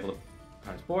then been able to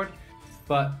opponent's board.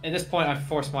 But at this point, I've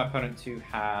forced my opponent to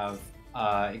have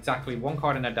exactly one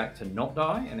card in their deck to not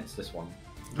die, and it's this one.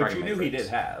 Which you knew he did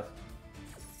have.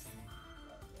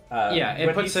 Yeah,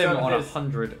 it puts him on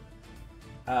 100.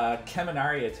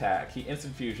 Kaminari attack. He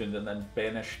instant fusioned and then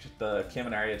banished the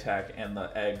Kaminari attack and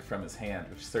the egg from his hand,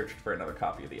 which searched for another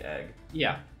copy of the egg.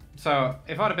 Yeah. So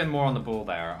if I'd have been more on the ball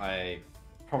there, I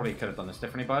probably could have done this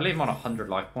differently, but I leave him on 100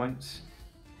 life points.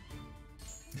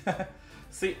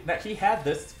 See, now he had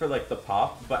this for, like, the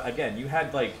pop, but again, you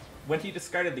had, like, when he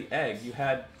discarded the egg, you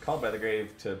had Called by the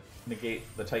Grave to negate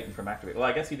the Titan from activating. Well,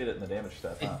 I guess he did it in the damage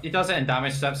step, huh? It does it in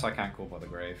damage step, so I can't Call by the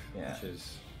Grave, which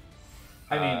is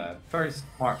I mean, very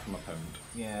smart from opponent.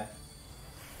 Yeah.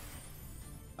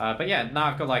 But yeah, now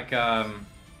I've got, like,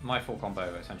 my full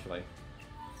combo, essentially.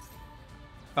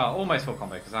 Well, almost full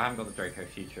combo, because I haven't got the Draco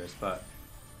Futures, but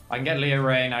I can get Leo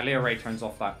Ray. Now, Leo Ray turns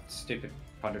off that stupid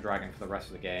Thunder Dragon for the rest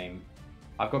of the game.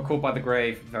 I've got Caught by the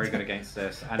Grave, very good against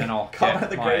this, and then I'll Caught by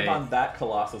the Grave on that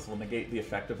Colossus will negate the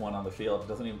effective one on the field. It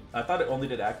doesn't even. I thought it only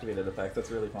did activated effects.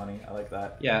 That's really funny. I like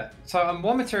that. Yeah. So I'm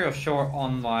one material short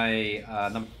on my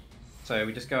So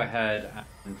we just go ahead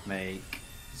and make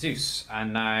Zeus,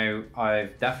 and now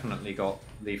I've definitely got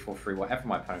lethal through whatever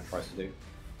my opponent tries to do.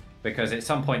 Because at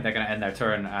some point they're going to end their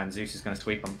turn and Zeus is going to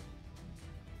sweep them.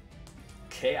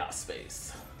 Chaos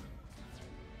Space.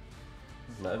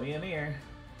 Levianeer.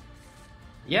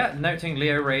 Yeah, noting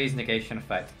Leo Ray's negation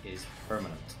effect is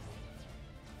permanent.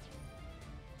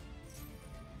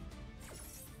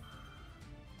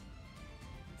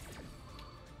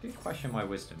 I do question my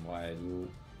wisdom. Why?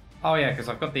 Oh yeah, because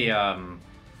I've got the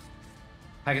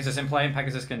Pegasus in play, and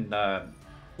Pegasus can...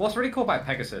 What's really cool about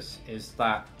Pegasus is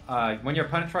that when your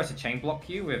opponent tries to chain block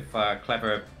you with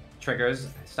clever triggers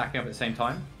stacking up at the same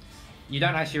time, you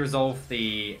don't actually resolve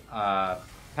the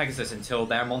Pegasus until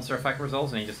their monster effect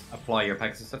resolves, and you just apply your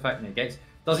Pegasus effect and it gets...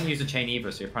 Doesn't use the chain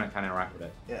either, so your opponent can't interact with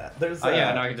it. Yeah, there's...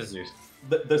 yeah, no, I can just Zeus.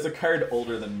 There's a card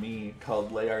older than me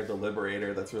called Layard the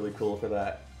Liberator that's really cool for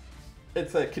that.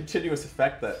 It's a continuous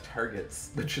effect that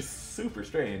targets, which is super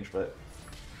strange, but...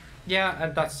 Yeah,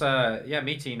 and that's,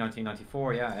 Meaty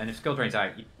 1994, yeah, and if skill drain's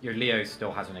out, your Leo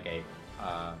still has a negate.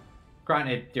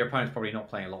 Granted, your opponent's probably not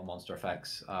playing a lot of monster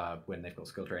effects when they've got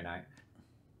skill drain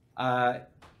out.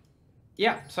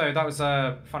 Yeah, so that was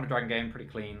a Thunder Dragon game, pretty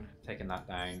clean, taking that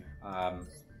down.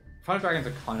 Thunder Dragons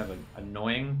are kind of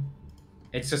annoying.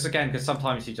 It's just, again, because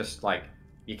sometimes you just, like,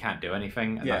 you can't do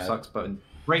anything, and that sucks, but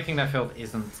breaking their field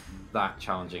isn't that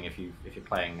challenging if you're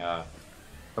playing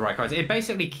the right cards. It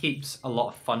basically keeps a lot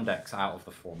of fun decks out of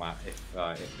the format if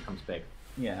it becomes big.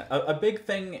 Yeah, a big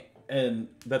thing, and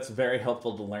that's very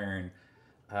helpful to learn.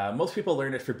 Most people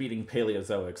learn it for beating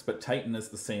Paleozoics, but Titan is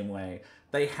the same way.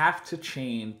 They have to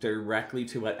chain directly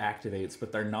to what activates,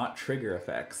 but they're not trigger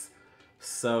effects.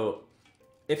 So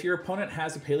if your opponent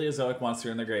has a Paleozoic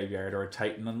monster in their graveyard or a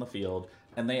Titan on the field,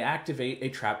 and they activate a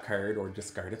trap card or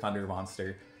discard a Thunder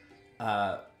monster,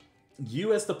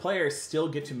 you as the player still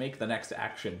get to make the next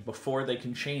action before they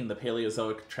can chain the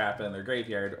Paleozoic trap in their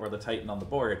graveyard or the Titan on the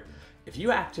board. If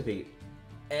you activate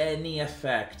any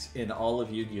effect in all of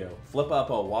Yu-Gi-Oh! Flip up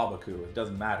a Waboku, it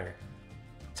doesn't matter.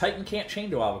 Titan can't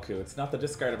chain to Waboku, it's not the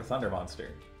discard of a Thunder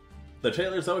monster. The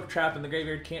Paleozoic trap in the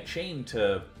graveyard can't chain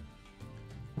to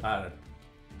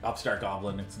Upstart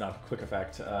Goblin, it's not a quick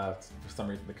effect. For some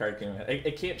reason the card came in.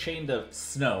 It can't chain to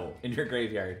Snow in your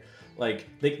graveyard. Like,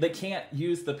 they can't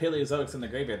use the Paleozoics in the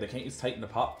graveyard, they can't use Titan to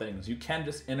pop things. You can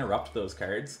just interrupt those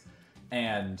cards,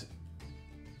 and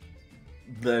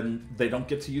then they don't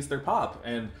get to use their pop.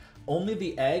 And only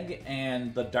the Egg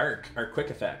and the Dark are quick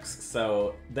effects,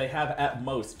 so they have at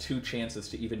most 2 chances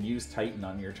to even use Titan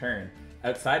on your turn.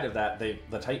 Outside of that,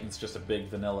 the Titan's just a big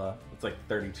vanilla. It's like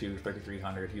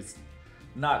 3,300. He's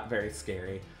not very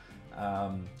scary.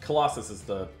 Colossus is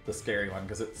the scary one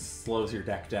because it slows your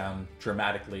deck down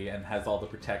dramatically and has all the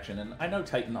protection. And I know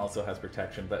Titan also has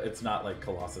protection, but it's not like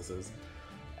Colossus's.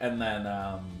 And then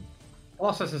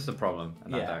Colossus is the problem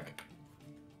in that deck.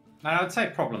 And I would say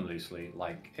problem loosely.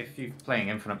 Like, if you're playing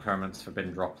Infinite Permanents,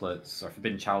 Forbidden Droplets, or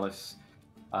Forbidden Chalice,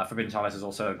 Forbidden Chalice is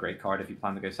also a great card if you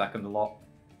plan to go second a lot.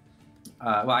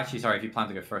 Well, actually, sorry, if you plan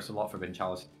to go first a lot, Forbidden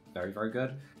Chalice is very, very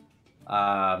good.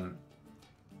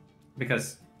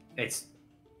 Because it's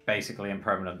basically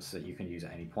impermanence that you can use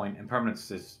at any point.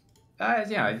 Impermanence is,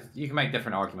 you can make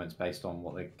different arguments based on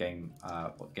what the game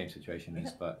situation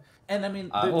is. But and I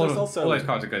mean, all there's also those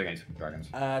cards are good against dragons.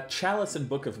 Chalice and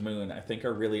Book of Moon, I think,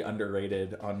 are really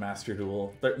underrated on Master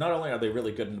Duel. Not only are they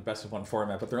really good in the best of one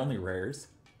format, but they're only rares.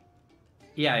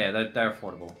 Yeah, they're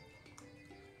affordable.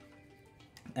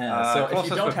 So if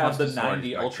you don't have the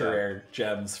 90 ultra rare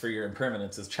gems for your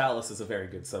impermanences, Chalice is a very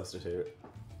good substitute.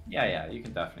 Yeah, you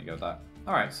can definitely go with that.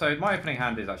 Alright, so my opening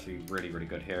hand is actually really, really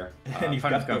good here. And you've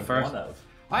got going first. one of.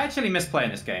 I actually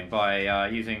misplayed this game by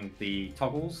using the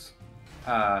toggles.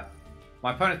 My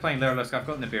opponent's playing Lurlusk, I've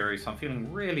got Nibiru, so I'm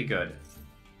feeling really good.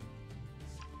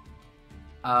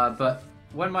 But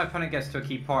when my opponent gets to a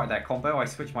key part of their combo, I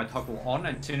switch my toggle on,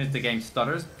 and as soon as the game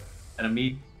stutters, and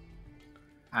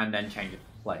then change it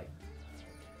to play.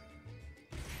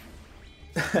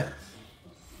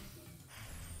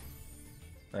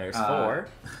 There's 4.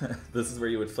 This is where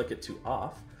you would flick it to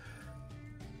off.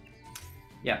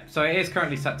 Yeah, so it is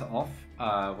currently set to off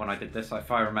when I did this.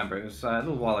 If I remember, it was a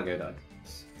little while ago that I did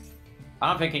this.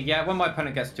 And I'm thinking, when my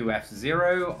opponent gets to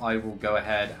F0, I will go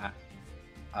ahead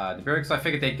and Nibiru, because I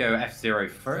figured they'd go F0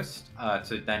 first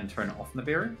to then turn off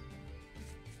Nibiru.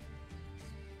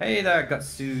 Hey there,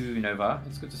 Gutsu Nova.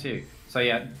 It's good to see you. So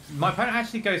yeah, my opponent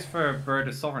actually goes for Bird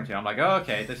of Sovereignty. I'm like, oh,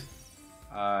 okay, this...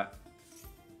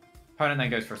 Opponent then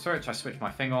goes for a search, I switch my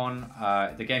thing on,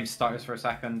 the game stutters for a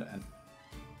second, and...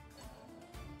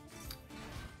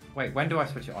 Wait, when do I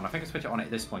switch it on? I think I switch it on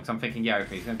at this point, because I'm thinking,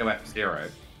 okay, he's going to go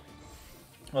F0.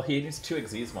 Well, he needs 2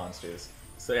 Xyz monsters.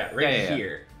 So yeah, right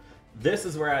here. This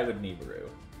is where I would Nibiru.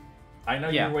 I know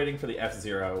you're waiting for the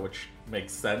F-Zero, which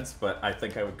makes sense, but I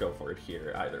think I would go for it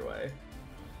here either way.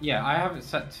 Yeah, I have it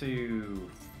set to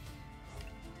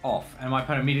off, and my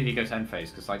opponent immediately goes to end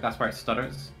phase, because like that's where it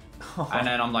stutters. And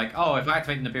then I'm like, oh, if I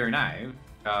activate Nibiru now,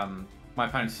 my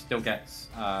opponent still gets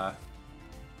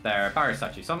their barrier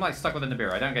statue. So I'm like stuck with the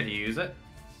Nibiru. I don't get to use it.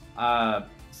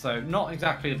 So not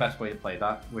exactly the best way to play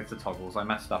that with the toggles. I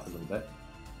messed up a little bit.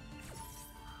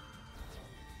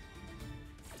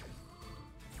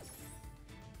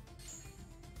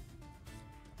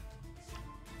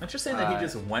 Interesting that he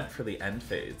just went for the end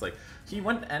phase. Like, he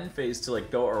went end phase to like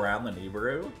go around the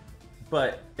Nibiru,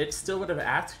 but it still would have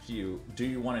asked you, do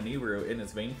you want a Nibiru in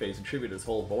his main phase and tribute his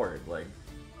whole board? Like,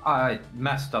 I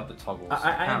messed up the toggles.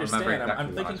 I understand. Exactly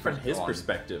I'm thinking from his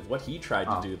perspective, what he tried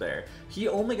to do there. He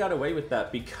only got away with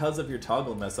that because of your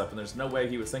toggle mess up, and there's no way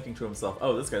he was thinking to himself,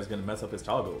 oh, this guy's going to mess up his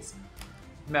toggles.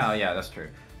 No, yeah, that's true.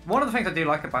 One of the things I do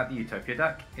like about the Utopia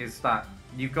deck is that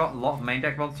you've got a lot of main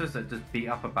deck monsters that just beat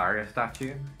up a barrier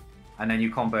statue, and then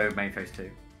you combo main phase 2.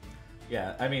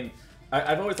 Yeah, I mean,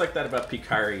 I've always liked that about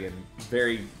Pikari,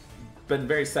 and been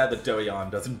very sad that Doyon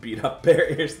doesn't beat up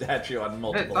barrier statue on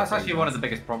multiple That's occasions. actually one of the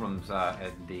biggest problems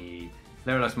in the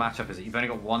Lyreless matchup, is that you've only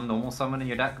got one normal summon in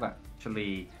your deck that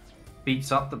actually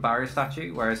beats up the barrier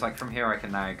statue, whereas like from here I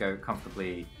can now go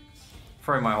comfortably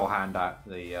throw my whole hand at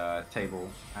the table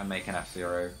and make an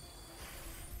F-Zero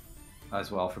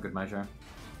as well for good measure.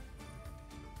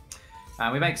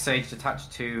 And we make Sage attach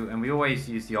to, and we always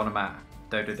use the Onomat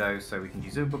Dododo, so we can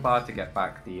use Uberbar to get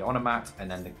back the Onomat, and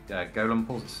then the Golem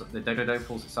pulls the Dododo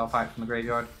pulls itself out from the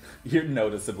graveyard. You're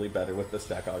noticeably better with this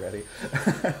deck already.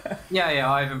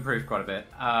 yeah, I've improved quite a bit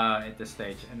at this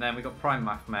stage. And then we got Prime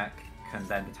Mathmech, can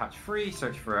then detach free,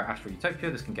 search for Astral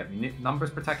Utopia. This can get me numbers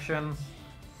protection.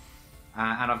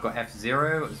 And I've got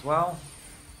F-Zero as well.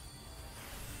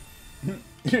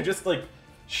 You're just like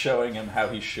showing him how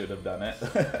he should have done it.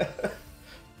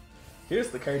 Here's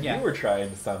the card you were trying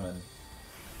to summon.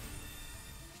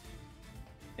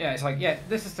 Yeah, it's like, yeah,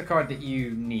 this is the card that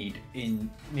you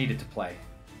needed to play.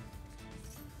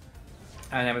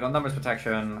 And then we got numbers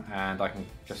protection, and I can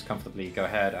just comfortably go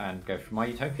ahead and go for my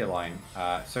Utopia line.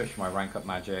 Search for my rank up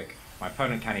magic. My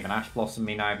opponent can't even Ash Blossom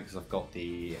me now because I've got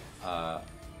the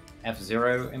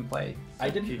F-Zero in play. I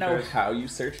didn't know how you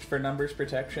searched for numbers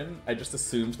protection. I just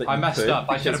assumed that I messed up.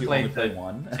 I should have played the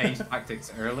one. Change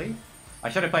Tactics early. I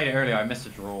should have played it earlier. I missed a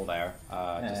draw there.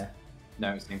 Just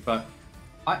noticing. But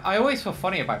I always feel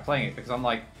funny about playing it because I'm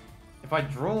like, if I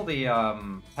draw the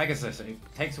Pegasus, it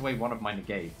takes away one of my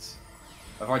negates.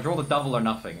 If I draw the double or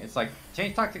nothing, it's like,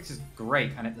 Change Tactics is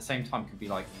great and at the same time can be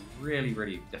like really,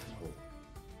 really difficult.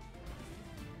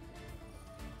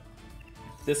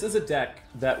 This is a deck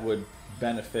that would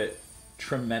benefit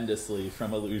tremendously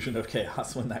from Illusion of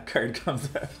Chaos when that card comes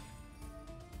out.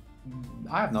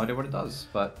 I have no idea what it does,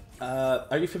 but...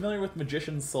 are you familiar with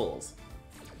Magician's Souls?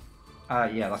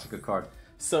 Yeah, that's a good card.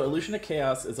 So Illusion of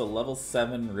Chaos is a level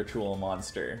 7 ritual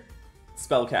monster.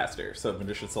 Spellcaster, so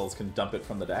Magician's Souls can dump it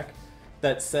from the deck.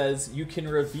 That says you can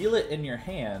reveal it in your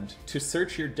hand to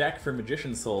search your deck for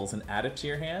Magician's Souls and add it to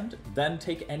your hand, then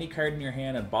take any card in your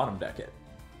hand and bottom deck it.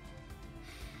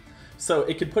 So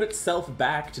it could put itself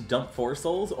back to dump 4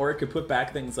 souls, or it could put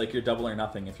back things like your double or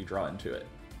nothing if you draw into it.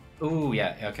 Ooh,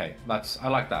 yeah, okay. I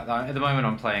like that. At the moment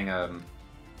I'm playing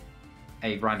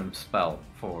a random spell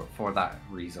for that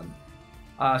reason.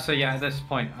 So yeah, at this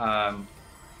point,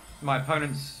 my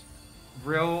opponent's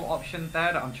real option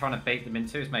there that I'm trying to bait them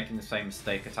into is making the same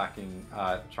mistake, attacking,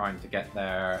 trying to get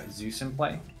their Zeus in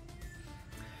play.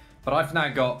 But I've now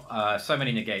got so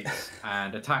many negates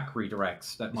and attack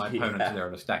redirects that my opponent's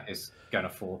Lyreless deck is going to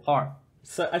fall apart.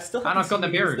 So I still and I've got the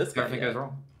mirror if everything goes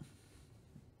wrong.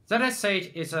 ZS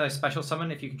Sage is a special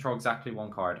summon if you control exactly one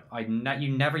card. You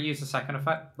never use the second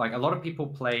effect. Like, a lot of people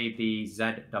play the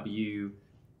ZW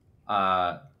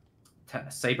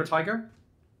Saber Tiger.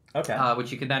 Okay.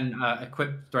 Which you can then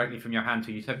equip directly from your hand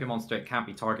to a Utopia monster. It can't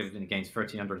be targeted and it gains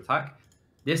 1300 attack.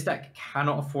 This deck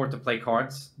cannot afford to play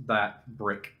cards that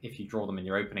brick if you draw them in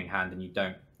your opening hand and you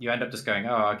don't. You end up just going,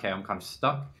 oh, okay, I'm kind of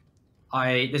stuck.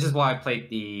 This is why I played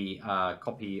the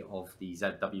copy of the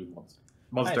ZW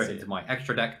monster into my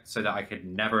extra deck so that I could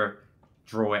never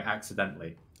draw it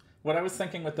accidentally. What I was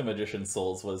thinking with the Magician's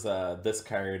Souls was this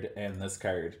card and this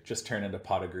card just turn into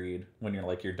Pot of Greed when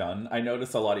you're done. I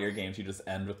notice a lot of your games you just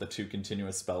end with the 2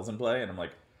 continuous spells in play, and I'm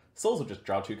like, Souls would just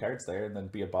draw 2 cards there and then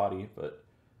be a body, but...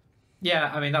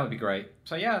 Yeah, I mean, that would be great.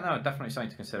 So yeah, no, definitely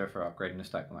something to consider for upgrading this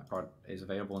deck when that card is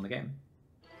available in the game.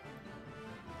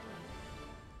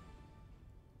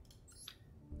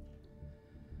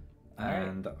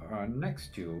 And our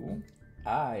next duel...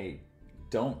 I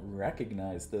don't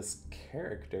recognize this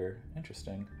character.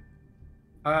 Interesting.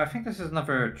 I think this is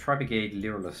another Tri-Brigade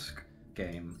Lyrilisk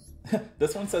game.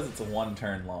 This one says it's 1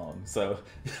 turn long, so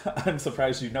I'm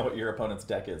surprised you know what your opponent's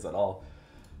deck is at all.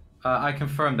 I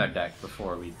confirmed their deck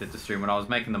before we did the stream. When I was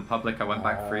making them public, I went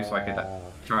back through so I could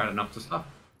try out enough to stuff.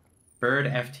 Bird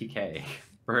FTK.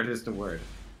 Bird is the word.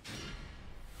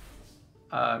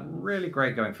 Really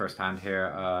great going first hand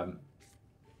here.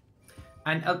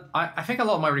 And I think a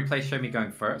lot of my replays show me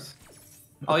going first.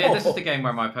 Oh yeah, this is the game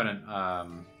where my opponent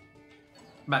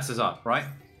messes up, right?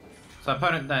 So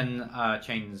opponent then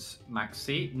chains Max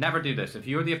C. Never do this. If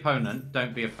you're the opponent,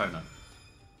 don't be opponent.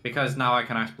 Because now I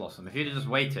can Ash Blossom. If you'd have just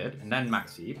waited and then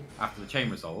Max Seed after the chain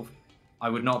resolve, I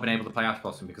would not have been able to play Ash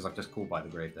Blossom because I've just called by the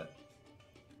Grave Debt.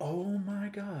 Oh my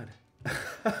god.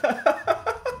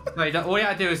 No, all you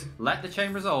had to do is let the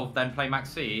chain resolve, then play Max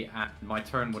C, and my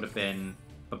turn would have been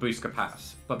Babushka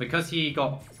Pass. But because he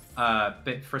got a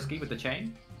bit frisky with the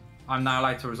chain, I'm now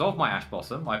allowed to resolve my Ash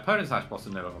Blossom. My opponent's Ash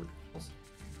Blossom no longer resolves.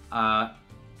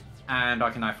 And I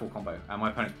can now full combo. And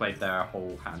my opponent's played their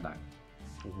whole hand out.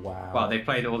 Wow. Well, they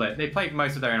played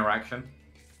most of their interaction.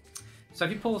 So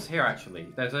if you pause here, actually,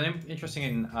 there's an interesting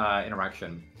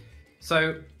interaction.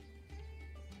 So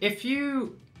if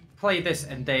you play this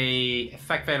and they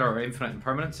effect failure or infinite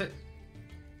impermanence it,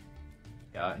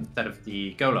 instead of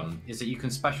the golem, is that you can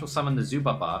special summon the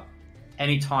Zubaba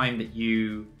anytime that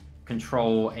you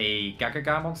control a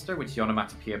Gagaga monster, which the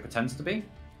onomatopoeia pretends to be.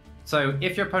 So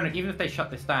if your opponent, even if they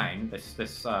shut this down,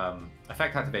 this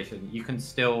effect activation, you can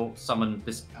still summon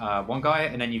this one guy,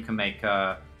 and then you can make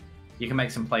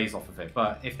some plays off of it.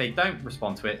 But if they don't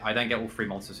respond to it, I then get all 3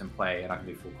 monsters in play, and I can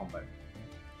do full combo.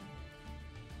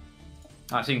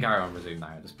 So you can carry on resume now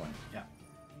at this point. Yeah.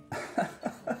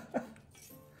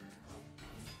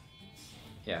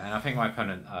 Yeah, and I think my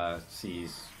opponent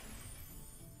sees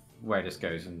where this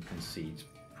goes and concedes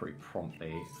pretty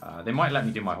promptly. They might let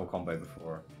me do my whole combo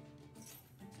before.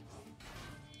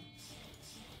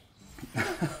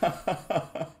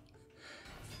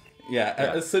 Yeah,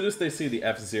 as soon as they see the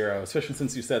F0, especially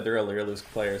since you said they're a Lyrilisk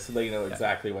player, so they know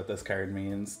exactly what this card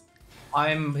means.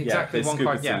 I'm exactly one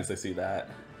card. As soon as they see that.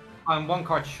 I'm 1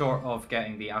 card short of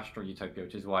getting the Astral Utopia,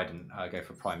 which is why I didn't go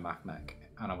for Prime Mech,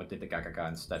 and I did the Gagaga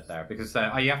instead there, because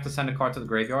you have to send a card to the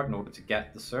graveyard in order to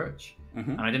get the search,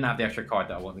 and I didn't have the extra card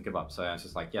that I wanted to give up, so I was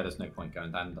just like, yeah, there's no point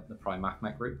going down the Prime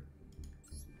Mech route.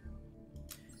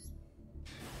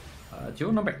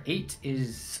 Duel number 8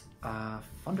 is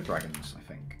Thunder Dragons, I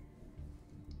think.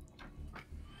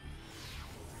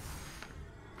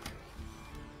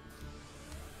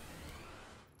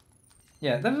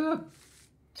 Yeah, there's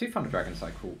 2 Thunder Dragons I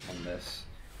caught on this.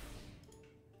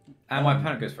 And my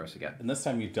opponent goes first again. And this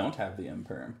time you don't have the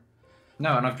Imperm.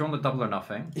 No, and I've drawn the double or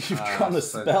nothing. You've drawn the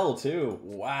spell too.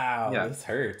 Wow, yeah. This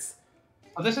hurts.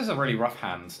 Oh, this is a really rough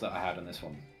hand that I had in this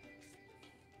one.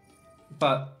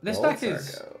 But this deck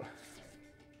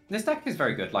is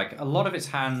very good. Like, a lot of its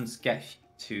hands get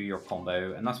to your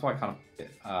combo, and that's why I kind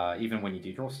of even when you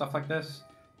do draw stuff like this.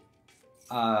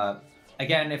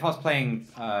 Again, if I was playing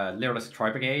Lyrilisk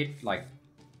Tri-Brigade, like,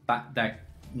 that deck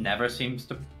never seems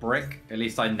to brick. At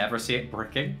least I never see it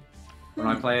bricking when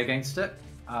I play against it.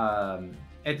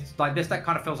 It's like this deck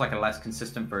kind of feels like a less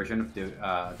consistent version of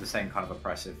the same kind of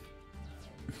oppressive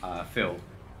feel.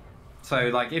 So,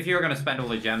 like, if you're going to spend all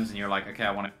the gems and you're like, okay,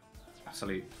 I want an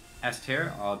absolute S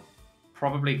tier, I'll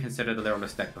probably consider the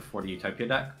Lyrilisk deck before the Utopia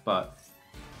deck, but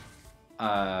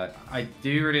I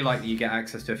do really like that you get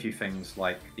access to a few things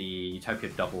like the Utopia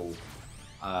double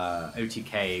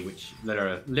OTK, which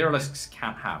Lyrilisks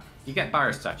can't have. You get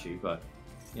Barrier Statue, but,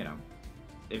 you know,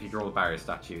 if you draw the Barrier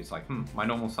Statue, it's like, my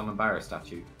normal summon Barrier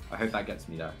Statue. I hope that gets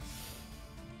me there.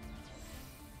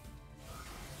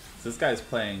 So this guy's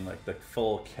playing, like, the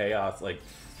full Chaos. Like,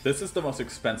 this is the most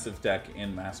expensive deck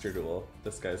in Master Duel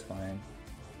this guy's playing.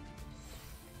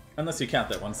 Unless you count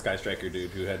that one Sky Striker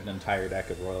dude who had an entire deck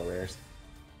of Royal Rares.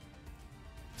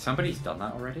 Somebody's done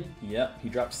that already? Yep, he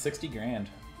dropped 60 grand.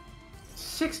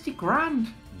 60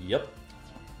 grand? Yep.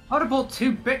 I would have bought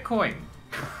 2 Bitcoin.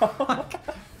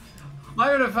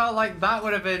 I would have felt like that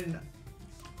would have been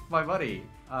my money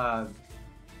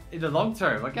in the long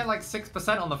term. I get like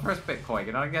 6% on the first Bitcoin,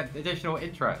 and I get additional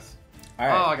interest. All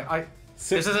right. Oh,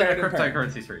 this isn't a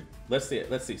cryptocurrency stream. Let's see it.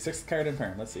 Let's see. 6th card in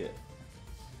perm. Let's see it.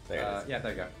 There it is. Yeah,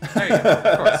 there you go. There you go.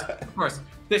 Of course. Of course.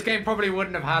 This game probably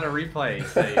wouldn't have had a replay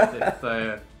if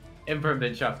the Imperm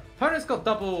didn't show up. Opponent's got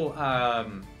double...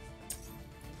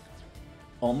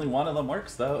 Only one of them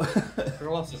works, though.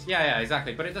 Yeah,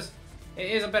 exactly. But it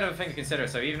is a bit of a thing to consider.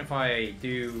 So even if I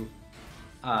do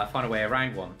find a way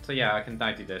around one. So yeah, I can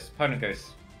now do this. Opponent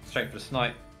goes straight for the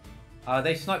snipe.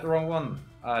 They sniped the wrong one.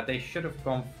 They should have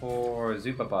gone for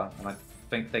Zubaba, and I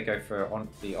think they go for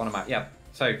the Onomat. Yeah,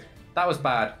 so that was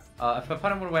bad. If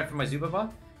opponent would have went for my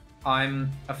Zubaba, I'm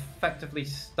effectively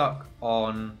stuck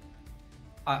on...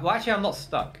 well, actually, I'm not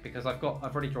stuck because I've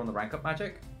already drawn the rank up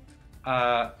magic.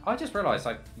 I just realised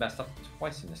I messed up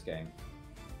twice in this game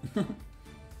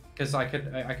because I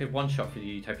could one shot for the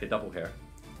Utopia double here.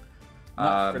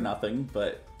 Not for nothing,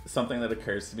 but something that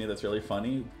occurs to me that's really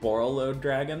funny: Borreload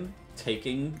Dragon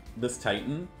taking this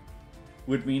Titan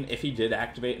would mean if he did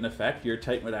activate an effect, your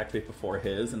Titan would activate before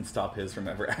his and stop his from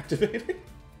ever activating.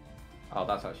 Oh,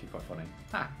 that's actually quite funny.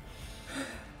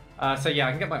 So yeah,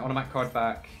 I can get my Onomat card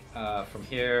back from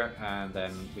here, and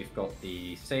then we've got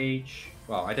the Sage.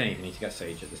 Well, I don't even need to get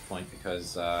Sage at this point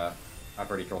because I've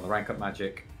already drawn the rank up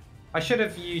magic. I should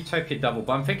have Utopia double,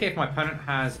 but I'm thinking if my opponent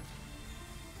has...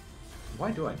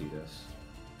 Why do I do this?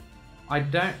 I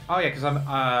don't... Oh yeah, because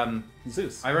I'm...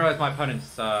 Zeus. I realize my opponent's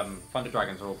Thunder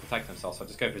Dragons are all protecting themselves, so I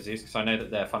just go for Zeus because I know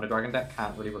that their Thunder Dragon deck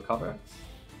can't really recover.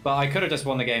 But I could have just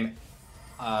won the game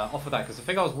off of that, because the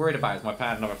thing I was worried about is my opponent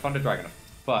had another Thunder Dragon,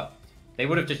 but they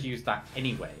would have just used that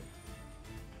anyway.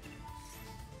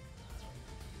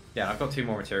 Yeah, I've got 2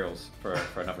 more materials for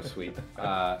another sweep.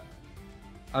 I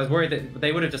was worried that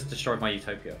they would have just destroyed my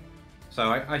Utopia. So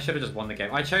I should have just won the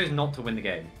game. I chose not to win the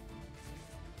game.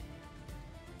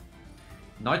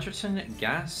 Nitrogen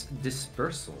gas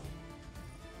dispersal.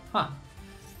 Huh.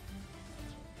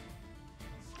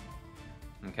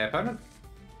 Okay, opponent.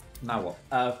 Now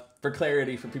what? For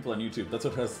clarity, for people on YouTube, that's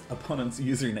what his opponent's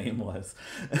username was.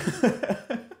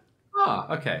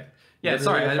 Ah, okay. Yeah,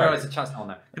 sorry, I realized the chat's not on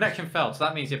there. Connection failed, so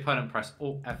that means the opponent pressed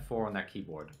Alt F4 on their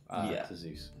keyboard to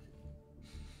Zeus.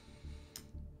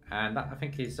 And that, I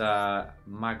think, is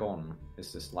Magon,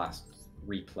 is this last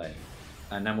replay.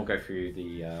 And then we'll go through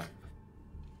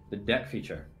the deck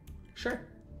feature. Sure.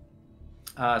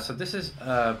 So this is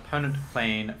opponent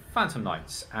playing Phantom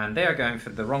Knights, and they are going for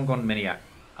the Rongon Mini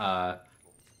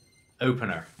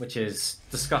opener, which is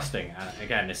disgusting.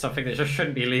 Again, it's something that just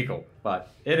shouldn't be legal,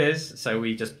 but it is, so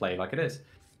we just play like it is.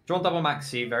 Drawn double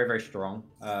maxi, very, very strong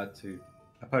to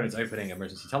opponent's opening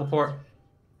emergency teleport,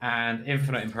 and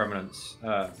infinite impermanence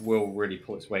will really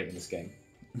pull its weight in this game.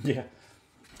 Yeah.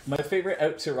 My favorite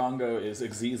out to Rongo is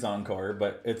Xyz Encore,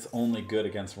 but it's only good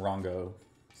against Rongo,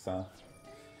 so...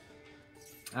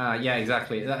 yeah,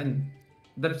 exactly. And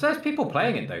there's people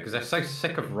playing it, though, because they're so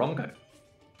sick of Rongo.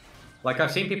 Like,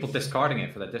 I've seen people discarding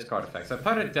it for their discard effects. So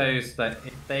opponent knows that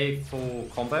if they full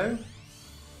combo,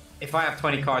 if I have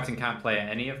 20 cards and can't play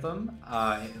any of them,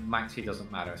 Maxi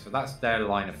doesn't matter. So that's their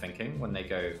line of thinking when they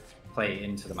go play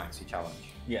into the Maxi challenge.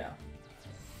 Yeah.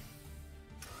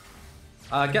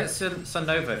 Get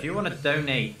Sunova. If you want to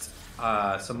donate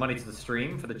some money to the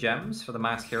stream for the gems for the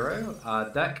Mask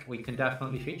Hero deck, we can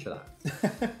definitely feature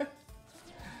that.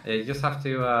 You just have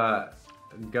to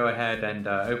go ahead and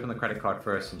open the credit card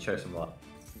first and show some love.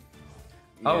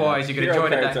 Yeah, otherwise, you can enjoy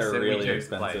the decks that really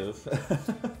expensive.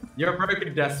 You're broke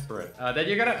and desperate.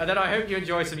 Then I hope you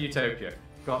enjoy some Utopia.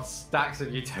 Got stacks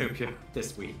of Utopia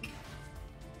this week.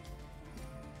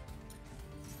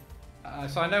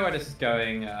 So I know where this is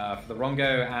going for the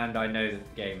Rongo, and I know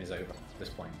that the game is over at this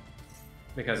point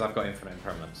because I've got infinite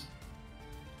impermanence.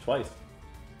 Twice.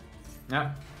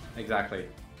 Yeah, exactly.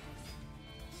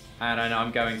 And I know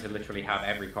I'm going to literally have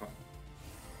every card.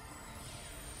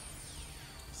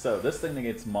 So this thing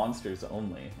negates monsters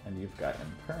only, and you've got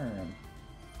Imperm.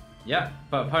 Yeah,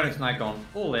 but opponent's now gone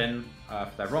all in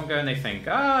for their Rongo, and they think,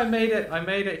 ah, I made it, I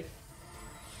made it.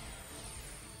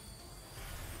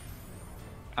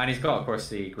 And he's got, of course,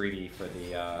 the greedy for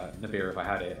the Nibiru if I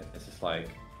had it. It's just like,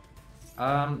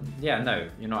 yeah, no,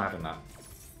 you're not having that.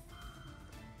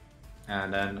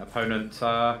 And then opponent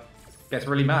gets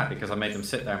really mad because I made them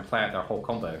sit there and play out their whole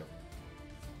combo.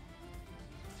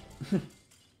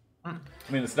 I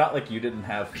mean, it's not like you didn't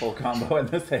have full combo in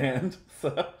this hand,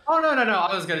 so... Oh, no,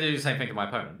 I was going to do the same thing to my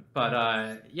opponent.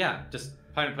 But, yeah, just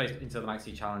opponent plays into the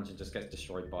Maxi challenge and just gets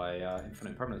destroyed by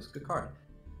infinite impermanence. Good card.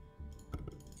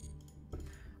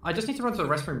 I just need to run to the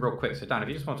restroom real quick. So, Dan, if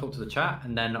you just want to talk to the chat,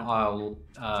 and then I'll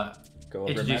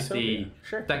introduce the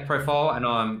deck profile. And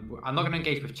I'm not going to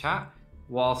engage with chat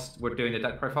whilst we're doing the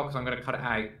deck profile, because I'm going to cut it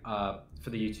out for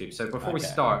the YouTube. So before we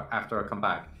start, after I come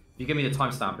back, if you give me the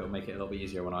timestamp, it'll make it a little bit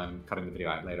easier when I'm cutting the video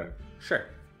out later. Sure.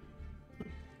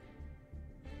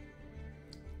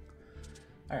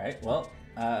 All right, well,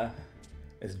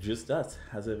 it's just us.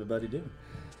 How's everybody doing?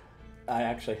 I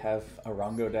actually have a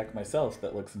Rongo deck myself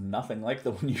that looks nothing like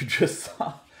the one you just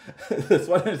saw. This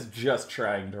one is just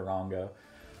trying to Rongo.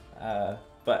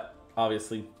 But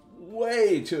obviously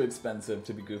way too expensive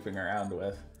to be goofing around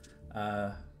with.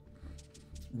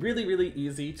 Really, really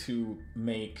easy to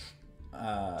make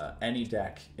any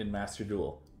deck in Master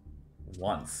Duel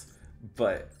once,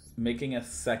 but making a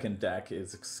second deck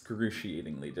is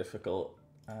excruciatingly difficult.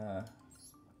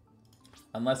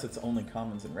 Unless it's only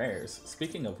commons and rares.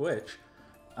 Speaking of which,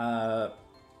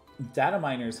 data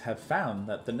miners have found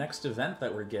that the next event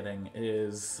that we're getting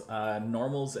is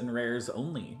normals and rares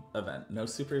only event. No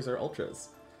supers or ultras.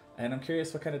 And I'm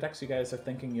curious what kind of decks you guys are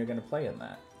thinking you're going to play in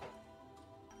that.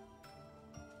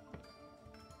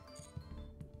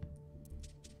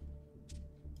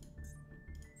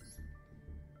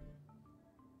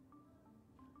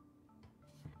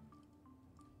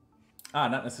 Ah,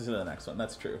 not necessarily the next one.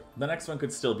 That's true. The next one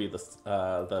could still be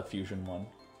the fusion one,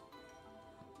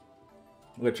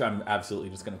 which I'm absolutely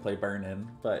just going to play burn in.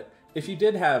 But if you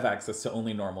did have access to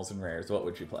only normals and rares, what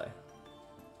would you play?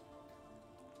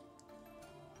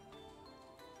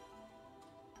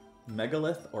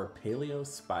 Megalith or Paleo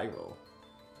Spiral?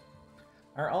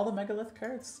 Are all the Megalith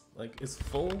cards? Like, is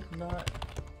full not...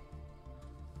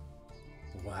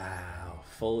 Wow,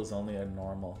 full is only a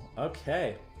normal.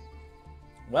 Okay.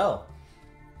 Well...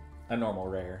 A normal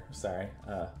rare, sorry.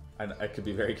 I could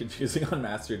be very confusing on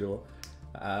Master Duel.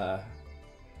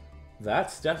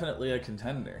 That's definitely a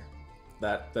contender.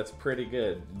 That's pretty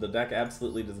good. The deck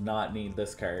absolutely does not need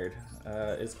this card.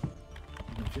 Is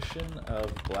Magician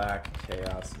of Black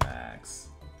Chaos Max.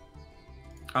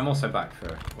 I'm also back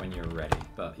for when you're ready,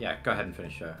 but yeah, go ahead and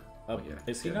finish. Oh,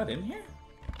 is he not in here?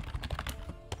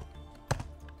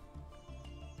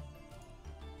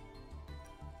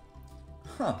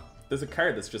 Huh. There's a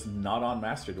card that's just not on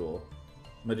Master Duel.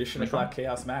 Magician of Black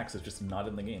Chaos Max is just not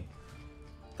in the game.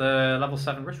 The level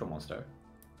 7 ritual monster?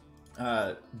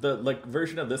 The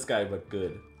version of this guy, but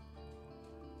good.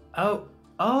 Oh,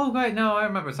 right, no, I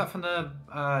remember. Is that from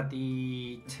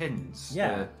the tins?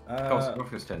 Yeah.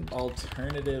 Ghost tins.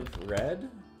 Alternative red?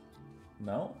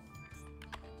 No?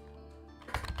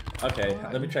 Okay,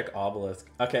 let me check Obelisk.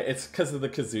 Okay, it's because of the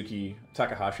Kazuki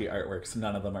Takahashi artworks.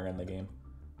 None of them are in the game.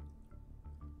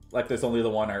 Like, there's only the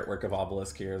one artwork of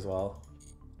Obelisk here as well.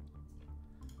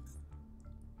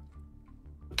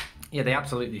 Yeah, they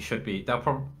absolutely should be. They'll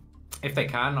probably, if they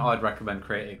can, I'd recommend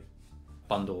creating a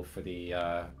bundle for the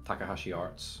Takahashi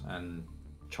arts and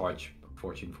charge a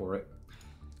fortune for it.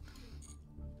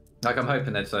 Like, I'm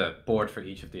hoping there's a board for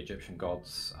each of the Egyptian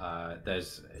gods.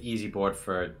 There's an easy board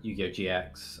for Yu-Gi-Oh!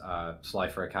 GX,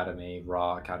 Slifer Academy,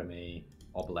 Ra Academy,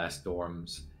 Obelisk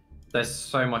Dorms. There's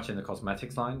so much in the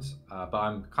cosmetics lines, but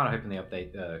I'm kind of hoping they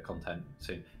update the content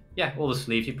soon. Yeah, all the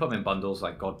sleeves, you put them in bundles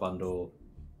like God Bundle,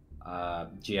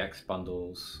 GX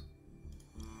bundles.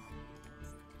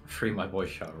 Free my boy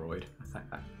Shutteroid.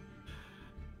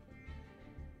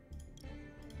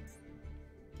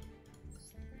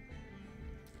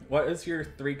 What is your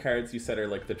 3 cards you said are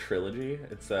like the trilogy?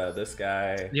 It's this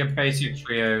guy. Your basic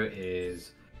trio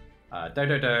is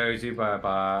Dododo,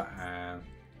 Zubaba, and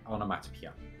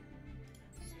Onomatopoeia.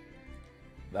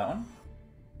 That one?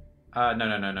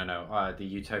 No. The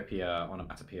Utopia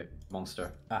Onomatopoeia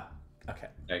monster. Ah, okay.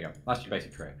 There you go. That's your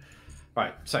basic trio.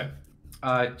 Right, so,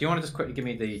 do you want to just quickly give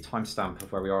me the timestamp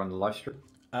of where we are on the live stream?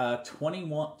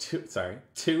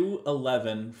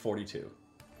 2/11/42.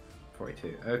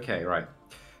 42. Okay, right.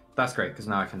 That's great, because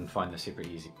now I can find this super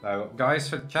easy. So, guys,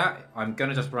 for the chat, I'm going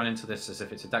to just run into this as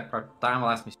if it's a deck prep. Dan will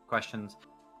ask me some questions.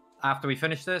 After we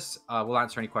finish this, we'll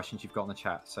answer any questions you've got in the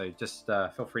chat. So just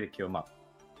feel free to queue them up.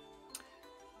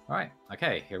 All right.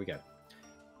 Okay, here we go.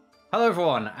 Hello,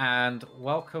 everyone, and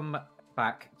welcome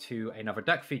back to another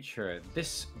deck feature.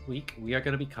 This week, we are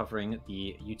going to be covering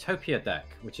the Utopia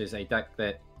deck, which is a deck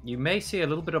that you may see a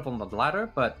little bit of on the ladder,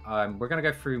 but we're going to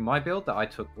go through my build that I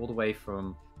took all the way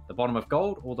from the bottom of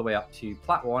gold all the way up to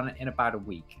plat 1 in about a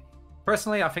week.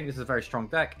 Personally, I think this is a very strong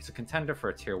deck. It's a contender for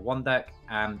a tier 1 deck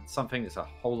and something that's a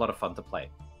whole lot of fun to play.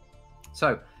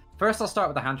 So first I'll start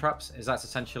with the hand traps, as that's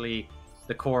essentially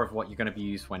the core of what you're going to be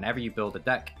used whenever you build a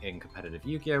deck in competitive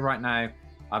Yu-Gi-Oh! Right now.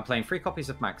 I'm playing 3 copies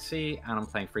of Max C and I'm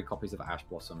playing 3 copies of Ash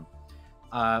Blossom.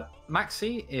 Max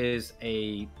C is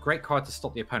a great card to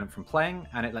stop the opponent from playing,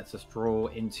 and it lets us draw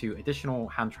into additional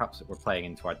hand traps that we're playing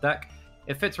into our deck.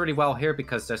 It fits really well here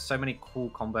because there's so many cool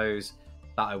combos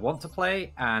that I want to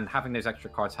play, and having those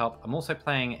extra cards help. I'm also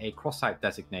playing a cross-out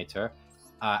designator,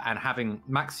 and having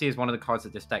Max C is one of the cards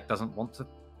that this deck doesn't want to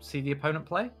see the opponent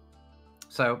play.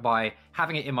 So by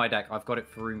having it in my deck, I've got it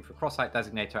for room for cross-out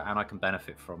designator, and I can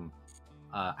benefit from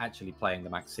actually playing the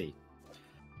Max C.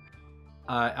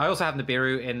 I also have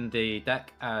Nibiru in the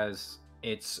deck, as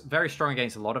it's very strong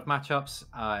against a lot of matchups.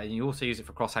 And you also use it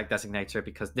for cross-out designator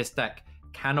because this deck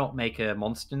cannot make a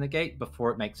monster negate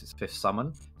before it makes its 5th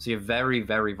summon. So you're very,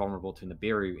 very vulnerable to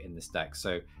Nibiru in this deck.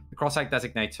 So the Cross-Eyed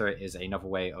Designator is another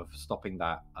way of stopping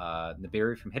that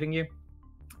Nibiru from hitting you.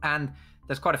 And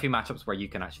there's quite a few matchups where you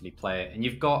can actually play it. And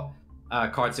you've got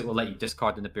cards that will let you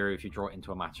discard the Nibiru if you draw it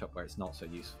into a matchup where it's not so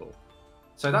useful.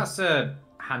 So that's a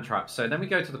hand trap. So then we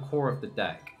go to the core of the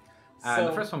deck. And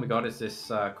the first one we got is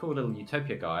this cool little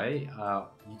Utopia guy.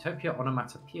 Utopia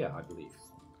Onomatopoeia, I believe.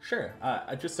 Sure.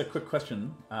 Just a quick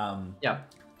question. Yeah.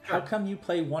 How come you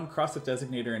play 1 Cross-Up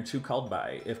Designator and 2 Called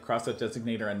By if Cross-Up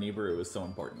Designator and Nibiru is so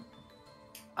important?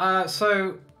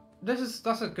 So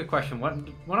that's a good question.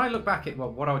 When I look back at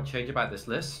what I would change about this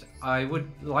list, I would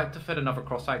like to fit another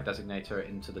Cross-Eyed Designator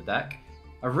into the deck.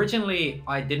 Originally,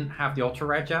 I didn't have the Ultra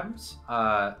Rare Gems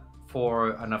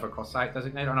for another Cross-Eyed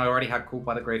Designator, and I already had Called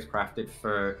by the Graves crafted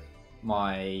for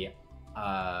my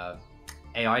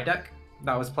AI deck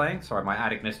that I was playing. Sorry, my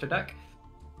Ad-Ignister deck.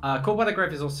 Called by the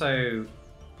Grave is also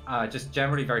just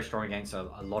generally very strong against a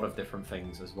lot of different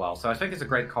things as well. So I think it's a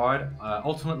great card.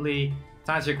 Ultimately,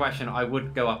 to answer your question, I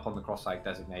would go up on the Cross-Eyed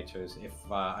Designators if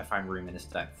I find room in this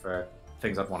deck for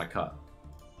things I'd want to cut.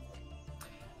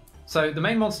 So the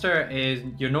main monster is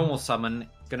your normal summon.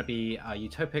 It's going to be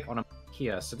Utopic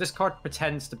Onomatopoeia. So this card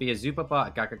pretends to be a Zubaba,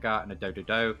 a Gagaga, and a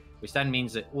Dododo, which then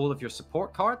means that all of your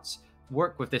support cards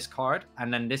work with this card,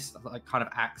 and then this kind of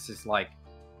acts as like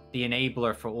the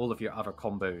enabler for all of your other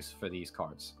combos for these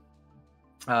cards.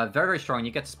 Very, very strong.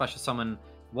 You get to special summon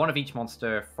 1 of each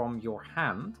monster from your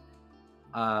hand,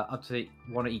 up to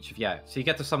 1 of each of So you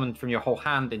get to summon from your whole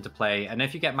hand into play, and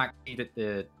if you get max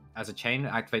as a chain,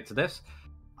 activate to this,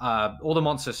 all the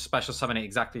monsters special summon at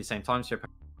exactly the same time, so you're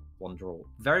 1 draw.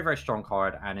 Very, very strong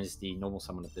card, and is the normal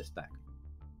summon of this deck.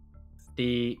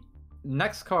 The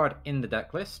next card in the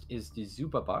deck list is the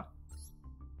Zubaba.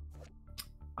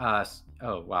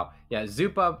 Oh wow, yeah,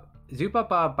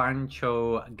 Zubaba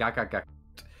Bancho Gagaga.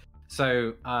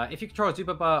 So if you control a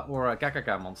Zubaba or a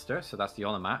Gagaga monster, so that's the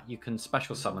Onomat, you can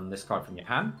special summon this card from your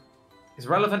hand. It's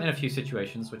relevant in a few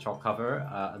situations, which I'll cover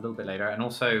a little bit later, and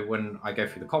also when I go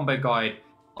through the combo guide,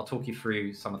 I'll talk you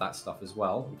through some of that stuff as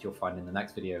well, which you'll find in the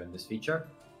next video in this feature.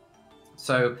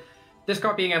 So this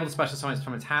card being able to special summon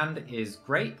from its hand is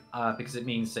great, because it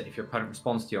means that if your opponent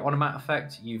responds to your Onomat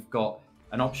effect, you've got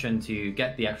an option to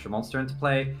get the extra monster into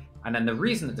play. And then the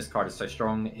reason that this card is so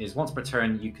strong is once per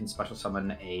turn, you can special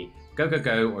summon a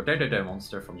Go-Go-Go or Do-Do-Do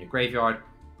monster from your graveyard,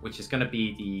 which is going to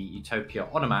be the Utopia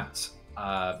Onomat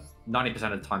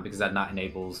 90% of the time, because then that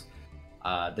enables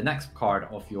the next card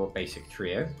of your basic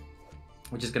trio,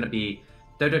 which is going to be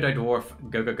Do-Do-Do Dwarf,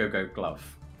 Go-Go-Go-Go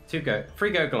Glove. 3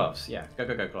 Go Gloves, yeah,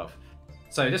 Go-Go-Go Glove.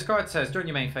 So this card says, during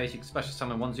your main phase, you can special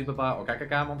summon 1 Zubaba or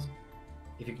Gagaga monster.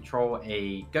 If you control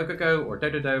a Go-Go-Go or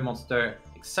Do-Do-Do monster,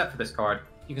 except for this card,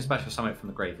 you can special summon it from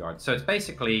the graveyard. So it's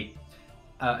basically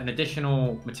an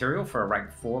additional material for a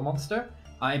rank 4 monster.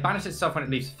 It banishes itself when it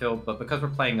leaves the field, but because we're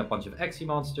playing a bunch of Xe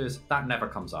monsters, that never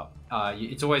comes up.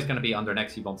 It's always going to be under an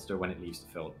Xe monster when it leaves the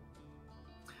field.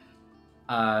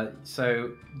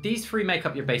 So these 3 make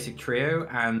up your basic trio,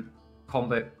 and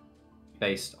combo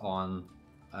based on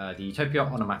the Utopia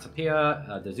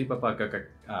Onomatopoeia, the Zubaba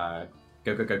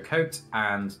Go-Go-Go Coat,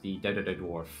 and the Do-Do-Do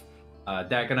Dwarf.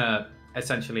 They're going to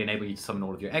essentially enable you to summon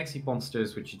all of your Xe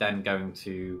monsters, which you're then going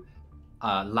to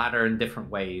ladder in different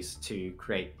ways to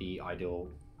create the ideal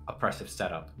oppressive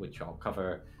setup, which I'll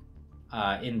cover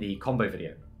in the combo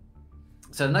video.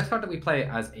 So the next card that we play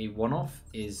as a one-off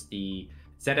is the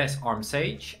ZS Arm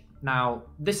Sage. Now,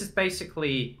 this is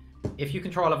basically, if you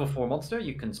control a level 4 monster,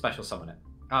 you can special summon it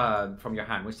from your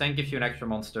hand, which then gives you an extra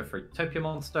monster for Utopia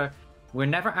monster. We're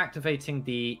never activating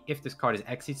the if this card is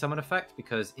Xe summon effect,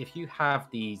 because if you have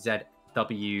the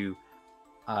ZW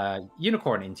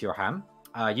Unicorn into your hand,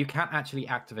 you can't actually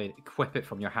equip it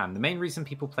from your hand. The main reason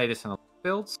people play this in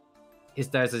builds is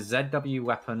there's a ZW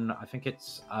weapon, I think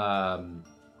it's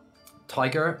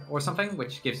Tiger or something,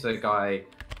 which gives the guy,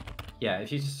 yeah,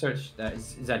 if you just search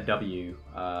ZW,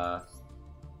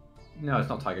 no, it's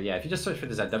not Tiger, yeah, if you just search for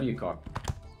the ZW card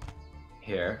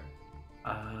here,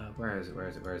 where is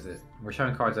it? We're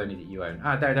showing cards only that you own.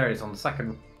 There it is on the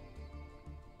second.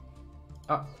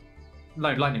 Oh,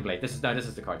 no, Lightning Blade. This is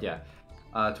the card. Yeah,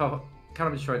 12.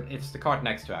 Can't be sure. It's the card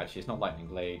next to it. Actually, it's not Lightning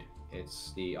Blade.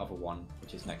 It's the other one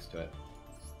which is next to it.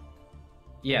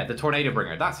 Yeah, the Tornado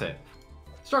Bringer. That's it.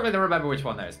 Struggling to remember which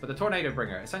one there is, but the Tornado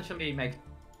Bringer essentially makes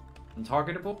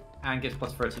untargetable and gives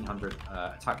plus 1300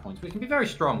 attack points, which can be very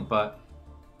strong. But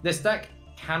this deck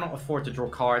cannot afford to draw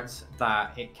cards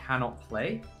that it cannot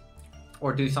play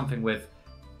or do something with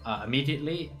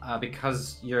immediately,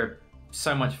 because you're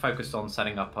so much focused on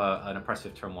setting up an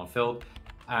oppressive turn 1 field.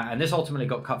 and this ultimately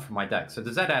got cut from my deck. So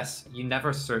the ZS, you never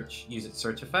use its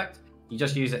search effect. You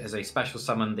just use it as a special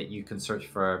summon that you can search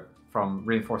for from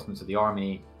Reinforcements of the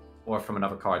Army or from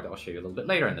another card that I'll show you a little bit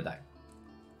later in the deck.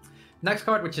 Next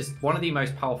card, which is one of the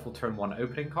most powerful turn 1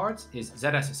 opening cards, is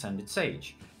ZS Ascended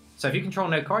Sage. So if you control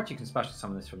no cards, you can special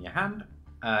summon this from your hand.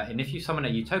 And if you summon a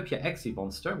Utopia Exi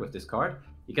monster with this card,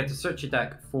 you get to search your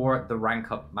deck for the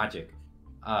rank up magic,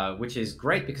 which is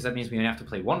great because that means we only have to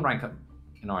play 1 rank up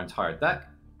in our entire deck.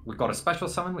 We've got a special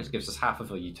summon, which gives us half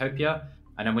of a Utopia.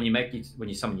 And then when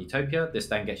you summon Utopia, this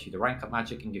then gets you the rank up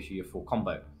magic and gives you your full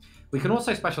combo. We can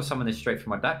also special summon this straight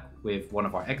from our deck with one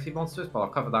of our Exi monsters, but I'll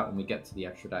cover that when we get to the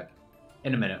extra deck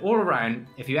in a minute. All around,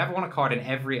 if you ever want a card in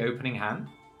every opening hand,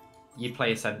 you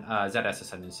play ZS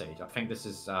Ascending Sage. I think this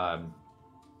is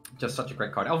just such a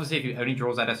great card. Obviously, if you only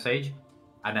draw ZS Sage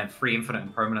and then 3 infinite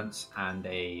impermanence and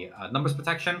a numbers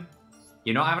protection,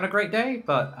 you're not having a great day,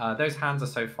 but those hands are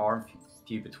so far and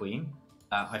few between.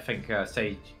 I think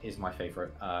Sage is my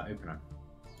favorite opener.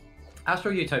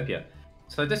 Astral Utopia.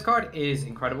 So this card is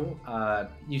incredible.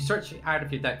 You search out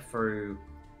of your deck through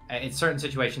in certain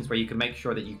situations where you can make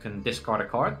sure that you can discard a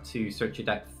card to search your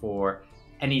deck for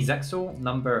any Zexal,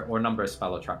 number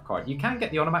spell or trap card. You can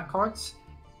get the Onomat cards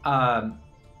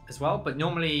as well, but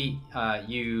normally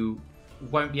you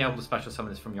won't be able to special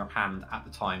summon this from your hand at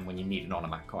the time when you need an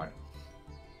Onomat card.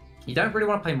 You don't really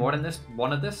want to play more than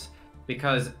one of this,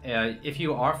 because if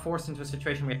you are forced into a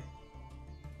situation where you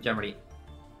generally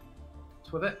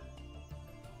with it.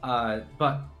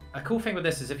 But a cool thing with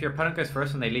this is if your opponent goes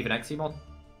first and they leave an Xyz monster,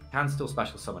 you can still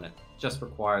special summon it. It just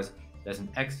requires there's an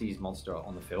Xyz monster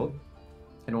on the field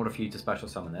in order for you to special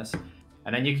summon this.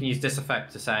 And then you can use this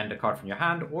effect to send a card from your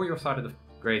hand or your side of the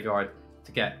graveyard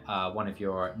to get one of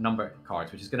your number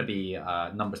cards, which is going to be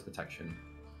Numbers Protection,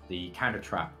 the counter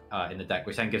trap in the deck,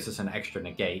 which then gives us an extra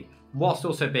negate, whilst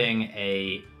also being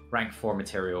a rank 4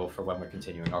 material for when we're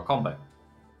continuing our combo.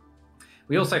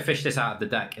 We also fish this out of the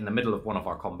deck in the middle of one of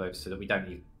our combos so that we don't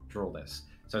need to draw this.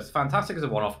 So it's fantastic as a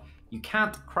one-off. You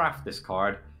can't craft this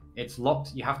card. It's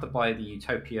locked. You have to buy the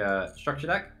Utopia structure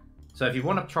deck. So if you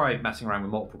want to try messing around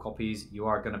with multiple copies, you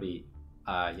are going to be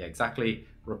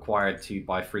required to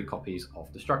buy 3 copies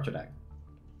of the structure deck.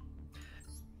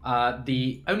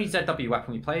 The only ZW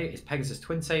weapon we play is Pegasus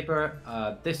Twin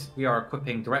Saber. This we are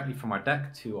equipping directly from our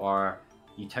deck to our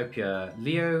Utopia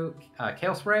Leo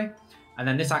Chaos Ray. And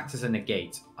then this acts as a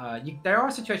negate. There are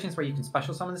situations where you can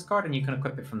special summon this card and you can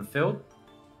equip it from the field.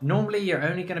 Normally, you're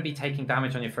only going to be taking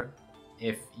damage on your first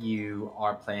if you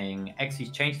are playing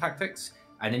Xyz Change Tactics,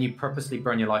 and then you purposely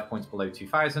burn your life points below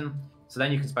 2,000. So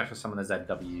then you can special summon the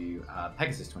ZW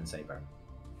Pegasus Twin Saber.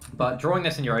 But drawing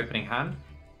this in your opening hand,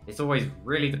 it's always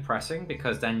really depressing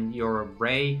because then your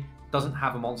Ray doesn't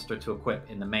have a monster to equip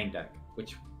in the main deck,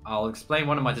 which I'll explain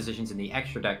one of my decisions in the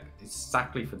extra deck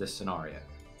exactly for this scenario.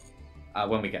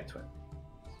 When we get to it.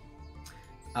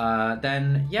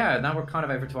 Then, yeah, now we're kind of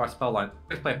over to our spell line.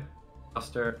 We play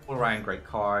Buster, all around great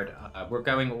card. We're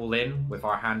going all in with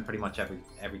our hand pretty much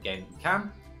every game we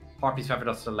can. Harpy's Feather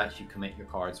Duster lets you commit your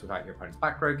cards without your opponent's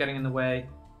back row getting in the way.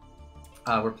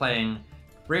 We're playing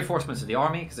Reinforcements of the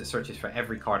Army because it searches for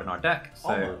every card in our deck. So...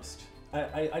 Almost.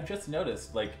 I just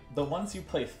noticed, like, the ones you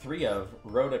play 3 of,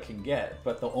 Rhoda can get,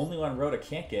 but the only one Rhoda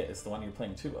can't get is the one you're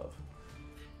playing 2 of.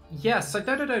 Yeah, so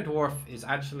Dodo Dwarf is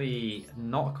actually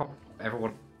not a card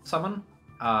everyone summon,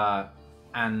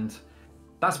 and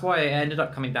that's why it ended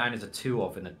up coming down as a 2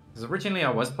 of in it. Because originally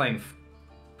I was playing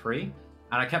 3, and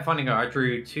I kept finding out I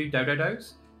drew 2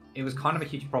 Dodos. It was kind of a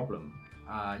huge problem.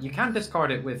 You can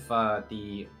discard it with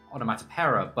the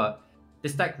Onomatopera, but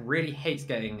this deck really hates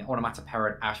getting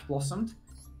Onomatopera Ash Blossomed.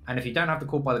 And if you don't have the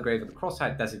Call by the Grave of the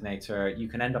Crosshair Designator, you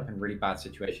can end up in really bad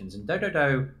situations. And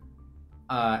Dodo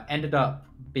ended up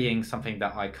being something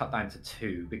that I cut down to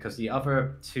 2 because the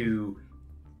other 2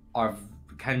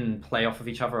 can play off of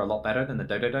each other a lot better than the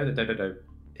Dodo. The Dodo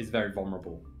is very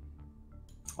vulnerable.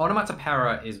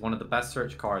 Onomatopera is one of the best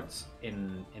search cards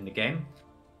in the game.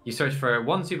 You search for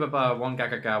 1 Zubaba, 1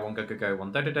 Gagaga, 1 Gogogo,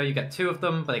 1 Dodo. You get 2 of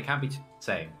them, but they can't be the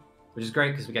same, which is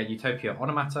great because we get Utopia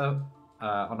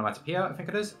Onomatopoeia, I think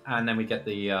it is, and then we get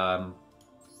the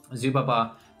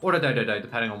Zubaba or the Dodo,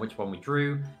 depending on which one we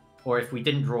drew. Or if we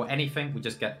didn't draw anything, we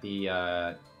just get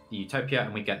the Utopia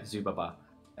and we get Zubaba.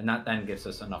 And that then gives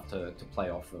us enough to play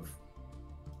off of.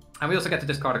 And we also get to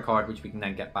discard a card, which we can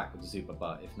then get back with the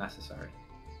Zubaba if necessary.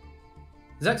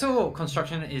 Zexal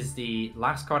Construction is the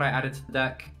last card I added to the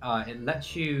deck. It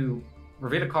lets you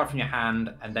reveal a card from your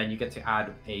hand, and then you get to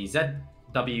add a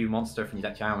ZW monster from your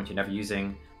deck to your hand, which you're never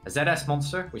using, a ZS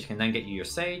monster, which can then get you your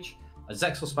Sage, a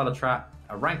Zexal Spell Trap,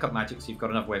 a rank up magic, so you've got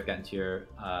another way of getting to your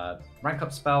rank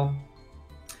up spell,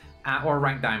 or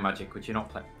rank down magic, which you're not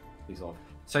playing these of.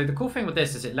 So the cool thing with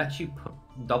this is it lets you put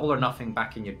double or nothing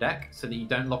back in your deck so that you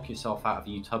don't lock yourself out of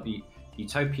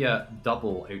Utopia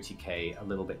double OTK a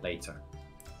little bit later.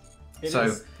 It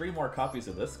is 3 more copies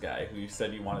of this guy who you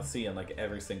said you want to see in like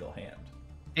every single hand.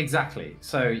 Exactly.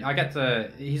 So I get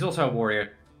he's also a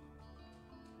warrior.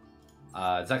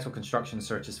 Zexal Construction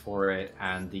searches for it,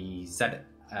 and the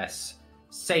ZS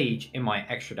Sage in my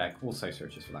extra deck also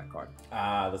searches for that card.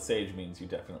 The Sage means you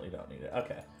definitely don't need it.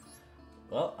 Okay.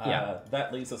 Well,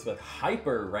 that leaves us with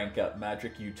Hyper Rank Up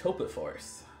Magic Utopia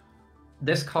Force.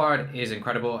 This card is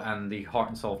incredible, and the heart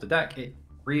and soul of the deck.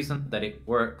 Reason that it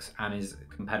works and is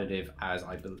competitive as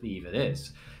I believe it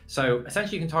is. So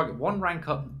essentially you can target one rank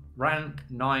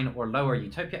 9 or lower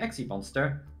Utopia Exi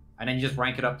monster, and then you just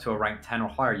rank it up to a rank 10 or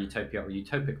higher Utopia or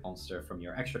Utopic monster from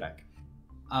your extra deck.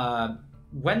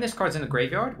 When this card's in the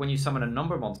graveyard, when you summon a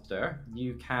number monster,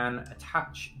 you can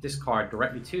attach this card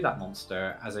directly to that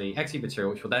monster as a Exi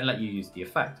material, which will then let you use the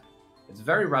effect. It's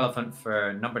very relevant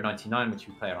for number 99, which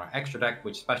we play on our extra deck,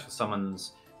 which special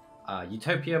summons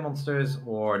Utopia monsters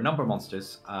or number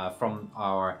monsters from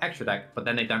our extra deck, but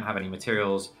then they don't have any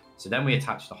materials, so then we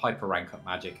attach the hyper rank up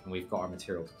magic and we've got our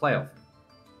material to play off.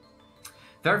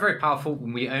 Very, very powerful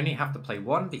when we only have to play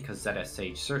one because ZS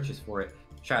Sage searches for it,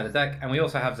 shatter the deck, and we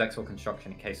also have Zexal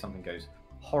Construction in case something goes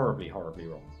horribly, horribly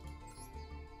wrong.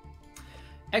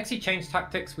 Exi Change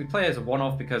Tactics, we play as a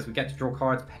one-off because we get to draw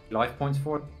cards, pay life points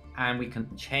for it, and we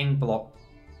can chain block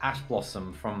Ash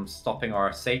Blossom from stopping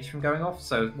our Sage from going off.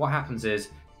 So what happens is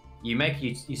you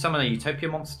summon a Utopia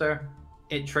monster,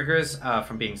 it triggers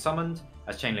from being summoned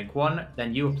as Chainlink 1,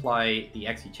 then you apply the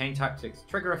Exi Chain Tactics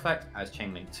trigger effect as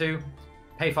Chainlink 2,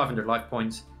 pay 500 life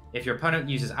points. If your opponent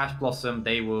uses Ash Blossom,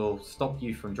 they will stop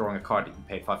you from drawing a card that you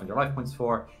paid 500 life points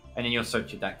for, and then you'll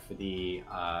search your deck for the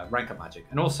rank up magic.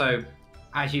 And also,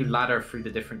 as you ladder through the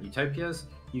different Utopias,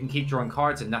 you can keep drawing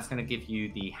cards, and that's going to give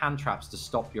you the hand traps to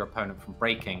stop your opponent from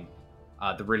breaking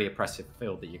the really oppressive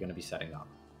field that you're going to be setting up.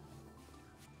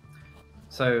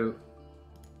 So,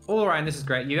 all around, this is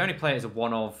great. You only play it as a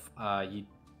one-off.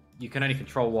 You can only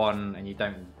control one, and you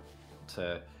don't want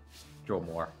to draw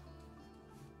more.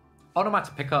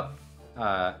 Automatic Pickup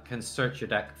can search your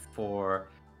deck for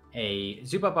a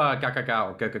Zubaba, Gagaga,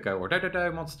 or Go-Go-Go, or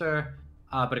Do-Do-Do monster,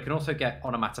 but it can also get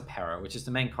Onomatopera, which is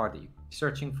the main card that you're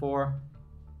searching for.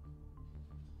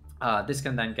 This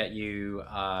can then get you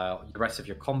the rest of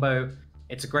your combo.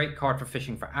 It's a great card for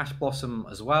fishing for Ash Blossom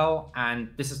as well, and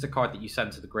this is the card that you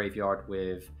send to the graveyard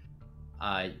with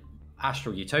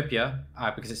Astral Utopia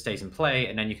because it stays in play,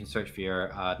 and then you can search for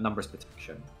your numbers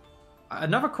protection.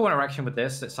 Another cool interaction with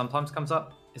this that sometimes comes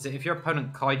up is that if your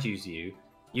opponent Kaiju's you,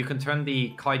 you can turn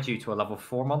the Kaiju to a level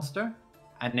 4 monster,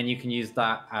 and then you can use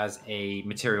that as a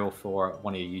material for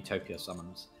one of your Utopia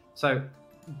summons. So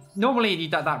normally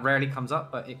that rarely comes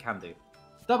up, but it can do.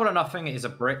 Double or Nothing is a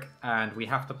brick, and we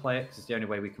have to play it because it's the only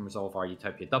way we can resolve our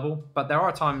Utopia double. But there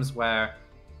are times where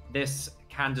this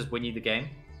can just win you the game.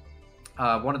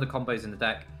 One of the combos in the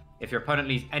deck, if your opponent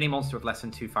leaves any monster with less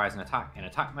than 2 fires in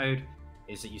attack mode,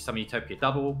 is that you summon Utopia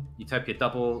double. Utopia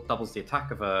double doubles the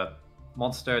attack of a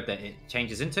monster that it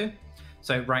changes into.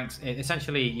 So it ranks,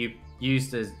 essentially you use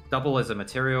this double as a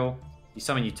material, you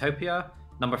summon Utopia,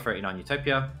 number 39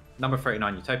 Utopia, number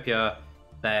 39 Utopia,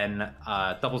 then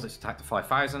doubles its attack to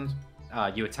 5,000.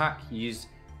 You attack, you use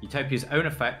Utopia's own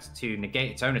effect to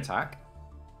negate its own attack,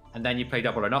 and then you play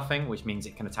Double or Nothing, which means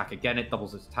it can attack again, it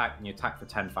doubles its attack, and you attack for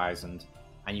 10,000,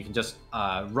 and you can just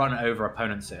run over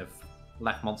opponents that have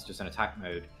left monsters in attack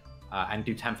mode and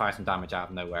do 10,000 damage out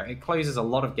of nowhere. It closes a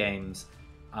lot of games,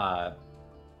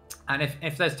 and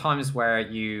if there's times where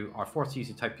you are forced to use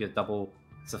Utopia double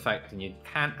its effect and you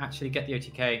can't actually get the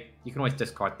OTK, you can always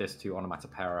discard this to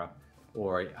Onomatopera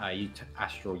or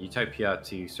Astral Utopia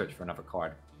to search for another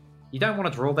card. You don't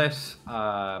want to draw this,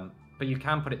 but you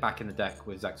can put it back in the deck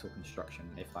with Zexal Construction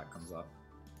if that comes up.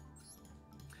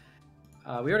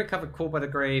 We already covered Call by the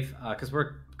Grave because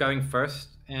we're going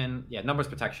first in Numbers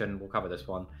Protection. We'll cover this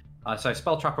one. So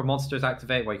Spell Trapper monsters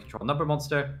activate where you control a number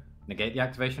monster, negate the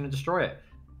activation and destroy it.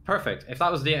 Perfect. If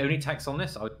that was the only text on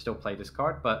this, I would still play this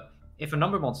card, but if a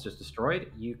number monster is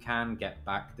destroyed, you can get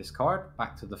back this card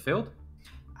back to the field,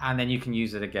 and then you can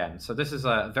use it again. So this is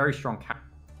a very strong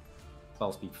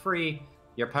spell speed free.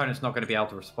 Your opponent's not going to be able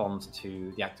to respond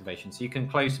to the activation, so you can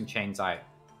close some chains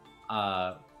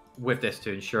out with this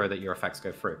to ensure that your effects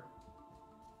go through.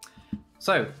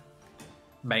 So,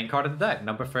 main card of the deck,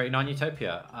 number 39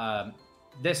 Utopia.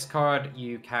 This card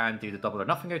you can do the Double or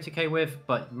Nothing OTK with,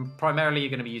 but primarily you're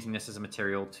going to be using this as a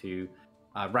material to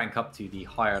rank up to the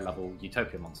higher level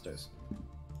Utopia monsters.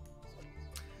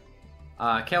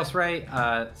 Chaos Ray,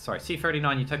 sorry,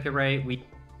 C39 Utopia Ray,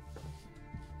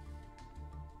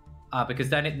 because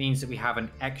then it means that we have an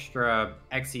extra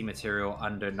XE material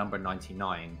under number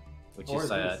 99, which is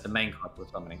the main card we're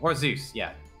summoning. Or Zeus,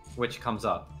 yeah, which comes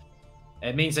up.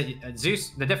 It means that Zeus,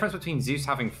 the difference between Zeus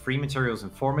having 3 materials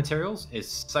and 4 materials is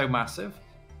so massive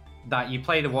that you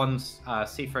play the ones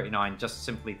C39 just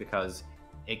simply because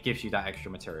it gives you that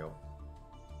extra material.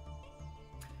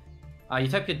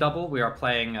 Utopia Double, we are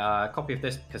playing a copy of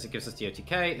this because it gives us the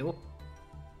OTK.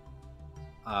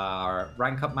 Our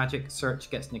rank up magic search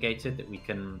gets negated, that we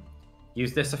can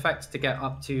use this effect to get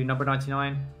up to number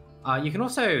 99. You can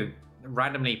also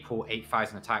randomly pull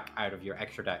 8,000 attack out of your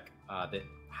extra deck that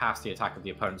halves the attack of the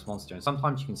opponent's monster, and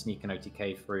sometimes you can sneak an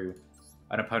OTK through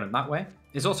an opponent that way.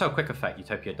 There's also a quick effect,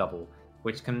 Utopia Double,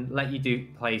 which can let you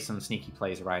play some sneaky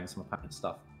plays around some opponent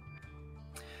stuff.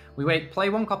 We play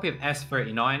 1 copy of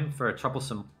S39 for a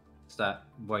troublesome that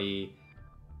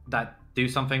do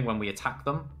something when we attack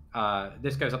them.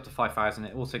 This goes up to 5,000.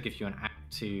 It also gives you an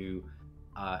act to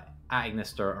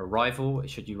Ignister a rival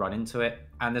should you run into it.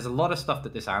 And there's a lot of stuff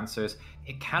that this answers.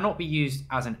 It cannot be used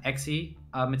as an XE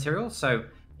material, so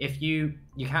if you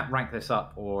can't rank this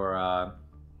up or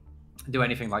do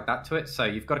anything like that to it. So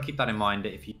you've got to keep that in mind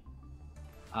that if you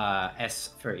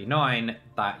S39,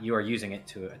 that you are using it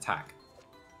to attack.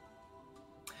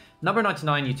 Number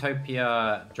 99,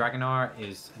 Utopia Dragonar,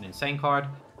 is an insane card.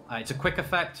 It's a quick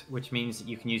effect, which means that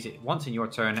you can use it once in your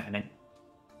turn and then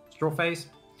draw phase.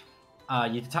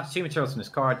 You detach 2 materials from this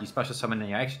card. You special summon in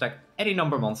your extra deck any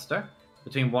number monster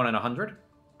between 1 and 100.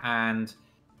 And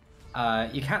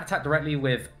you can't attack directly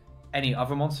with any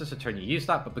other monsters the turn you use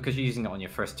that, but because you're using it on your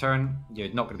first turn, you're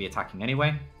not going to be attacking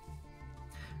anyway.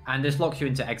 And this locks you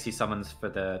into XE summons for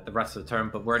the rest of the turn,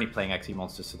 but we're only playing XE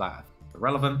monsters, so that's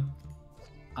irrelevant.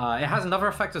 It has another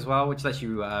effect as well, which lets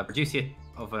you reduce the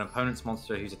of an opponent's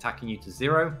monster who's attacking you to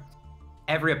 0.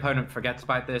 Every opponent forgets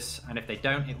about this, and if they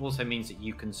don't, it also means that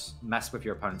you can mess with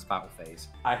your opponent's battle phase.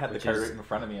 I had the card right in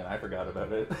front of me and I forgot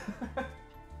about it.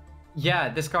 Yeah,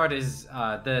 this card is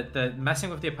the messing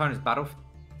with the opponent's battle.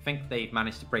 Think they've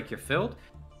managed to break your field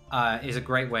is a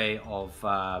great way of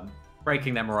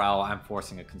breaking their morale and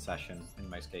forcing a concession in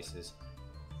most cases.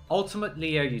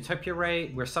 Ultimately, Utopia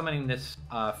Ray, we're summoning this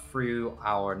through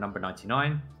our number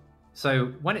 99. So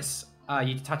when it's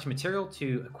you detach a material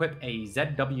to equip a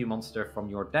ZW monster from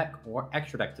your deck or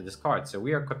extra deck to this card. So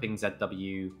we are equipping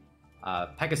ZW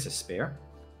Pegasus Spear.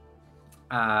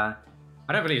 I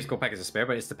don't believe it's called Pegasus Spear,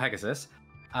 but it's the Pegasus.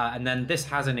 And then this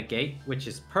has a negate, which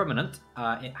is permanent.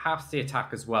 It halves the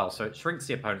attack as well, so it shrinks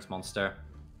the opponent's monster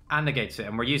and negates it.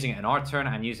 And we're using it in our turn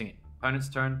and using it in the opponent's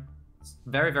turn. It's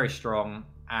very, very strong.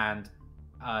 And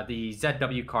the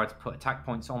ZW cards put attack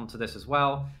points onto this as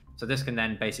well. So this can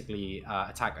then basically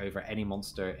attack over any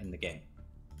monster in the game.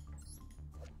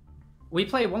 We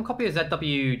play 1 copy of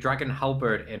ZW Dragon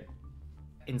Halberd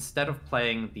instead of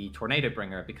playing the Tornado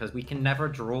Bringer because we can never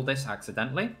draw this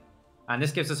accidentally. And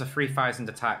this gives us a 3,000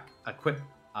 attack equip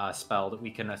spell that we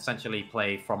can essentially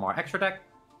play from our extra deck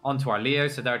onto our Leo.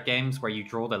 So there are games where you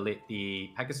draw the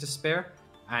Pegasus Spear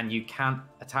and you can't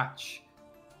attach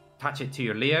it to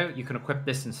your Leo. You can equip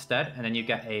this instead, and then you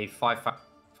get a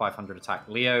 500 attack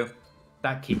Leo.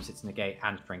 That keeps its negate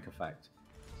and shrink effect.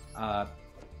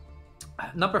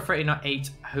 Number 38,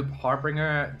 Hope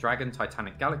Harbinger, Dragon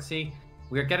Titanic Galaxy.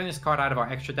 We are getting this card out of our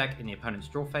extra deck in the opponent's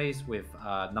draw phase with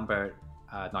number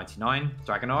 99,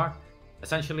 Dragonar.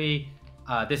 Essentially,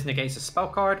 this negates a spell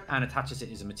card and attaches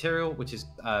it as a material, which is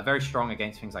very strong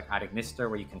against things like Ignister,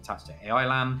 where you can attach to AI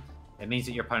Lamb. It means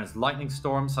that your opponent's Lightning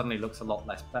Storm suddenly looks a lot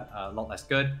less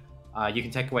good. You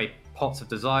can take away Pots of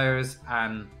Desires,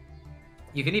 and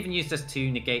you can even use this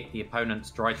to negate the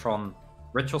opponent's Drytron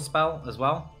Ritual spell as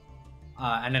well.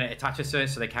 And then it attaches to it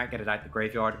so they can't get it out the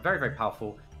graveyard. Very, very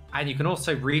powerful. And you can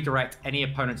also redirect any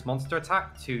opponent's monster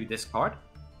attack to this card.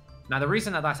 Now, the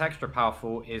reason that that's extra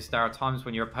powerful is there are times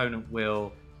when your opponent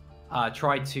will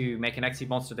try to make an XE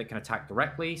monster that can attack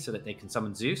directly so that they can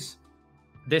summon Zeus.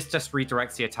 This just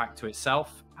redirects the attack to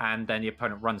itself, and then the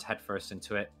opponent runs headfirst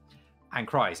into it and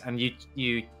cries. And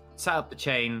you set up the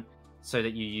chain so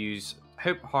that you use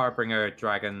Hope Harbinger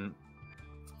Dragon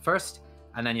first,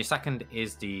 and then your second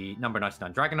is the number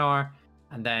 99 Dragonar,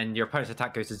 and then your opponent's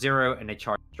attack goes to 0, and they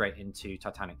charge straight into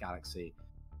Titanic Galaxy.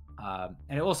 And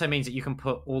it also means that you can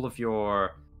put all of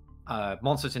your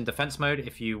monsters in defense mode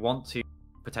if you want to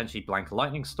potentially blank a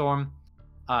Lightning Storm.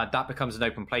 That becomes an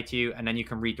open play to you, and then you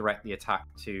can redirect the attack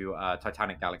to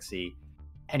Titanic Galaxy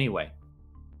anyway.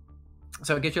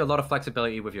 So it gives you a lot of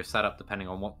flexibility with your setup depending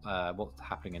on what's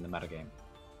happening in the metagame.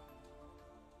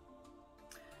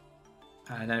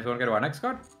 And then if you want to go to our next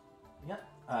card. Yeah.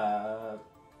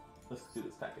 Let's do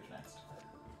this package next.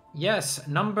 Yes,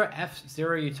 number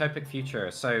F0 Utopic Future.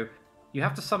 So you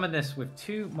have to summon this with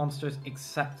 2 monsters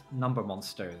except number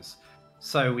monsters.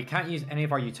 So we can't use any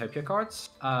of our Utopia cards.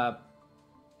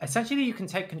 Essentially, you can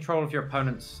take control of your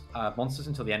opponent's monsters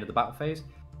until the end of the battle phase.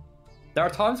 There are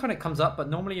times when it comes up, but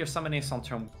normally you're summoning this on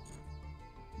turn.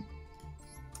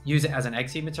 Use it as an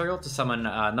exceed material to summon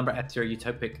number F0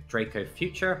 Utopic Draco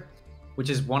Future, which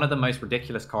is one of the most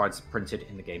ridiculous cards printed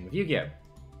in the game of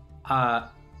Yu-Gi-Oh!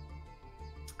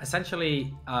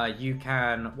 Essentially, you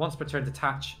can once per turn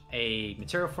detach a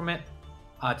material from it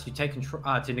to take control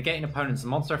to negate an opponent's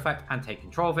monster effect and take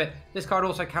control of it. This card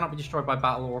also cannot be destroyed by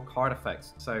battle or card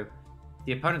effects, so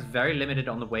the opponent's very limited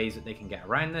on the ways that they can get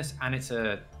around this, and it's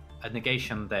a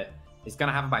negation that is going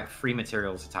to have about 3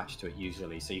 materials attached to it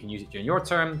usually. So you can use it during your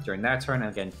turn, during their turn,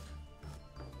 and again,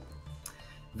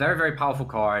 very, very powerful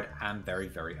card and very,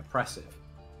 very oppressive.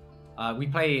 We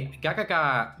play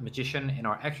Gagaga Magician in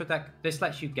our extra deck. This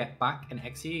lets you get back an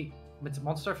Xe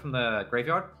monster from the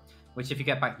graveyard, which if you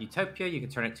get back Utopia, you can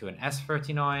turn it to an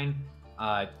S39.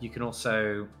 You can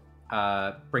also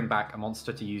bring back a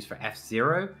monster to use for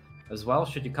F0 as well,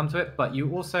 should you come to it. But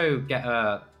you also get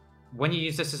when you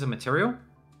use this as a material,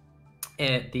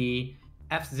 the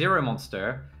F0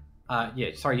 monster,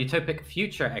 Utopic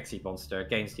Future Xe monster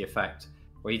gains the effect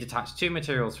where you detach 2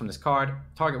 materials from this card,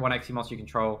 target 1 Xe monster you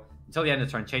control, until the end of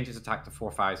the turn, change its attack to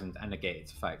 4,000 and negate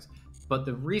its effects. But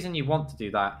the reason you want to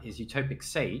do that is Utopic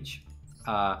Sage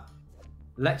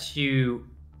lets you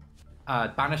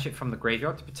banish it from the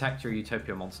graveyard to protect your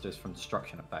Utopia monsters from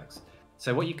destruction effects.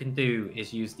 So what you can do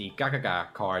is use the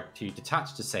Gagaga card to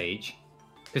detach the Sage,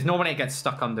 because normally it gets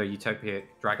stuck under Utopia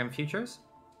Dragon Futures.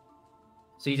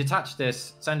 So you detach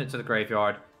this, send it to the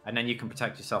graveyard, and then you can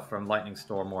protect yourself from Lightning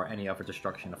Storm or any other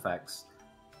destruction effects.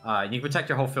 You can protect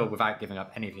your whole field without giving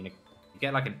up any of your... You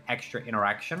get like an extra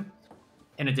interaction,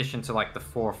 in addition to like the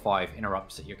 4 or 5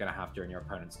 interrupts that you're going to have during your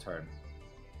opponent's turn.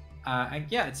 And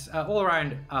yeah, it's all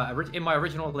around... in my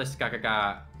original list,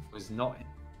 Gagaga was not in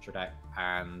the deck,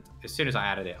 and as soon as I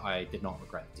added it, I did not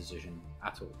regret the decision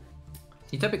at all.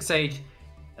 Utopic Sage,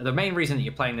 the main reason that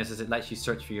you're playing this is it lets you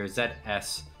search for your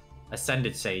ZS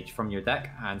Ascended Sage from your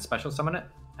deck and special summon it,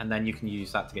 and then you can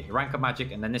use that to get your rank up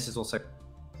magic, and then this is also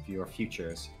for your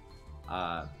futures.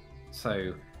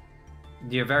 So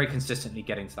you're very consistently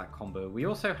getting to that combo. We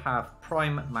also have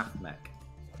Prime Math Mech.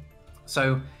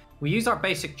 So we use our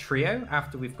basic trio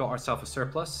after we've got ourselves a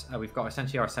surplus. We've got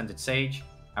essentially our Ascended Sage,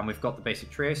 and we've got the basic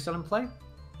trio still in play.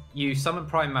 You summon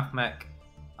Prime Math Mech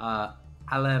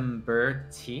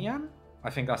Alembertian, I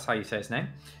think that's how you say its name.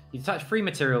 You detach 3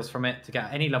 materials from it to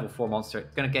get any level 4 monster.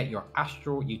 It's going to get your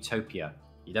Astral Utopia.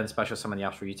 You then special summon the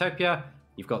Astral Utopia.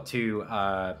 You've got 2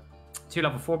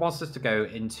 level 4 monsters to go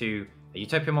into a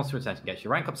Utopia monster, which then gets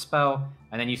your rank up spell.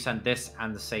 And then you send this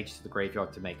and the Sage to the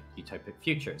graveyard to make Utopic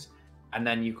Futures. And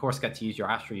then you, of course, get to use your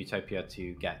Astral Utopia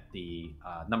to get the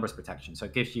numbers protection. So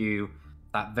it gives you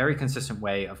that very consistent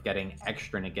way of getting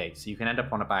extra negates. So you can end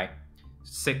up on about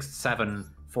 6-7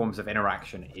 forms of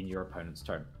interaction in your opponent's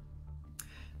turn.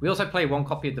 We also play 1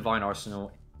 copy of Divine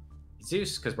Arsenal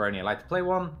Zeus, because we're only allowed to play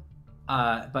 1.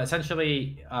 But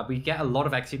essentially, we get a lot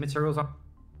of Xe materials on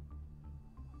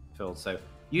field. So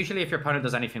usually if your opponent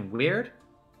does anything weird,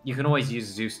 you can always use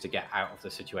Zeus to get out of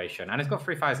the situation. And it's got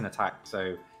 3,000 attack,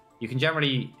 so you can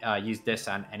generally use this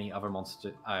and any other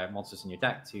monsters in your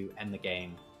deck to end the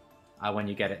game when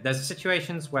you get it. There's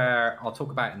situations where I'll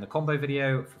talk about in the combo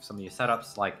video for some of your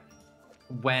setups, like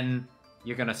when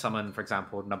you're going to summon, for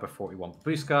example, number 41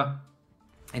 Babushka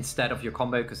instead of your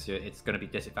combo, because it's going to be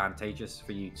disadvantageous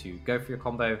for you to go for your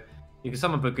combo. You can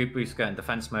summon Babushka in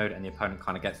defense mode, and the opponent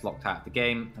kind of gets locked out of the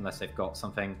game unless they've got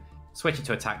something. Switch it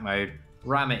to attack mode,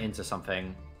 ram it into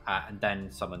something, and then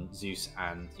summon Zeus,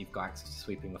 and you've got access to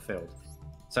sweeping the field.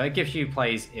 So it gives you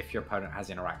plays if your opponent has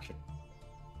interaction.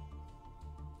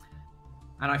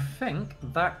 And I think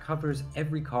that covers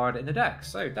every card in the deck.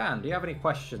 So Dan, do you have any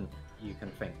question you can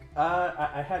think?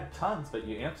 I had tons, but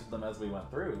you answered them as we went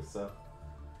through, so...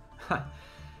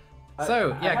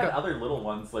 So, I had other little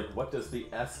ones, like what does the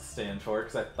S stand for?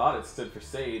 Because I thought it stood for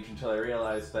Sage until I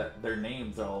realized that their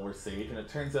names all were Sage, and it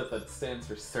turns out that it stands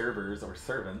for servers or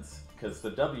servants, because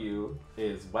the W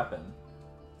is weapon.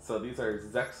 So these are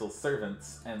Zexal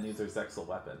servants, and these are Zexal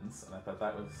weapons, and I thought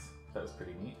that was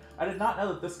pretty neat. I did not know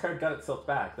that this card got itself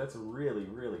back. That's really,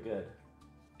 really good.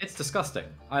 It's disgusting.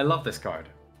 I love this card.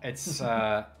 It's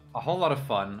a whole lot of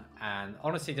fun, and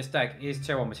honestly, this deck is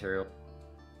tier 1 material.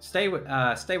 stay with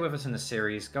us in the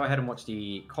series. Go ahead and watch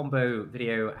the combo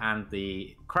video and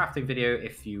the crafting video.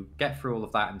 If you get through all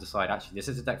of that and decide actually this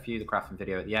is a deck for you, the crafting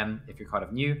video at the end, if you're kind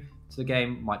of new to the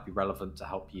game, might be relevant to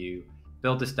help you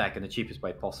build this deck in the cheapest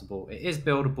way possible. It is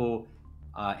buildable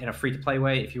in a free-to-play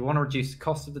way. If you want to reduce the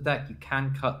cost of the deck, you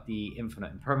can cut the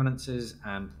infinite impermanences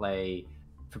and play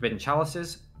Forbidden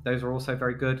Chalices. Those are also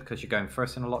very good because you're going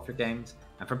first in a lot of your games.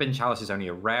 And Forbidden Chalice is only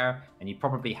a rare, and you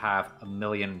probably have 1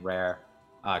 million rare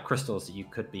crystals that you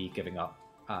could be giving up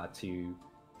to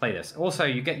play this. Also,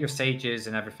 you get your sages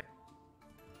and everything.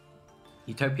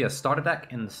 Utopia starter deck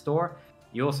in the store.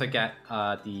 You also get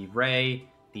the Ray,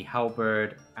 the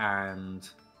Halberd, and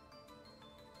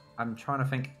I'm trying to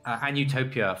think, and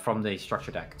Utopia from the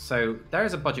structure deck. So there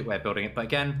is a budget way of building it, but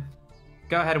again,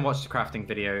 go ahead and watch the crafting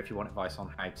video if you want advice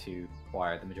on how to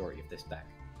acquire the majority of this deck.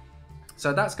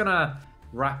 So that's gonna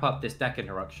wrap up this deck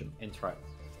introduction.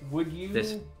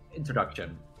 This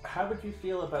introduction. How would you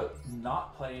feel about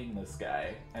not playing this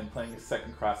guy and playing a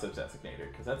second cross-edge designator?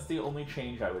 Because that's the only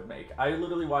change I would make. I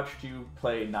literally watched you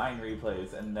play 9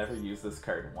 replays and never use this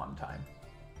card one time.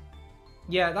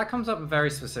 Yeah, that comes up in very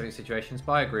specific situations,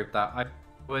 but I agree with that. I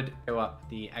would go up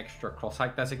the extra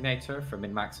cross-hack designator for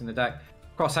min-max in the deck.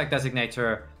 Cross-hack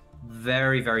designator,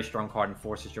 very, very strong card and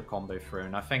forces your combo through,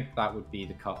 and I think that would be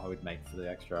the cut I would make for the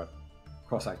extra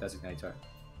cross-hack designator.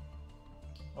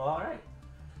 Well, alright.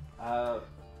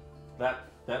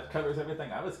 That covers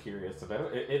everything I was curious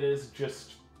about. It is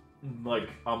just like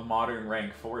a modern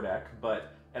rank 4 deck,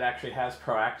 but it actually has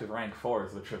proactive rank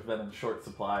 4s, which have been in short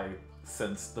supply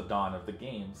since the dawn of the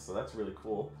game, so that's really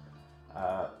cool.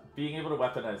 Being able to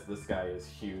weaponize this guy is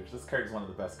huge. This card is one of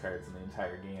the best cards in the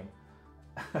entire game.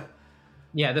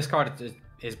 Yeah, this card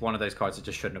is one of those cards that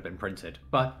just shouldn't have been printed.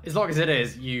 But as long as it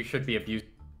is, you should be abused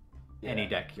any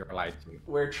deck you're allowed to.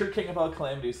 Where True King of All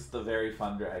Calamities is the very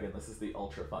fun dragon, this is the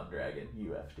ultra fun dragon,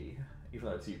 UFD. Even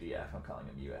though it's UDF, I'm calling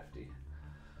him UFD.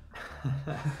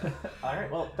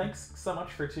 Alright, well, thanks so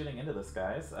much for tuning into this,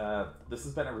 guys. This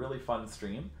has been a really fun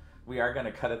stream. We are going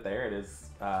to cut it there. It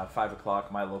is 5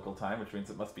 o'clock my local time, which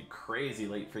means it must be crazy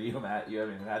late for you, Matt. You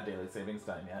haven't even had daylight savings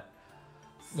time yet.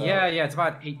 So, yeah, it's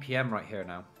about 8 p.m. right here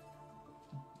now.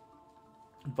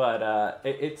 But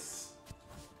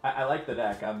I like the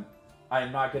deck. I'm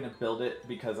not going to build it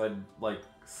because I'm like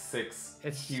 6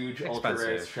 huge ultra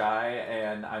rares shy,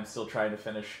 and I'm still trying to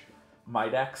finish my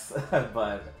decks.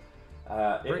 But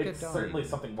it's certainly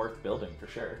something worth building for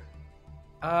sure.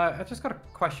 I just got a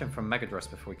question from Megadress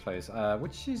before we close.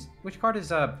 Which card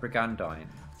is Brigandine?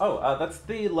 Oh, that's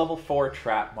the level 4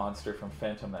 trap monster from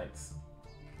Phantom Knights.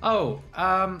 Oh,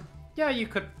 yeah, you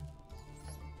could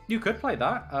play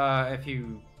that if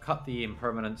you cut the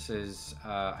impermanences,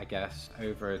 I guess,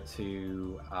 over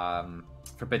to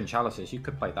Forbidden Chalices. You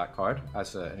could play that card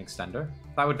as an extender.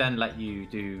 That would then let you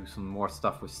do some more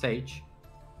stuff with Stage.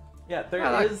 Yeah,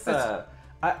 there is.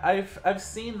 I've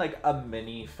seen like a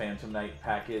mini Phantom Knight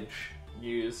package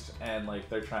used, and like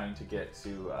they're trying to get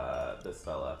to this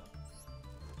fella.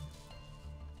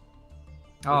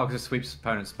 Oh, because it sweeps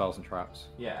opponent's spells and traps.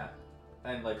 Yeah,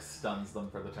 and like stuns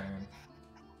them for the turn.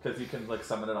 Because you can like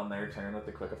summon it on their turn with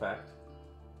the quick effect.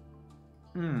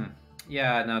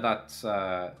 Yeah, no,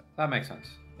 that makes sense.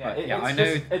 Yeah, I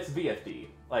know it's VFD.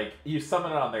 Like you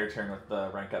summon it on their turn with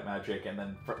the rank up magic, and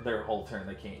then for their whole turn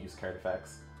they can't use card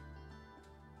effects.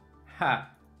 Ha!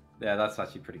 Yeah, that's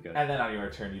actually pretty good. And then on your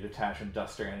turn you detach and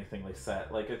duster anything they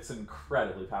set. Like it's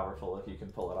incredibly powerful if you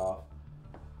can pull it off.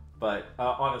 But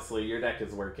honestly, your deck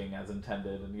is working as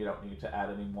intended, and you don't need to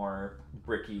add any more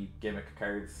bricky gimmick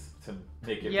cards to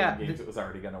make it win games it was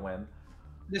already going to win.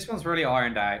 This one's really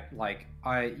ironed out. Like,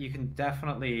 you can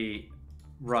definitely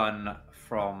run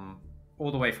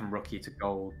all the way from rookie to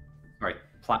gold,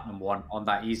 platinum 1 on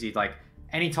that easy. Like,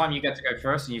 anytime you get to go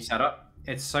first and you set up,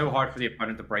 it's so hard for the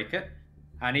opponent to break it.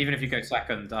 And even if you go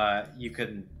second, you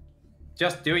can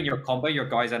just doing your combo, your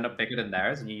guys end up bigger than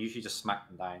theirs, and you usually just smack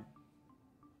them down.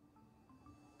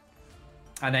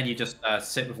 And then you just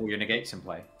sit with all your negates in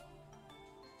play.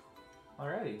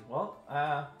 Alrighty, well,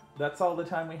 that's all the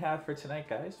time we have for tonight,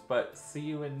 guys. But see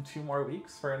you in 2 more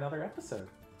weeks for another episode.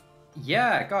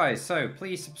 Yeah, guys, so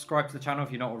please subscribe to the channel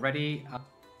if you're not already.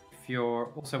 If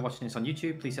you're also watching this on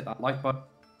YouTube, please hit that like button.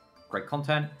 Great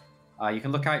content. You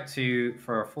can look out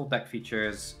for full deck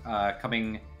features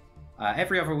coming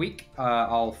every other week.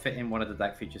 I'll fit in one of the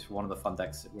deck features for one of the fun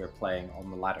decks that we're playing on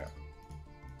the ladder.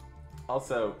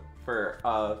 Also, for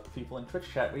people in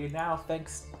Twitch chat, we now,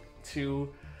 thanks to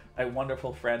a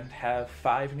wonderful friend, have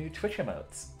 5 new Twitch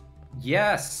emotes.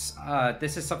 Yes,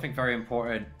 this is something very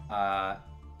important.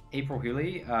 April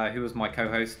Hooley, who was my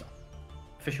co-host,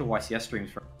 official YCS streams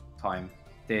for a time,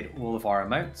 did all of our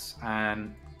emotes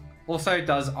and also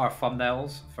does our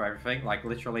thumbnails for everything. Like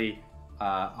literally,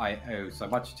 I owe so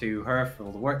much to her for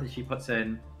all the work that she puts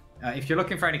in. If you're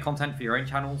looking for any content for your own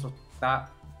channels or that,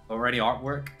 or any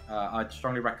artwork, I'd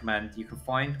strongly recommend you can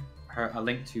find a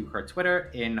link to her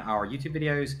Twitter in our YouTube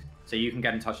videos, so you can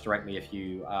get in touch directly if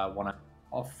you want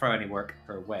to throw any work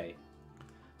her way.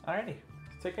 Alrighty,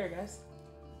 take care, guys.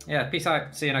 Yeah, peace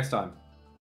out. See you next time.